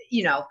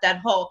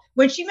 that whole,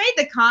 when she made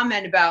the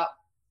comment about,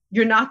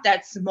 "You're not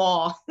that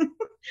small."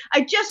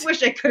 I just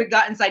wish I could have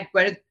got inside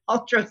Gwyneth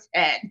Paltrow's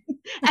head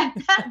at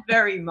that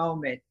very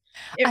moment.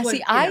 It was,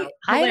 I had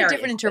a hilarious,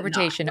 different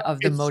interpretation of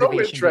the It's so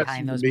motivation interesting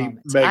behind those to me,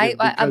 moments. Megan,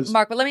 because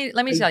Mark, but let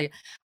me tell you,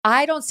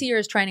 I don't see her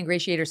as trying to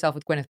ingratiate herself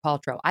with Gwyneth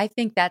Paltrow. I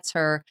think that's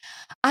her.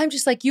 I'm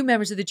just like you,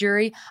 members of the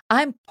jury.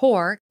 I'm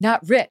poor,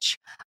 not rich.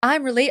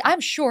 I'm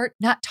short,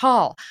 not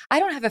tall. I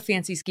don't have a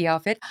fancy ski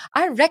outfit.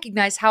 I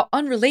recognize how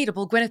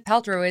unrelatable Gwyneth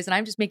Paltrow is, and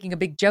I'm just making a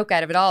big joke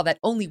out of it all that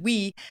only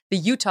we, the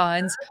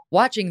Utahns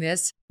watching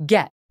this,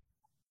 get.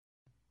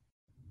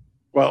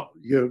 Well,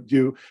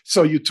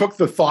 so you took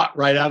the thought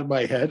right out of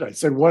my head. I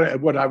said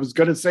what I was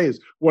going to say is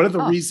one of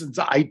the reasons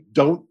I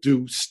don't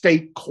do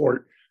state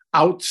court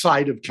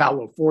outside of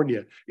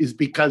California is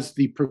because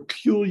the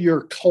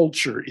peculiar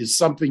culture is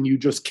something you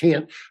just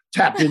can't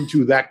tap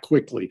into that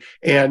quickly.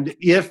 And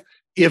if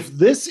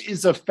this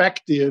is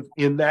effective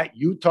in that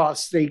Utah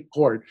state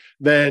court,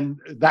 then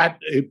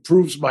it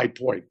proves my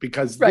point,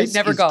 because this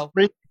never is go.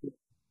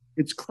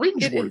 It's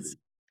cringeworthy.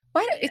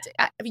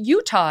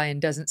 Utah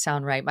doesn't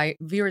sound right. My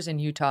viewers in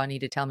Utah need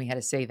to tell me how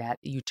to say that.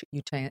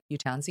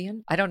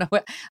 Utahnsian? I don't know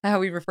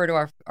how we refer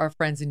to our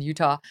friends in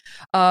Utah.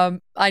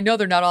 I know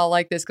they're not all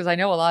like this because I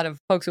know a lot of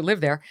folks who live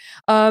there.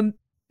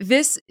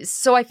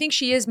 So I think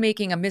she is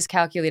making a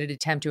miscalculated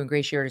attempt to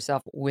ingratiate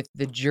herself with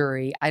the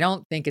jury. I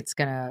don't think it's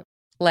going to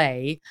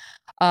play.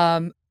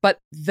 But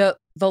the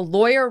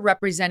lawyer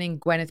representing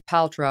Gwyneth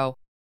Paltrow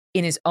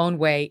in his own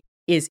way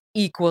is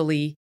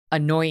equally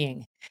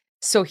annoying.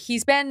 So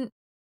he's been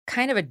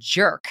kind of a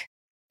jerk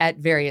at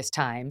various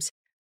times.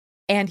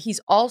 And he's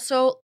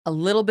also a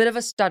little bit of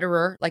a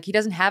stutterer. Like, he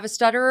doesn't have a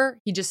stutterer.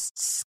 He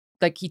just,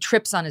 he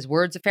trips on his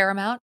words a fair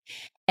amount.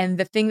 And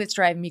the thing that's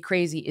driving me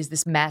crazy is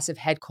this massive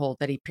head cold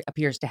that he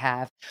appears to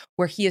have,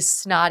 where he is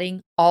snotting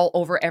all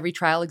over every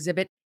trial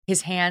exhibit.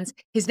 His hands,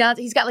 he's got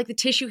the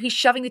tissue. He's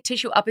shoving the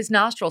tissue up his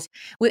nostrils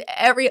with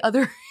every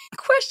other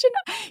question.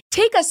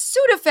 Take a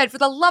Sudafed, for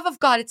the love of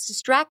God. It's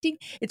distracting.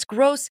 It's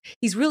gross.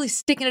 He's really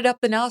sticking it up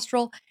the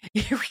nostril.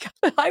 Here we got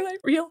the highlight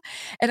reel.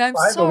 And I'm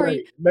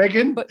sorry.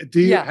 Megan,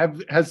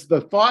 has the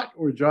thought,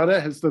 or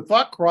Jonna, has the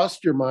thought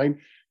crossed your mind?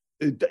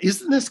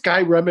 Isn't this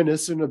guy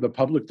reminiscent of the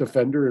public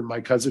defender in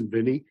My Cousin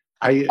Vinny?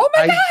 Oh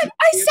my God,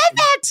 I said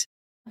that.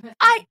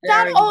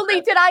 Not only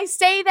did I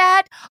say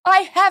that,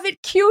 I have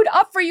it queued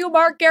up for you,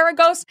 Mark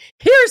Geragos.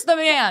 Here's the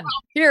man.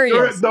 Here he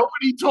is.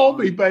 Nobody told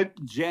me, but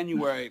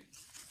January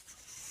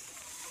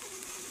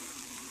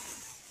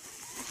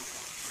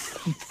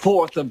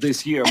 4th of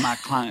this year, my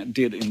client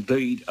did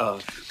indeed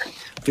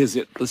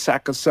visit the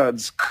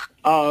Sackasud's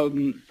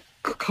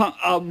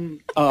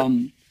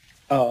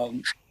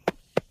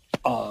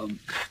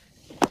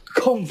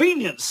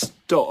convenience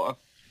store,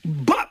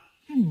 but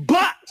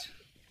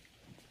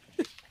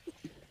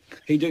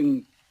he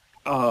didn't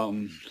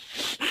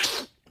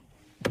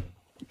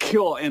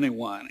kill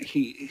anyone.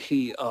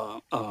 He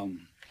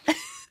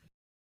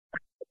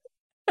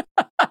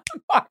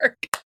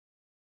Mark.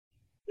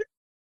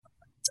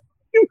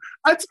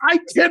 I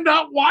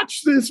cannot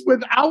watch this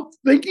without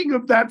thinking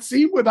of that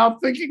scene, without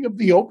thinking of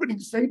the opening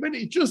statement.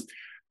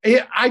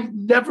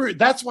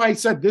 That's why I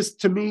said this,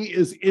 to me,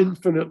 is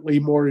infinitely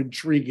more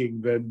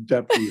intriguing than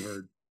Deputy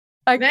Heard.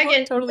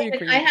 Megan, totally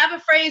agree. I have a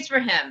phrase for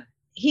him.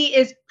 He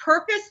is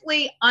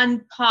purposely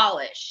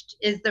unpolished,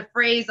 is the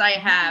phrase I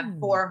have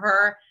for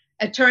her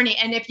attorney.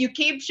 And if you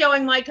keep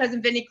showing My Cousin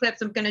Vinny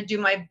clips, I'm going to do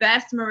my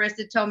best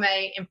Marissa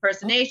Tomei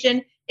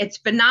impersonation. It's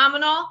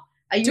phenomenal.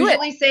 I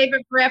usually save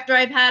it for after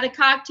I've had a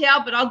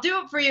cocktail, but I'll do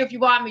it for you if you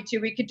want me to.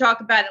 We can talk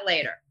about it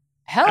later.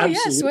 Hell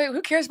yes.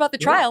 Who cares about the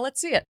trial? Yeah.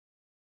 Let's see it.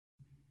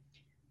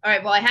 All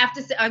right. Well, I have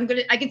to say,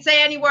 I can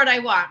say any word I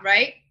want,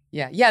 right?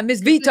 Yeah.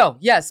 Ms. Vito.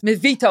 Yes, Ms.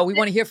 Vito. We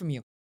want to hear from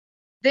you.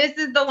 This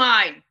is the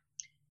line.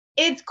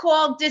 It's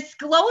called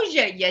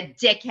disclosure, you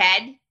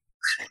dickhead.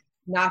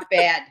 Not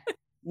bad.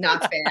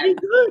 Not bad.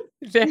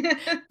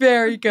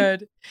 Very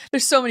good.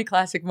 There's so many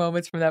classic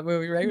moments from that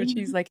movie, right? When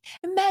she's like,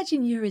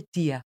 imagine you're a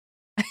deer.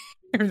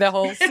 The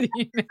whole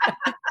scene.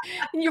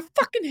 In your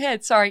fucking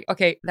head. Sorry.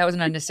 Okay, that was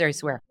an unnecessary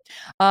swear.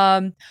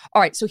 All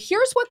right, so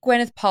here's what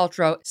Gwyneth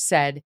Paltrow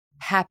said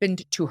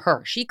happened to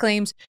her. She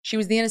claims she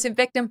was the innocent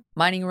victim,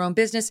 minding her own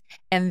business,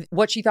 and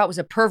what she thought was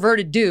a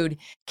perverted dude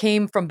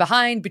came from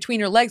behind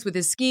between her legs with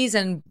his skis,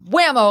 and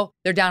whammo,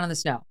 they're down in the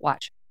snow.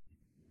 Watch.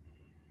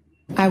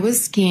 I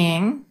was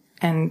skiing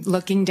and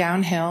looking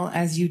downhill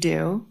as you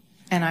do,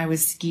 and I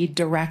was skied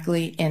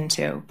directly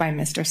into by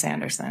Mr.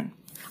 Sanderson.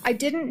 I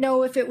didn't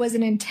know if it was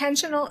an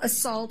intentional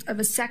assault of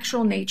a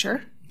sexual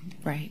nature.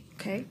 Right.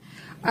 Okay.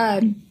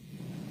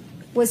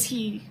 Was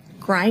he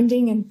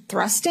grinding and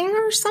thrusting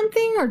or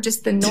something, or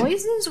just the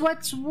noises?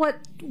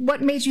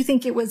 What made you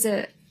think it was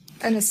a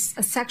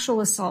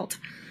sexual assault?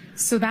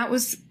 So that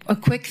was a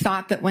quick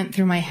thought that went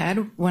through my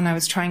head when I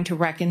was trying to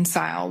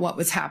reconcile what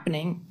was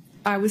happening.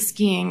 I was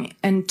skiing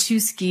and two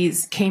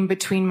skis came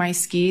between my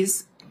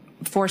skis,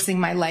 forcing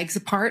my legs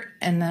apart,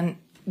 and then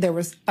there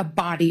was a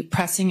body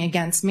pressing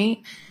against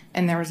me,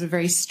 and there was a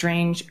very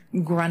strange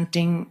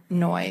grunting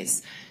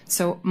noise.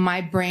 So my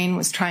brain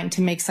was trying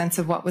to make sense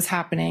of what was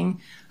happening.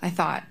 I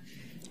thought,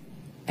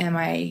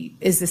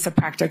 Is this a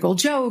practical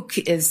joke?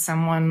 Is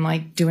someone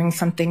like doing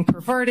something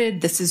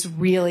perverted? This is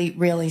really,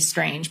 really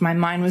strange. My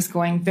mind was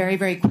going very,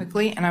 very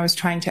quickly, and I was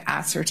trying to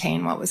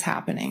ascertain what was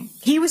happening.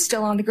 He was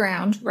still on the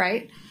ground,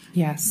 right?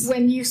 Yes.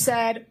 When you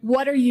said,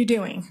 "What are you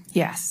doing?"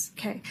 Yes.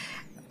 Okay.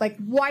 Like,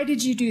 why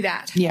did you do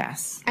that?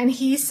 Yes. And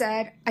he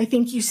said, "I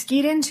think you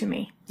skied into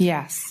me."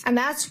 Yes. And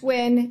that's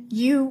when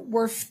you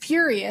were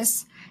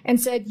furious and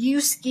said,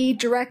 "You skied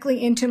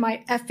directly into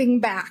my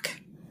effing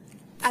back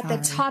at the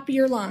top of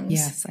your lungs."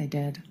 Yes, I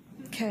did.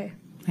 Okay.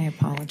 I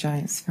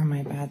apologize for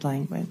my bad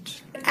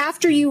language.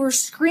 After you were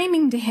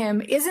screaming to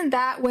him, isn't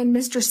that when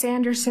Mr.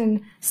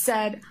 Sanderson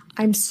said,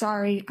 "I'm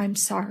sorry, I'm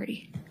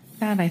sorry"?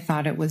 That I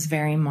thought it was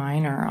very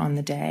minor on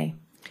the day.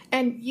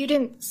 And you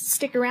didn't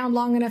stick around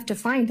long enough to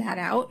find that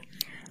out.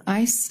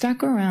 I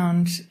stuck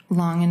around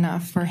long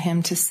enough for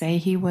him to say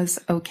he was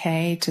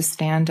okay, to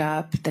stand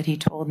up, that he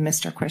told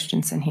Mr.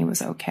 Christensen he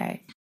was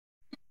okay.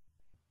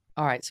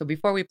 All right. So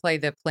before we play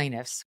the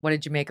plaintiffs, what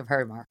did you make of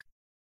her, Mark?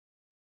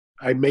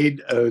 I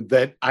made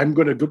that I'm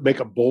going to make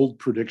a bold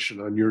prediction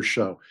on your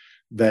show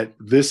that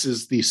this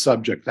is the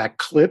subject. That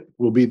clip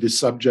will be the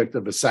subject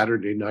of a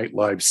Saturday Night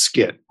Live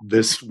skit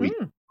this week.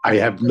 I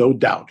have no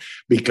doubt,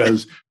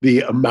 because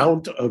the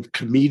amount of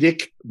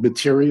comedic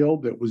material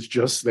that was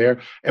just there.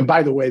 And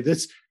by the way,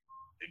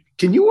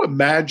 can you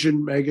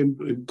imagine,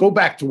 Megan, go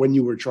back to when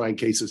you were trying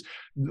cases.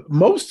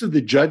 Most of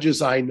the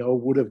judges I know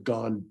would have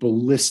gone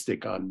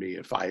ballistic on me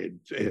if I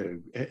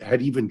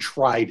had even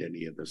tried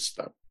any of this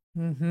stuff.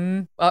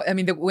 Mm-hmm. Well, I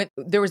mean,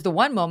 there was the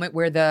one moment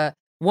where the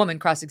woman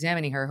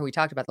cross-examining her, who we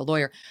talked about, the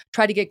lawyer,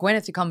 tried to get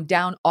Gwyneth to come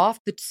down off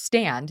the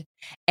stand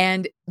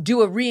and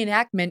do a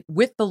reenactment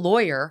with the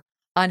lawyer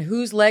on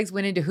whose legs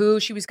went into who.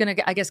 She was going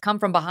to, I guess, come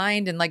from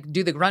behind and like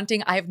do the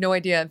grunting. I have no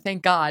idea.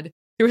 Thank God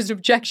there was an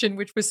objection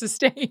which was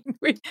sustained.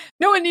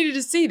 No one needed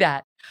to see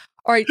that.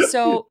 All right.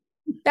 So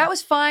that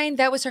was fine.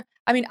 That was her.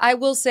 I mean, I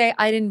will say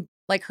I didn't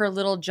like her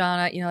little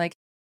Jonna, like,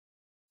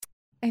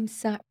 "I'm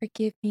sorry,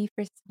 forgive me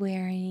for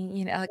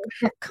swearing," like,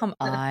 oh, come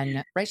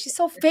on. Right. She's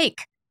so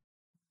fake.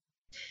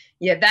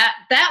 Yeah,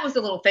 that was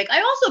a little fake.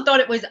 I also thought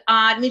it was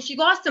odd. I mean, she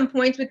lost some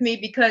points with me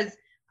because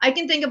I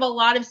can think of a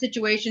lot of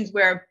situations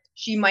where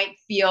she might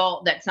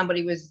feel that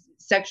somebody was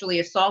sexually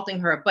assaulting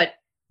her, but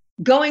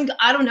going,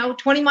 I don't know,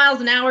 20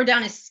 miles an hour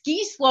down a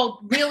ski slope,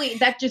 really,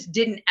 that just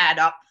didn't add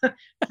up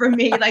for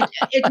me. Like,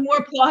 it's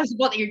more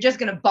plausible that you're just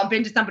going to bump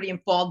into somebody and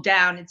fall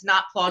down. It's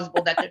not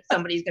plausible that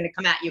somebody's going to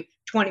come at you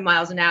 20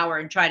 miles an hour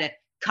and try to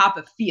cop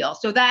a feel.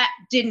 So that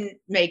didn't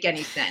make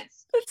any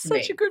sense. That's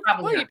such a good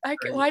point.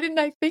 Why didn't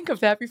I think of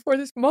that before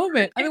this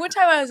moment? I mean, one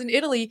time I was in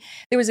Italy,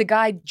 there was a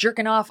guy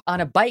jerking off on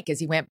a bike as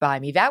he went by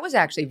me. That was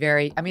actually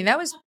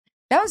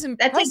that was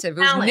impressive.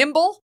 It was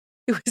nimble.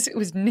 It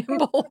was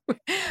nimble.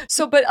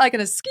 So, but like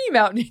on a ski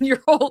mountain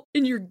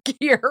in your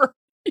gear,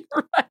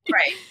 you're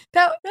right.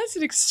 That's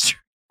an extreme.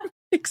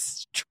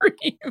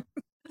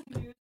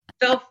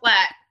 Fell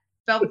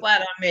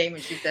flat on me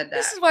when she said that.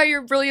 This is why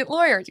you're a brilliant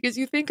lawyer, because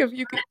you think of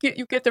you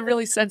get the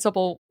really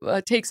sensible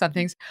takes on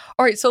things.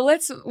 All right, so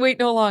let's wait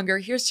no longer.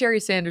 Here's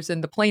Terry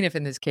Sanderson, the plaintiff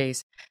in this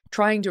case,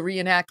 trying to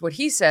reenact what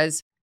he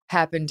says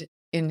happened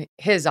in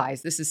his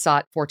eyes. This is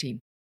SOT 14.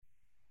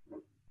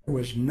 There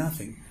was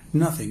nothing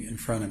in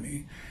front of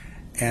me.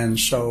 And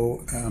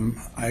so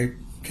I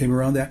came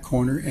around that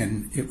corner,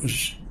 and it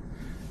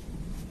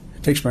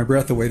takes my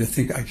breath away to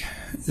think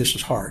this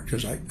is hard,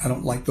 because I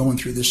don't like going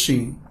through this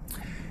scene.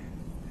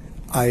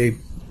 I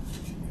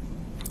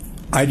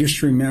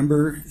just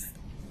remember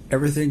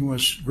everything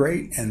was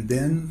great, and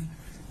then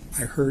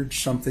I heard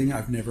something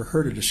I've never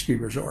heard at a ski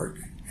resort,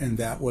 and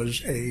that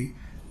was a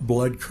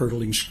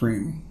blood-curdling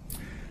scream.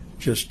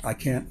 Just, I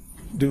can't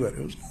do it.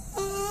 It was,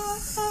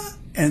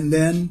 and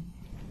then,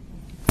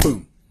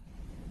 boom.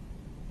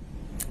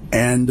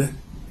 And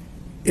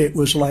it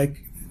was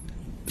like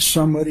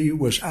somebody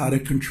was out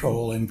of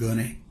control and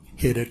gonna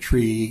hit a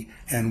tree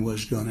and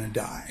was gonna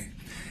die.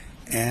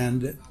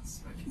 And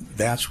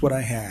that's what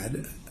I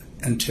had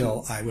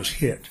until I was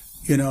hit.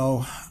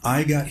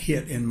 I got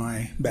hit in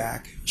my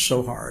back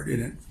so hard,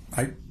 and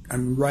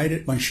I'm right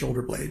at my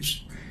shoulder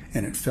blades,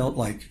 and it felt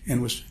like,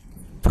 and was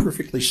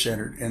perfectly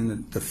centered,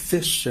 and the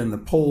fists and the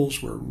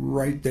poles were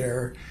right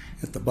there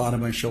at the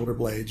bottom of my shoulder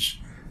blades.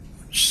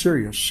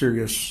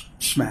 Serious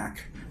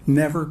smack.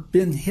 Never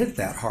been hit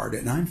that hard,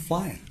 and I'm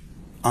flying.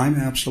 I'm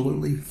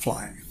absolutely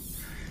flying.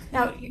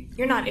 Now,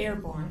 you're not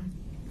airborne.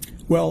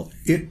 Well,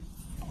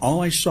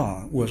 all I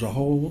saw was a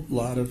whole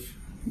lot of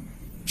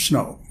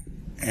snow,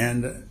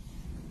 and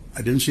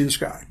I didn't see the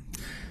sky,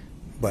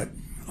 but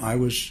I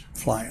was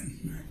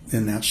flying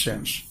in that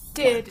sense.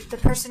 Did the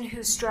person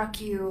who struck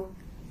you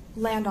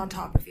land on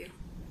top of you?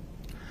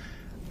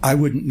 I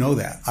wouldn't know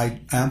that.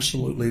 I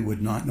absolutely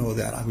would not know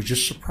that. I was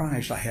just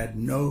surprised. I had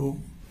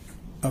no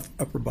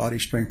upper body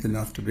strength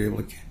enough to be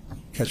able to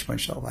catch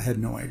myself. I had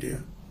no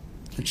idea.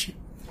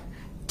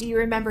 Do you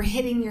remember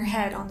hitting your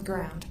head on the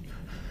ground?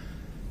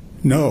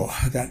 No,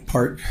 that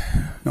part,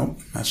 nope,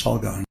 that's all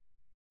gone.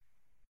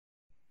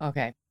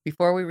 Okay.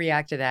 Before we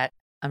react to that,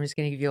 I'm just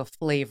going to give you a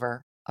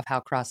flavor of how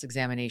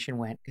cross-examination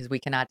went, because we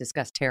cannot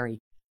discuss Terry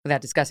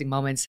without discussing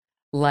moments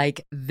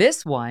like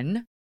this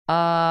one.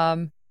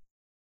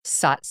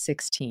 SOT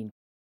 16.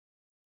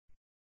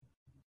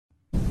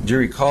 Do you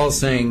recall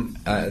saying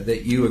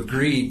that you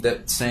agreed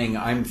that saying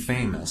I'm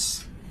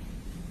famous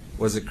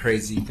was a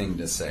crazy thing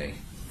to say?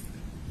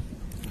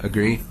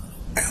 Agree?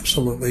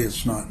 Absolutely,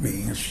 it's not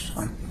me.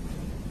 I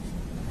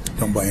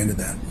don't buy into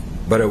that.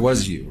 But it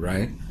was you,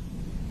 right?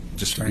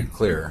 Just to be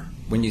clear.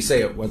 When you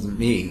say it wasn't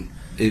me,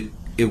 it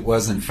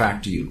was in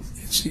fact you.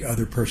 It's the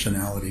other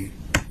personality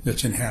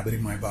that's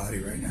inhabiting my body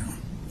right now.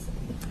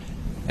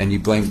 And you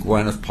blame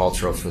Gwyneth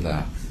Paltrow for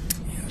that?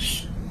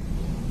 Yes.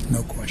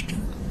 No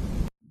question.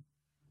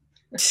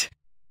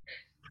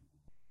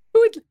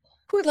 Who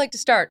would like to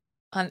start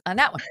on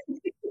that one?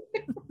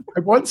 I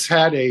once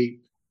had a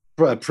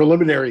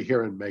preliminary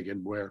hearing,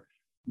 Megan, where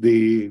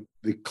the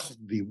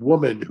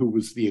woman who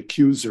was the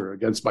accuser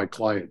against my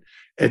client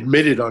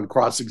admitted on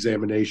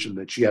cross-examination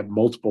that she had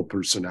multiple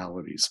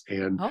personalities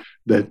and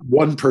that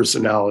one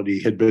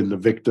personality had been the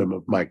victim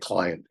of my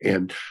client.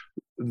 And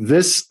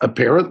this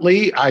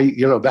apparently,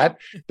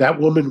 that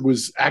woman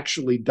was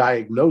actually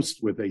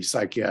diagnosed with a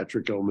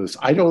psychiatric illness.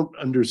 I don't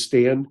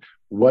understand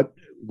what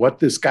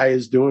this guy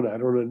is doing. I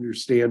don't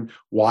understand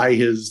why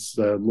his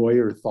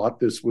lawyer thought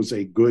this was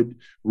a good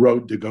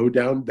road to go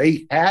down.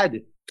 They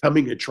had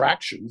coming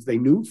attractions. They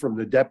knew from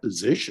the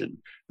deposition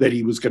that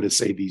he was going to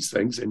say these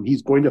things, and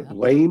he's going to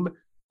blame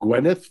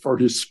Gwyneth for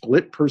his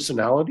split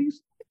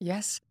personalities.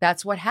 Yes,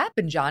 that's what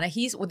happened, Jonna.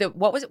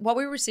 What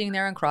we were seeing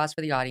there on Cross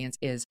for the audience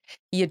is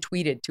he had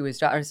tweeted to his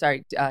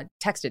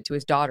texted to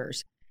his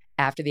daughters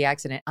after the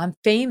accident, "I'm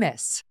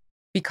famous,"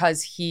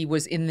 because he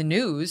was in the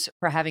news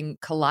for having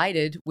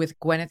collided with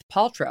Gwyneth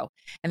Paltrow.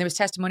 And there was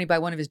testimony by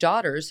one of his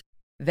daughters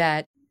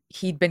that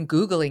he'd been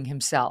Googling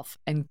himself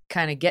and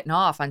kind of getting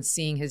off on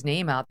seeing his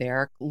name out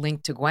there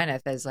linked to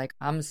Gwyneth as like,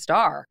 I'm a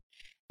star.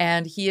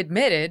 And he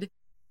admitted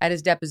at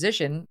his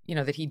deposition,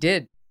 that he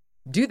did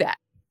do that.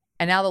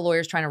 And now the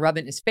lawyer's trying to rub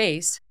it in his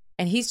face.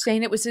 And he's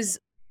saying it was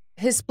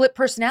his split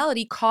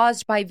personality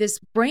caused by this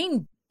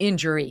brain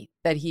injury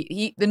that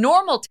the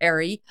normal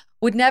Terry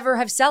would never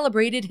have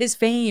celebrated his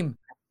fame.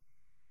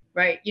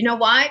 Right. You know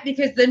why?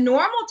 Because the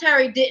normal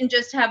Terry didn't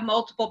just have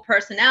multiple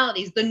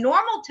personalities. The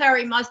normal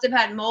Terry must have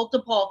had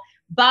multiple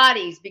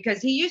bodies,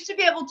 because he used to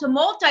be able to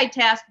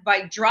multitask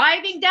by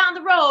driving down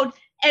the road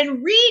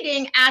and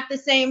reading at the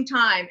same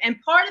time.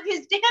 And part of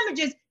his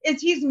damages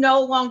is he's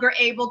no longer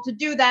able to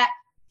do that.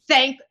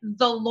 Thank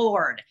the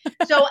Lord.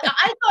 So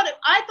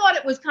I thought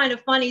it was kind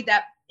of funny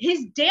that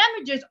his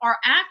damages are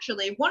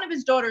actually, one of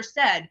his daughters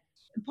said,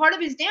 part of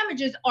his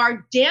damages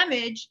are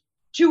damage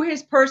to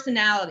his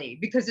personality,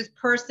 because his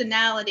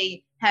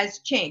personality has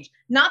changed.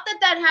 Not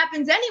that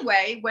happens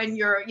anyway when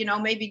you're,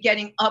 maybe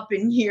getting up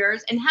in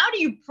years. And how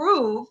do you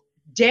prove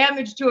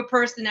damage to a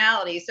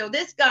personality? So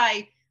this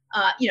guy,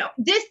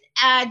 this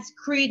adds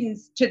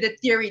credence to the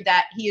theory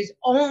that he is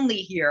only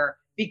here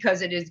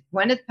because it is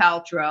Gwyneth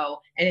Paltrow.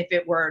 And if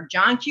it were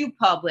John Q.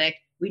 Public,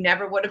 we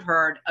never would have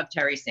heard of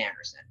Terry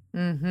Sanderson.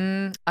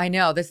 Mm-hmm. I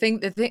know.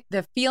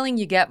 The feeling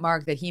you get,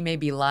 Mark, that he may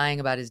be lying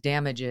about his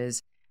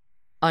damages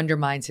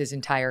undermines his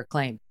entire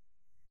claim.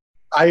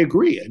 I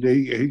agree.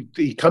 And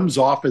he comes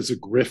off as a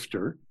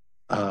grifter,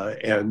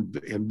 and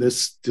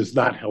this does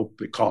not help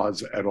the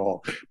cause at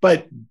all.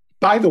 But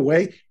by the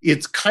way,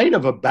 it's kind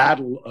of a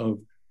battle of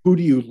who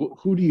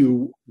do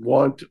you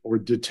want or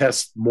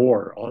detest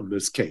more on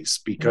this case,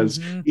 because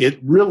it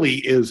really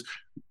is,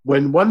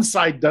 when one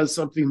side does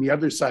something, the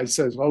other side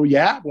says, oh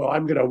yeah, well,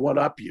 I'm going to one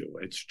up you.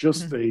 It's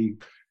just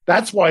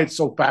that's why it's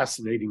so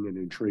fascinating and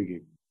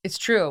intriguing. It's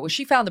true. Well,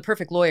 she found the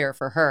perfect lawyer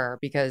for her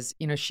because,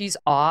 she's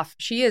off.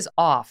 She is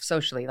off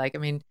socially. Like, I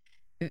mean,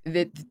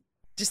 the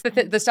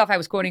stuff I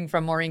was quoting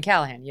from Maureen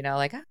Callahan,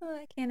 like, oh,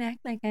 I can't act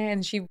like that.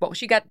 And she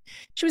was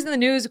in the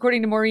news,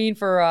 according to Maureen,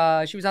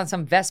 for, she was on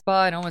some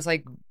Vespa and almost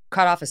like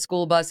cut off a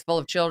school bus full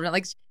of children.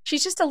 Like,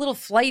 she's just a little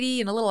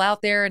flighty and a little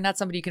out there and not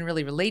somebody you can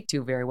really relate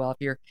to very well if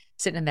you're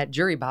sitting in that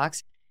jury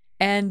box.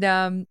 And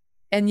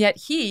yet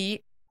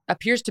he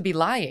appears to be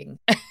lying.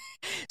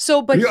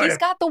 So, but he's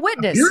got the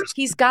witness.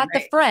 He's got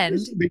the friend.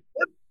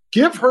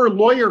 Give her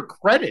lawyer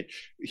credit.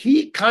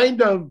 He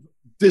kind of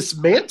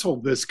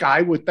dismantled this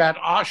guy with that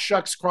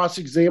shucks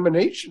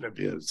cross-examination of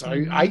his.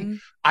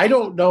 I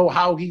don't know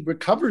how he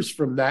recovers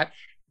from that,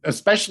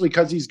 especially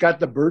because he's got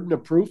the burden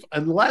of proof,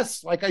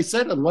 unless, like I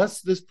said, unless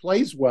this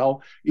plays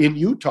well in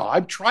Utah.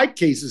 I've tried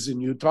cases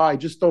in Utah. I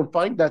just don't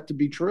find that to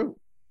be true.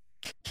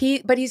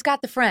 But he's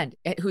got the friend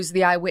who's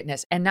the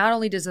eyewitness. And not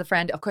only does the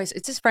friend, of course,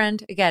 it's his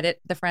friend. I get it.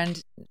 The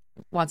friend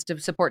wants to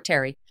support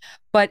Terry.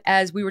 But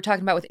as we were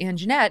talking about with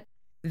Angenette,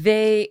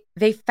 they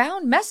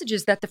found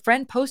messages that the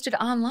friend posted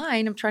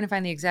online. I'm trying to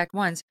find the exact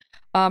ones.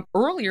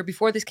 Earlier,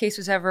 before this case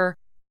was ever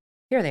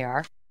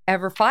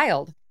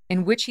filed,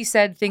 in which he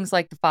said things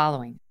like the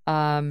following.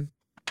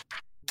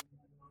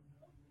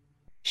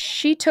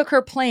 She took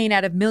her plane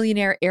out of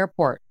Millionaire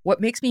Airport. What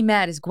makes me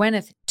mad is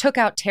Gwyneth took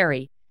out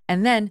Terry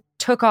and then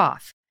took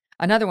off.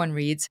 Another one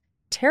reads,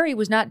 Terry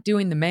was not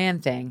doing the man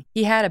thing.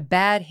 He had a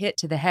bad hit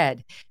to the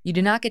head. You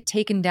do not get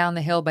taken down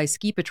the hill by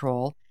ski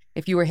patrol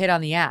if you were hit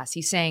on the ass.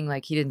 He's saying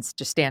like he didn't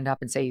just stand up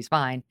and say he's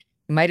fine.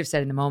 He might have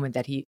said in the moment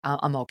that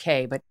I'm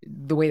okay, but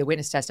the way the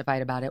witness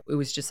testified about it, it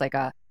was just like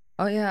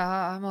oh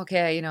yeah, I'm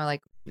okay. You know,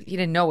 like he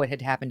didn't know what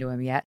had happened to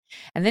him yet.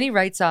 And then he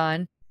writes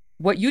on,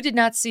 what you did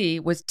not see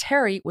was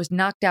Terry was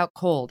knocked out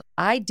cold.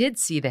 I did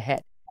see the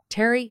hit.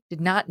 Terry did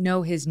not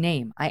know his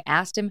name. I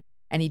asked him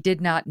and he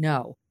did not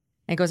know.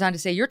 And goes on to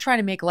say, you're trying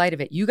to make light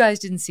of it. You guys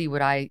didn't see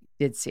what I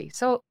did see.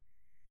 So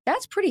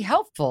that's pretty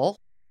helpful.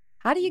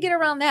 How do you get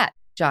around that,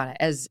 Jonna,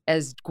 as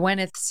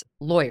Gwyneth's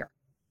lawyer?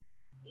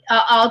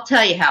 I'll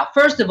tell you how.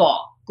 First of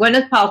all,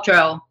 Gwyneth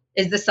Paltrow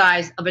is the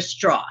size of a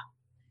straw.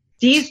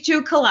 These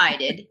two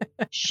collided.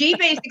 She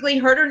basically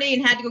hurt her knee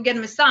and had to go get a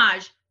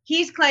massage.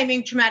 He's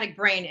claiming traumatic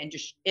brain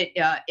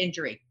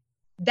injury.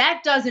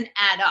 That doesn't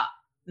add up,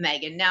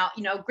 Megan. Now,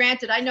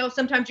 granted, I know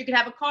sometimes you could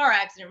have a car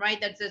accident, right?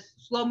 That's a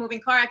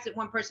slow-moving car accident.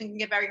 One person can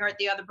get very hurt,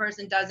 the other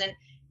person doesn't.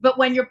 But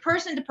when you're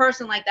person to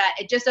person like that,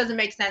 it just doesn't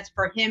make sense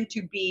for him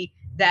to be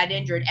that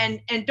injured.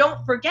 And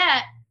don't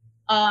forget,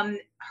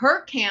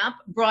 her camp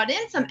brought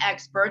in some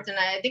experts, and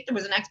I think there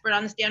was an expert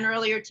on the stand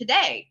earlier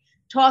today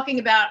talking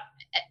about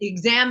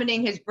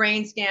examining his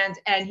brain scans,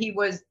 and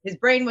his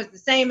brain was the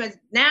same as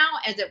now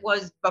as it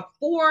was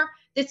before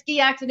the ski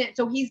accident.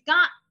 So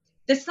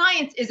the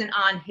science isn't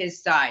on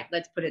his side.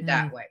 Let's put it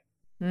that way.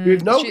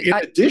 In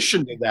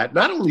addition to that,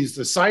 not only is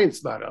the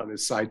science not on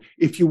his side,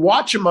 if you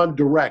watch him on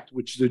direct,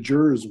 which the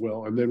jurors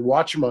will, and then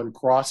watch him on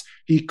cross,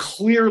 he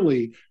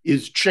clearly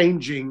is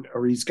changing,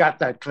 or he's got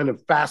that kind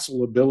of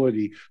facile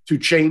ability to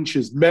change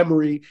his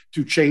memory,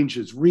 to change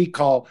his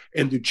recall,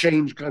 and to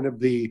change kind of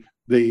the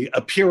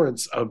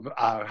appearance of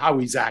how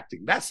he's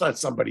acting. That's not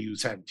somebody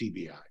who's had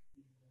TBI.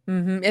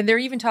 Mm-hmm. And they're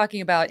even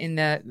talking about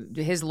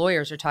his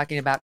lawyers are talking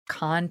about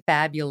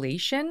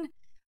confabulation.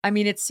 I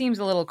mean, it seems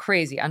a little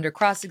crazy. Under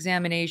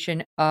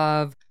cross-examination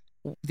of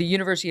the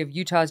University of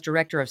Utah's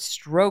director of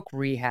stroke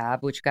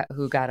rehab,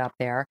 who got up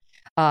there,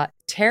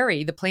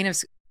 Terry, the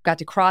plaintiffs got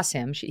to cross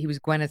him. He was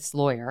Gwyneth's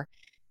lawyer.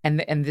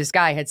 And this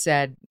guy had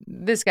said,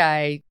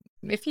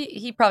 if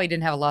he probably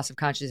didn't have a loss of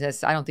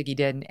consciousness, I don't think he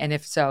did. And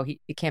if so,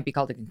 it can't be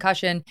called a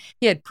concussion.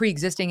 He had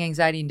pre-existing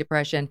anxiety and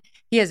depression.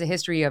 He has a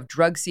history of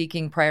drug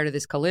seeking prior to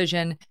this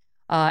collision,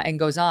 and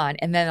goes on.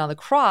 And then on the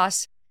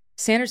cross,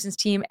 Sanderson's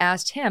team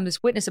asked him,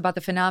 this witness, about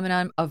the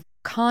phenomenon of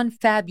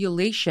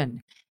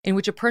confabulation, in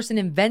which a person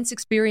invents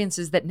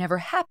experiences that never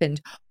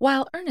happened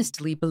while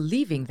earnestly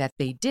believing that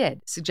they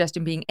did,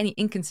 suggesting being any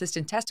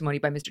inconsistent testimony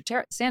by Mr.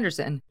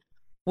 Sanderson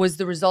was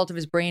the result of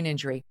his brain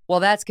injury.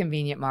 Well, that's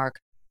convenient, Mark.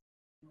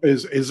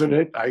 Isn't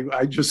it?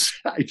 I just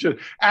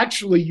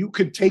actually, you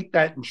could take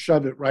that and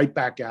shove it right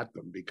back at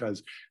them,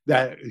 because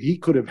that he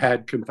could have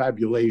had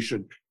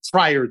confabulation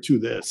prior to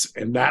this,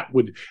 and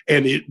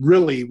it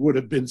really would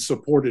have been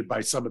supported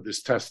by some of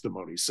this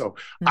testimony. So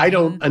I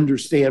don't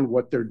understand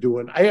what they're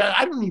doing.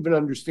 I don't even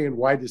understand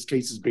why this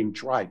case is being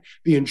tried.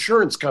 The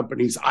insurance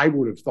companies, I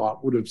would have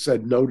thought, would have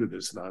said no to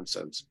this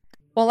nonsense.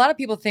 Well, a lot of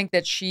people think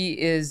that she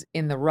is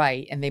in the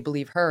right, and they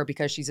believe her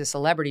because she's a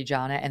celebrity,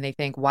 Jonna, and they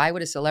think, why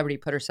would a celebrity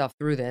put herself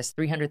through this?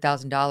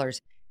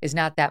 $300,000 is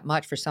not that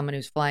much for someone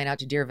who's flying out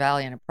to Deer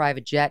Valley on a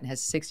private jet and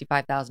has a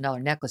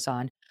 $65,000 necklace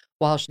on,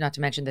 not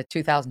to mention the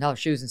 $2,000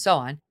 shoes and so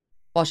on,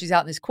 while she's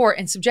out in this court,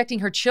 and subjecting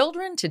her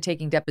children to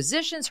taking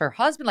depositions, her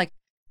husband, like,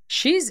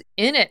 she's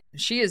in it.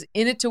 She is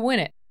in it to win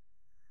it.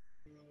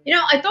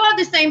 I thought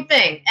the same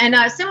thing. And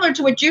similar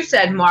to what you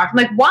said, Mark,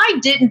 like, why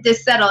didn't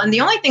this settle? And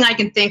the only thing I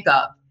can think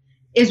of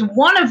is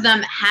one of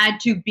them had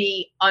to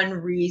be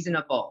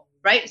unreasonable,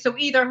 right? So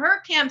either her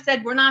camp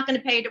said, we're not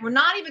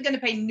even going to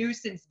pay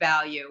nuisance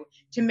value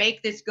to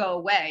make this go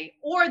away,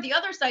 or the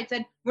other side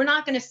said, we're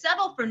not going to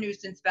settle for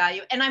nuisance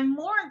value. And I'm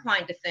more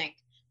inclined to think,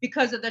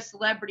 because of the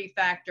celebrity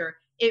factor,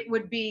 it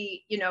would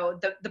be,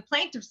 the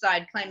plaintiff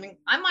side claiming,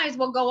 I might as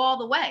well go all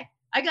the way.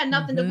 I got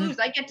nothing to lose.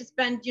 I get to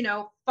spend,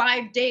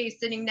 5 days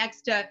sitting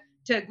next to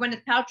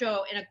Gwyneth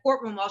Paltrow in a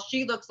courtroom while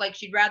she looks like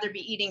she'd rather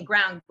be eating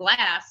ground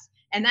glass.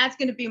 And that's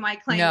going to be my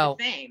claim to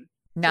fame.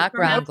 Not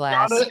ground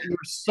glass. You're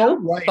so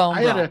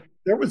right.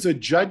 There was a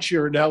judge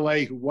here in LA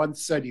who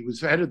once said, he was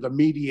head of the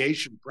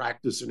mediation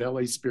practice in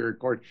LA Superior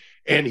Court,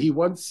 and he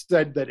once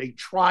said that a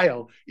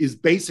trial is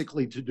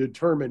basically to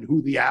determine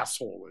who the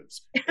asshole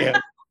is. And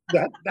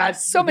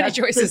that's so many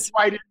choices. Fits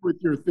right in with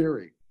your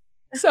theory.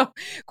 So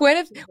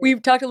Gwyneth,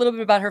 we've talked a little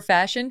bit about her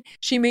fashion.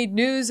 She made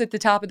news at the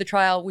top of the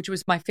trial, which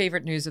was my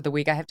favorite news of the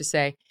week, I have to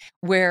say,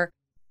 where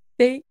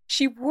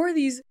she wore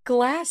these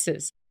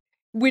glasses,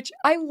 which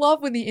I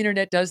love when the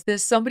internet does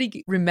this.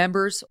 Somebody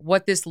remembers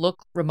what this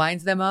look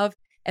reminds them of,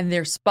 and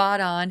they're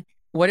spot on.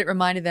 What it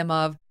reminded them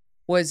of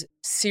was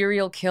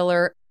serial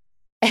killer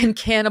and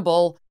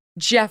cannibal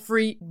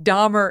Jeffrey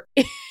Dahmer.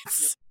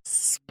 It's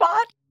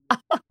spot on.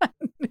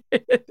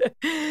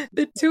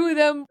 The two of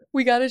them,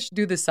 we got to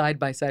do the side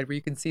by side where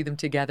you can see them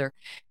together.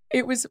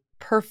 It was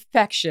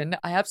perfection.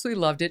 I absolutely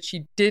loved it.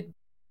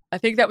 I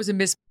think that was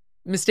a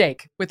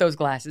mistake with those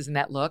glasses and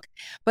that look.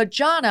 But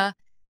Jonna,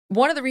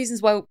 one of the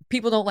reasons why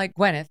people don't like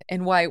Gwyneth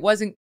and why it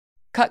wasn't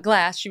cut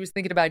glass she was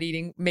thinking about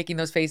eating, making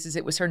those faces,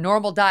 it was her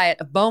normal diet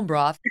of bone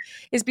broth,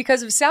 is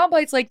because of sound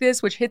bites like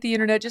this, which hit the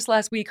internet just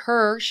last week,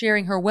 her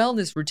sharing her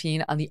wellness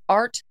routine on the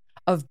Art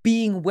of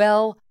Being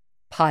Well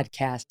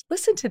podcast.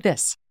 Listen to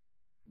this.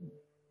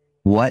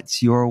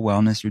 What's your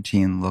wellness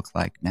routine look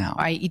like now?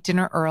 I eat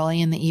dinner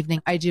early in the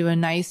evening. I do a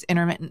nice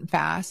intermittent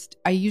fast.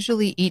 I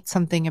usually eat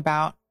something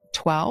about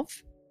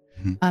 12.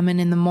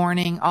 And in the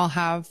morning, I'll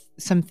have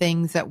some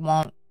things that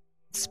won't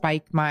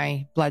spike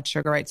my blood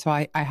sugar, right? So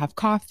I have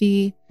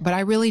coffee, but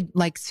I really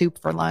like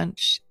soup for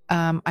lunch.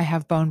 I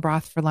have bone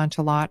broth for lunch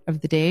a lot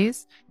of the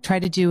days. Try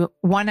to do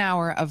 1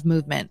 hour of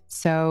movement.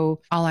 So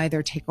I'll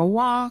either take a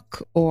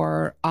walk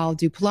or I'll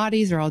do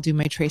Pilates or I'll do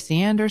my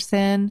Tracy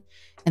Anderson.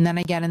 And then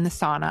I get in the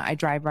sauna. I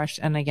dry brush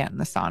and I get in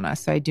the sauna.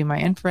 So I do my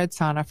infrared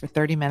sauna for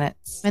 30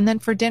 minutes. And then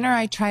for dinner,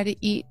 I try to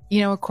eat,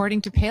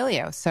 according to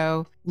paleo.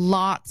 So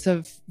lots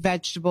of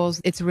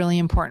vegetables. It's really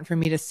important for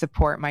me to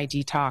support my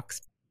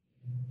detox.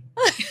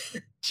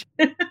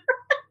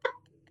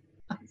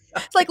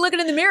 It's like looking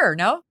in the mirror.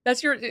 No,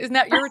 isn't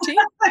that your routine?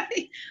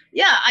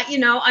 Yeah.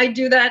 I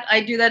do that. I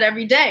do that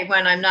every day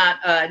when I'm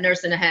not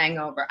nursing a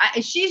hangover.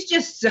 She's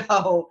just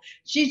so,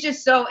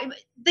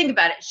 think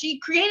about it. She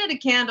created a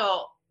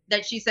candle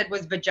that she said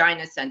was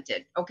vagina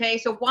scented. Okay.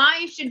 So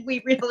why should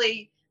we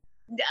really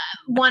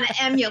want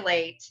to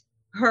emulate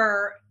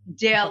her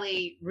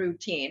daily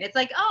routine? It's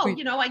like,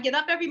 I get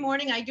up every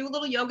morning, I do a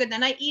little yoga,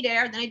 then I eat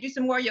air, then I do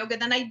some more yoga,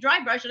 then I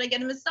dry brush and I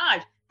get a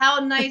massage. How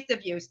nice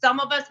of you. Some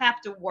of us have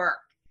to work.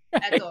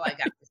 That's all I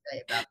got to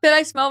say about that. Did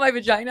I smell my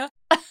vagina?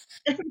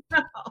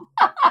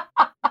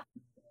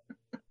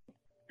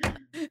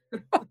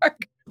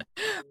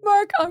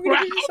 Mark, I'm going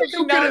to give you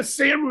something going to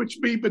sandwich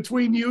me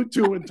between you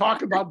two and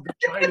talk about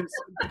vaginas.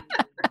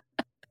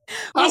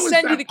 We'll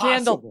send you the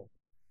candle.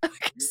 I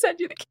can send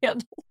you the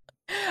candle.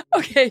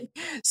 Okay,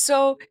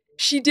 so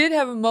she did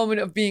have a moment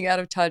of being out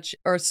of touch,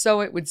 or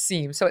so it would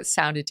seem. So it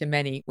sounded to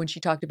many when she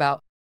talked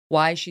about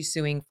why she's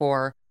suing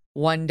for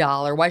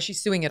 $1, why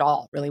she's suing at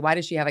all, really. Why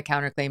does she have a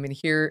counterclaim? And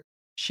here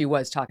she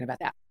was talking about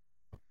that.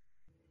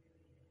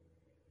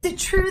 Is it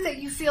true that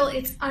you feel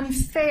it's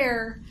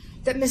unfair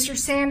that Mr.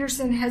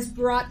 Sanderson has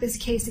brought this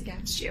case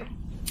against you?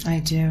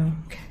 I do.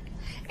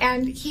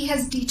 And he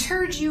has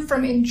deterred you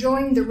from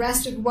enjoying the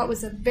rest of what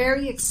was a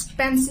very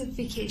expensive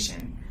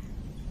vacation?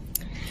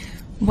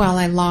 Well,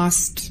 I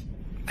lost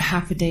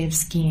half a day of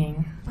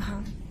skiing.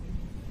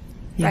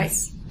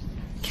 Yes.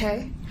 Right.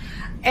 Okay.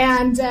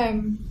 And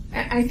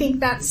I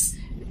think that's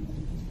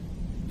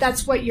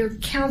what your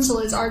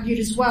counsel has argued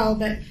as well,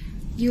 that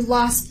you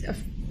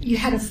you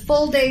had a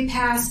full day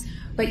pass,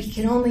 but you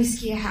can only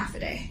ski a half a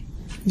day.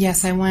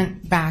 Yes, I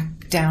went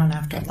back down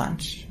after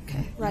lunch.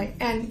 Okay. Right.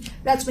 And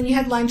that's when you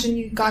had lunch and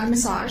you got a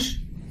massage?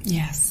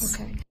 Yes.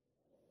 Okay.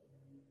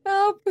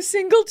 Oh, a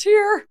single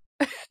tear.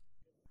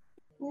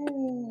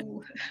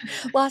 Ooh.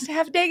 Lost a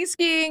half a day of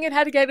skiing and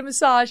had to get a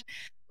massage.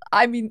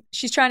 I mean,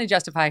 she's trying to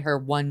justify her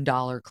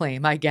 $1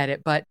 claim. I get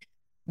it, but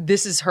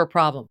this is her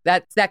problem.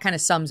 That kind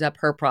of sums up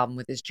her problem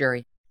with this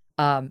jury.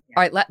 All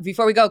right,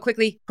 before we go,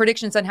 quickly,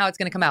 predictions on how it's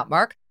going to come out.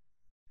 Mark?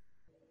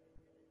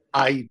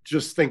 I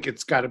just think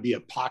it's got to be a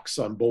pox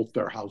on both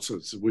their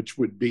houses, which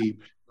would be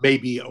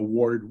maybe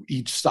award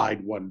each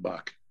side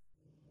 $1.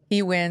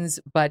 He wins,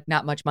 but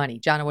not much money.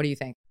 Jonna, what do you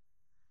think?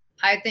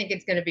 I think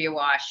it's going to be a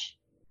wash.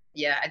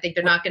 Yeah, I think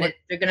they're going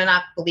to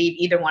not believe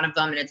either one of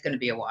them, and it's going to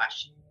be a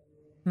wash.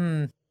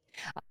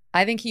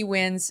 I think he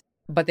wins,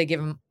 but they give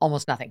him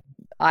almost nothing.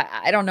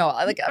 I don't know.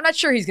 I'm not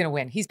sure he's going to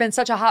win. He's been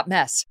such a hot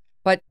mess,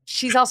 but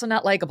she's also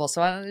not likable.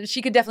 So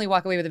she could definitely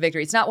walk away with a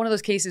victory. It's not one of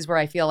those cases where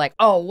I feel like,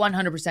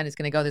 100% it's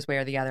going to go this way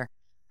or the other.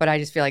 But I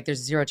just feel like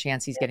there's zero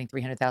chance he's getting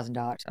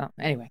 $300,000. Oh,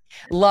 anyway,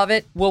 love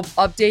it. We'll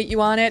update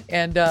you on it.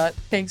 And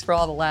thanks for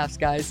all the laughs,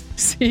 guys.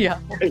 See ya.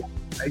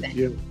 Thank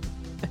you.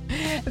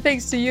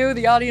 Thanks to you,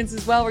 the audience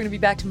as well. We're going to be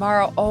back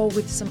tomorrow.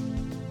 With some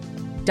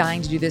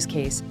dying to do this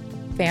case.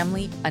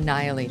 Family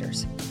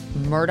annihilators.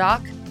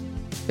 Murdoch,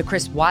 the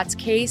Chris Watts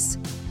case,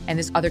 and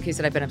this other case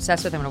that I've been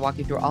obsessed with. I'm going to walk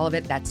you through all of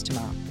it. That's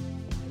tomorrow.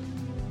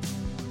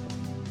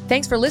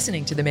 Thanks for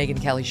listening to The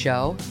Megyn Kelly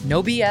Show.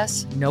 No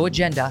BS, no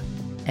agenda,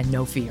 and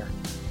no fear.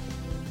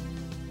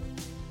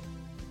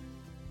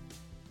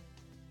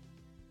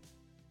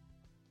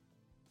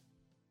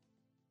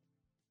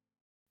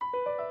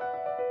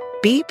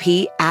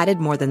 BP added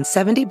more than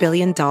 $70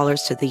 billion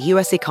to the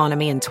U.S.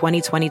 economy in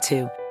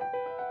 2022.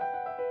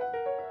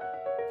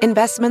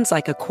 Investments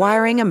like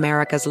acquiring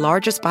America's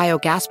largest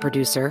biogas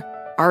producer,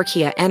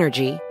 Archaea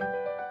Energy,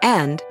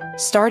 and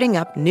starting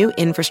up new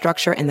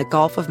infrastructure in the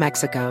Gulf of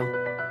Mexico.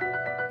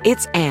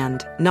 It's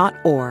and, not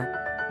or.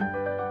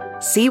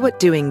 See what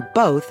doing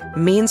both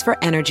means for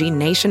energy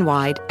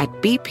nationwide at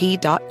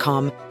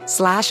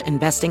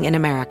bp.com/investing in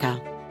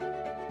America.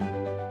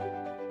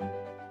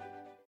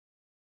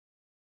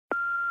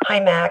 Hi,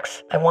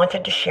 Max. I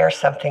wanted to share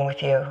something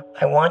with you.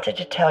 I wanted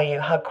to tell you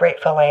how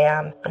grateful I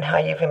am on how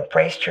you've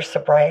embraced your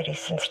sobriety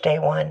since day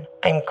one.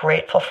 I'm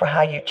grateful for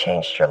how you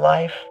changed your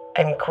life.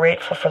 I'm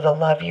grateful for the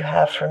love you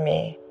have for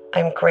me.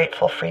 I'm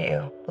grateful for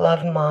you.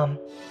 Love, Mom.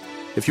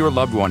 If your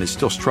loved one is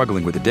still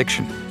struggling with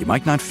addiction, you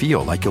might not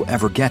feel like you'll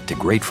ever get to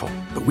grateful,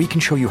 but we can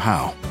show you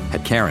how.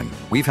 At Caron,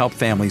 we've helped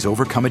families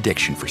overcome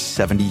addiction for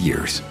 70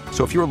 years.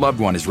 So if your loved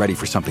one is ready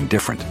for something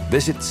different,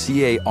 visit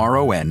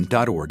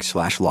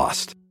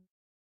caron.org/lost.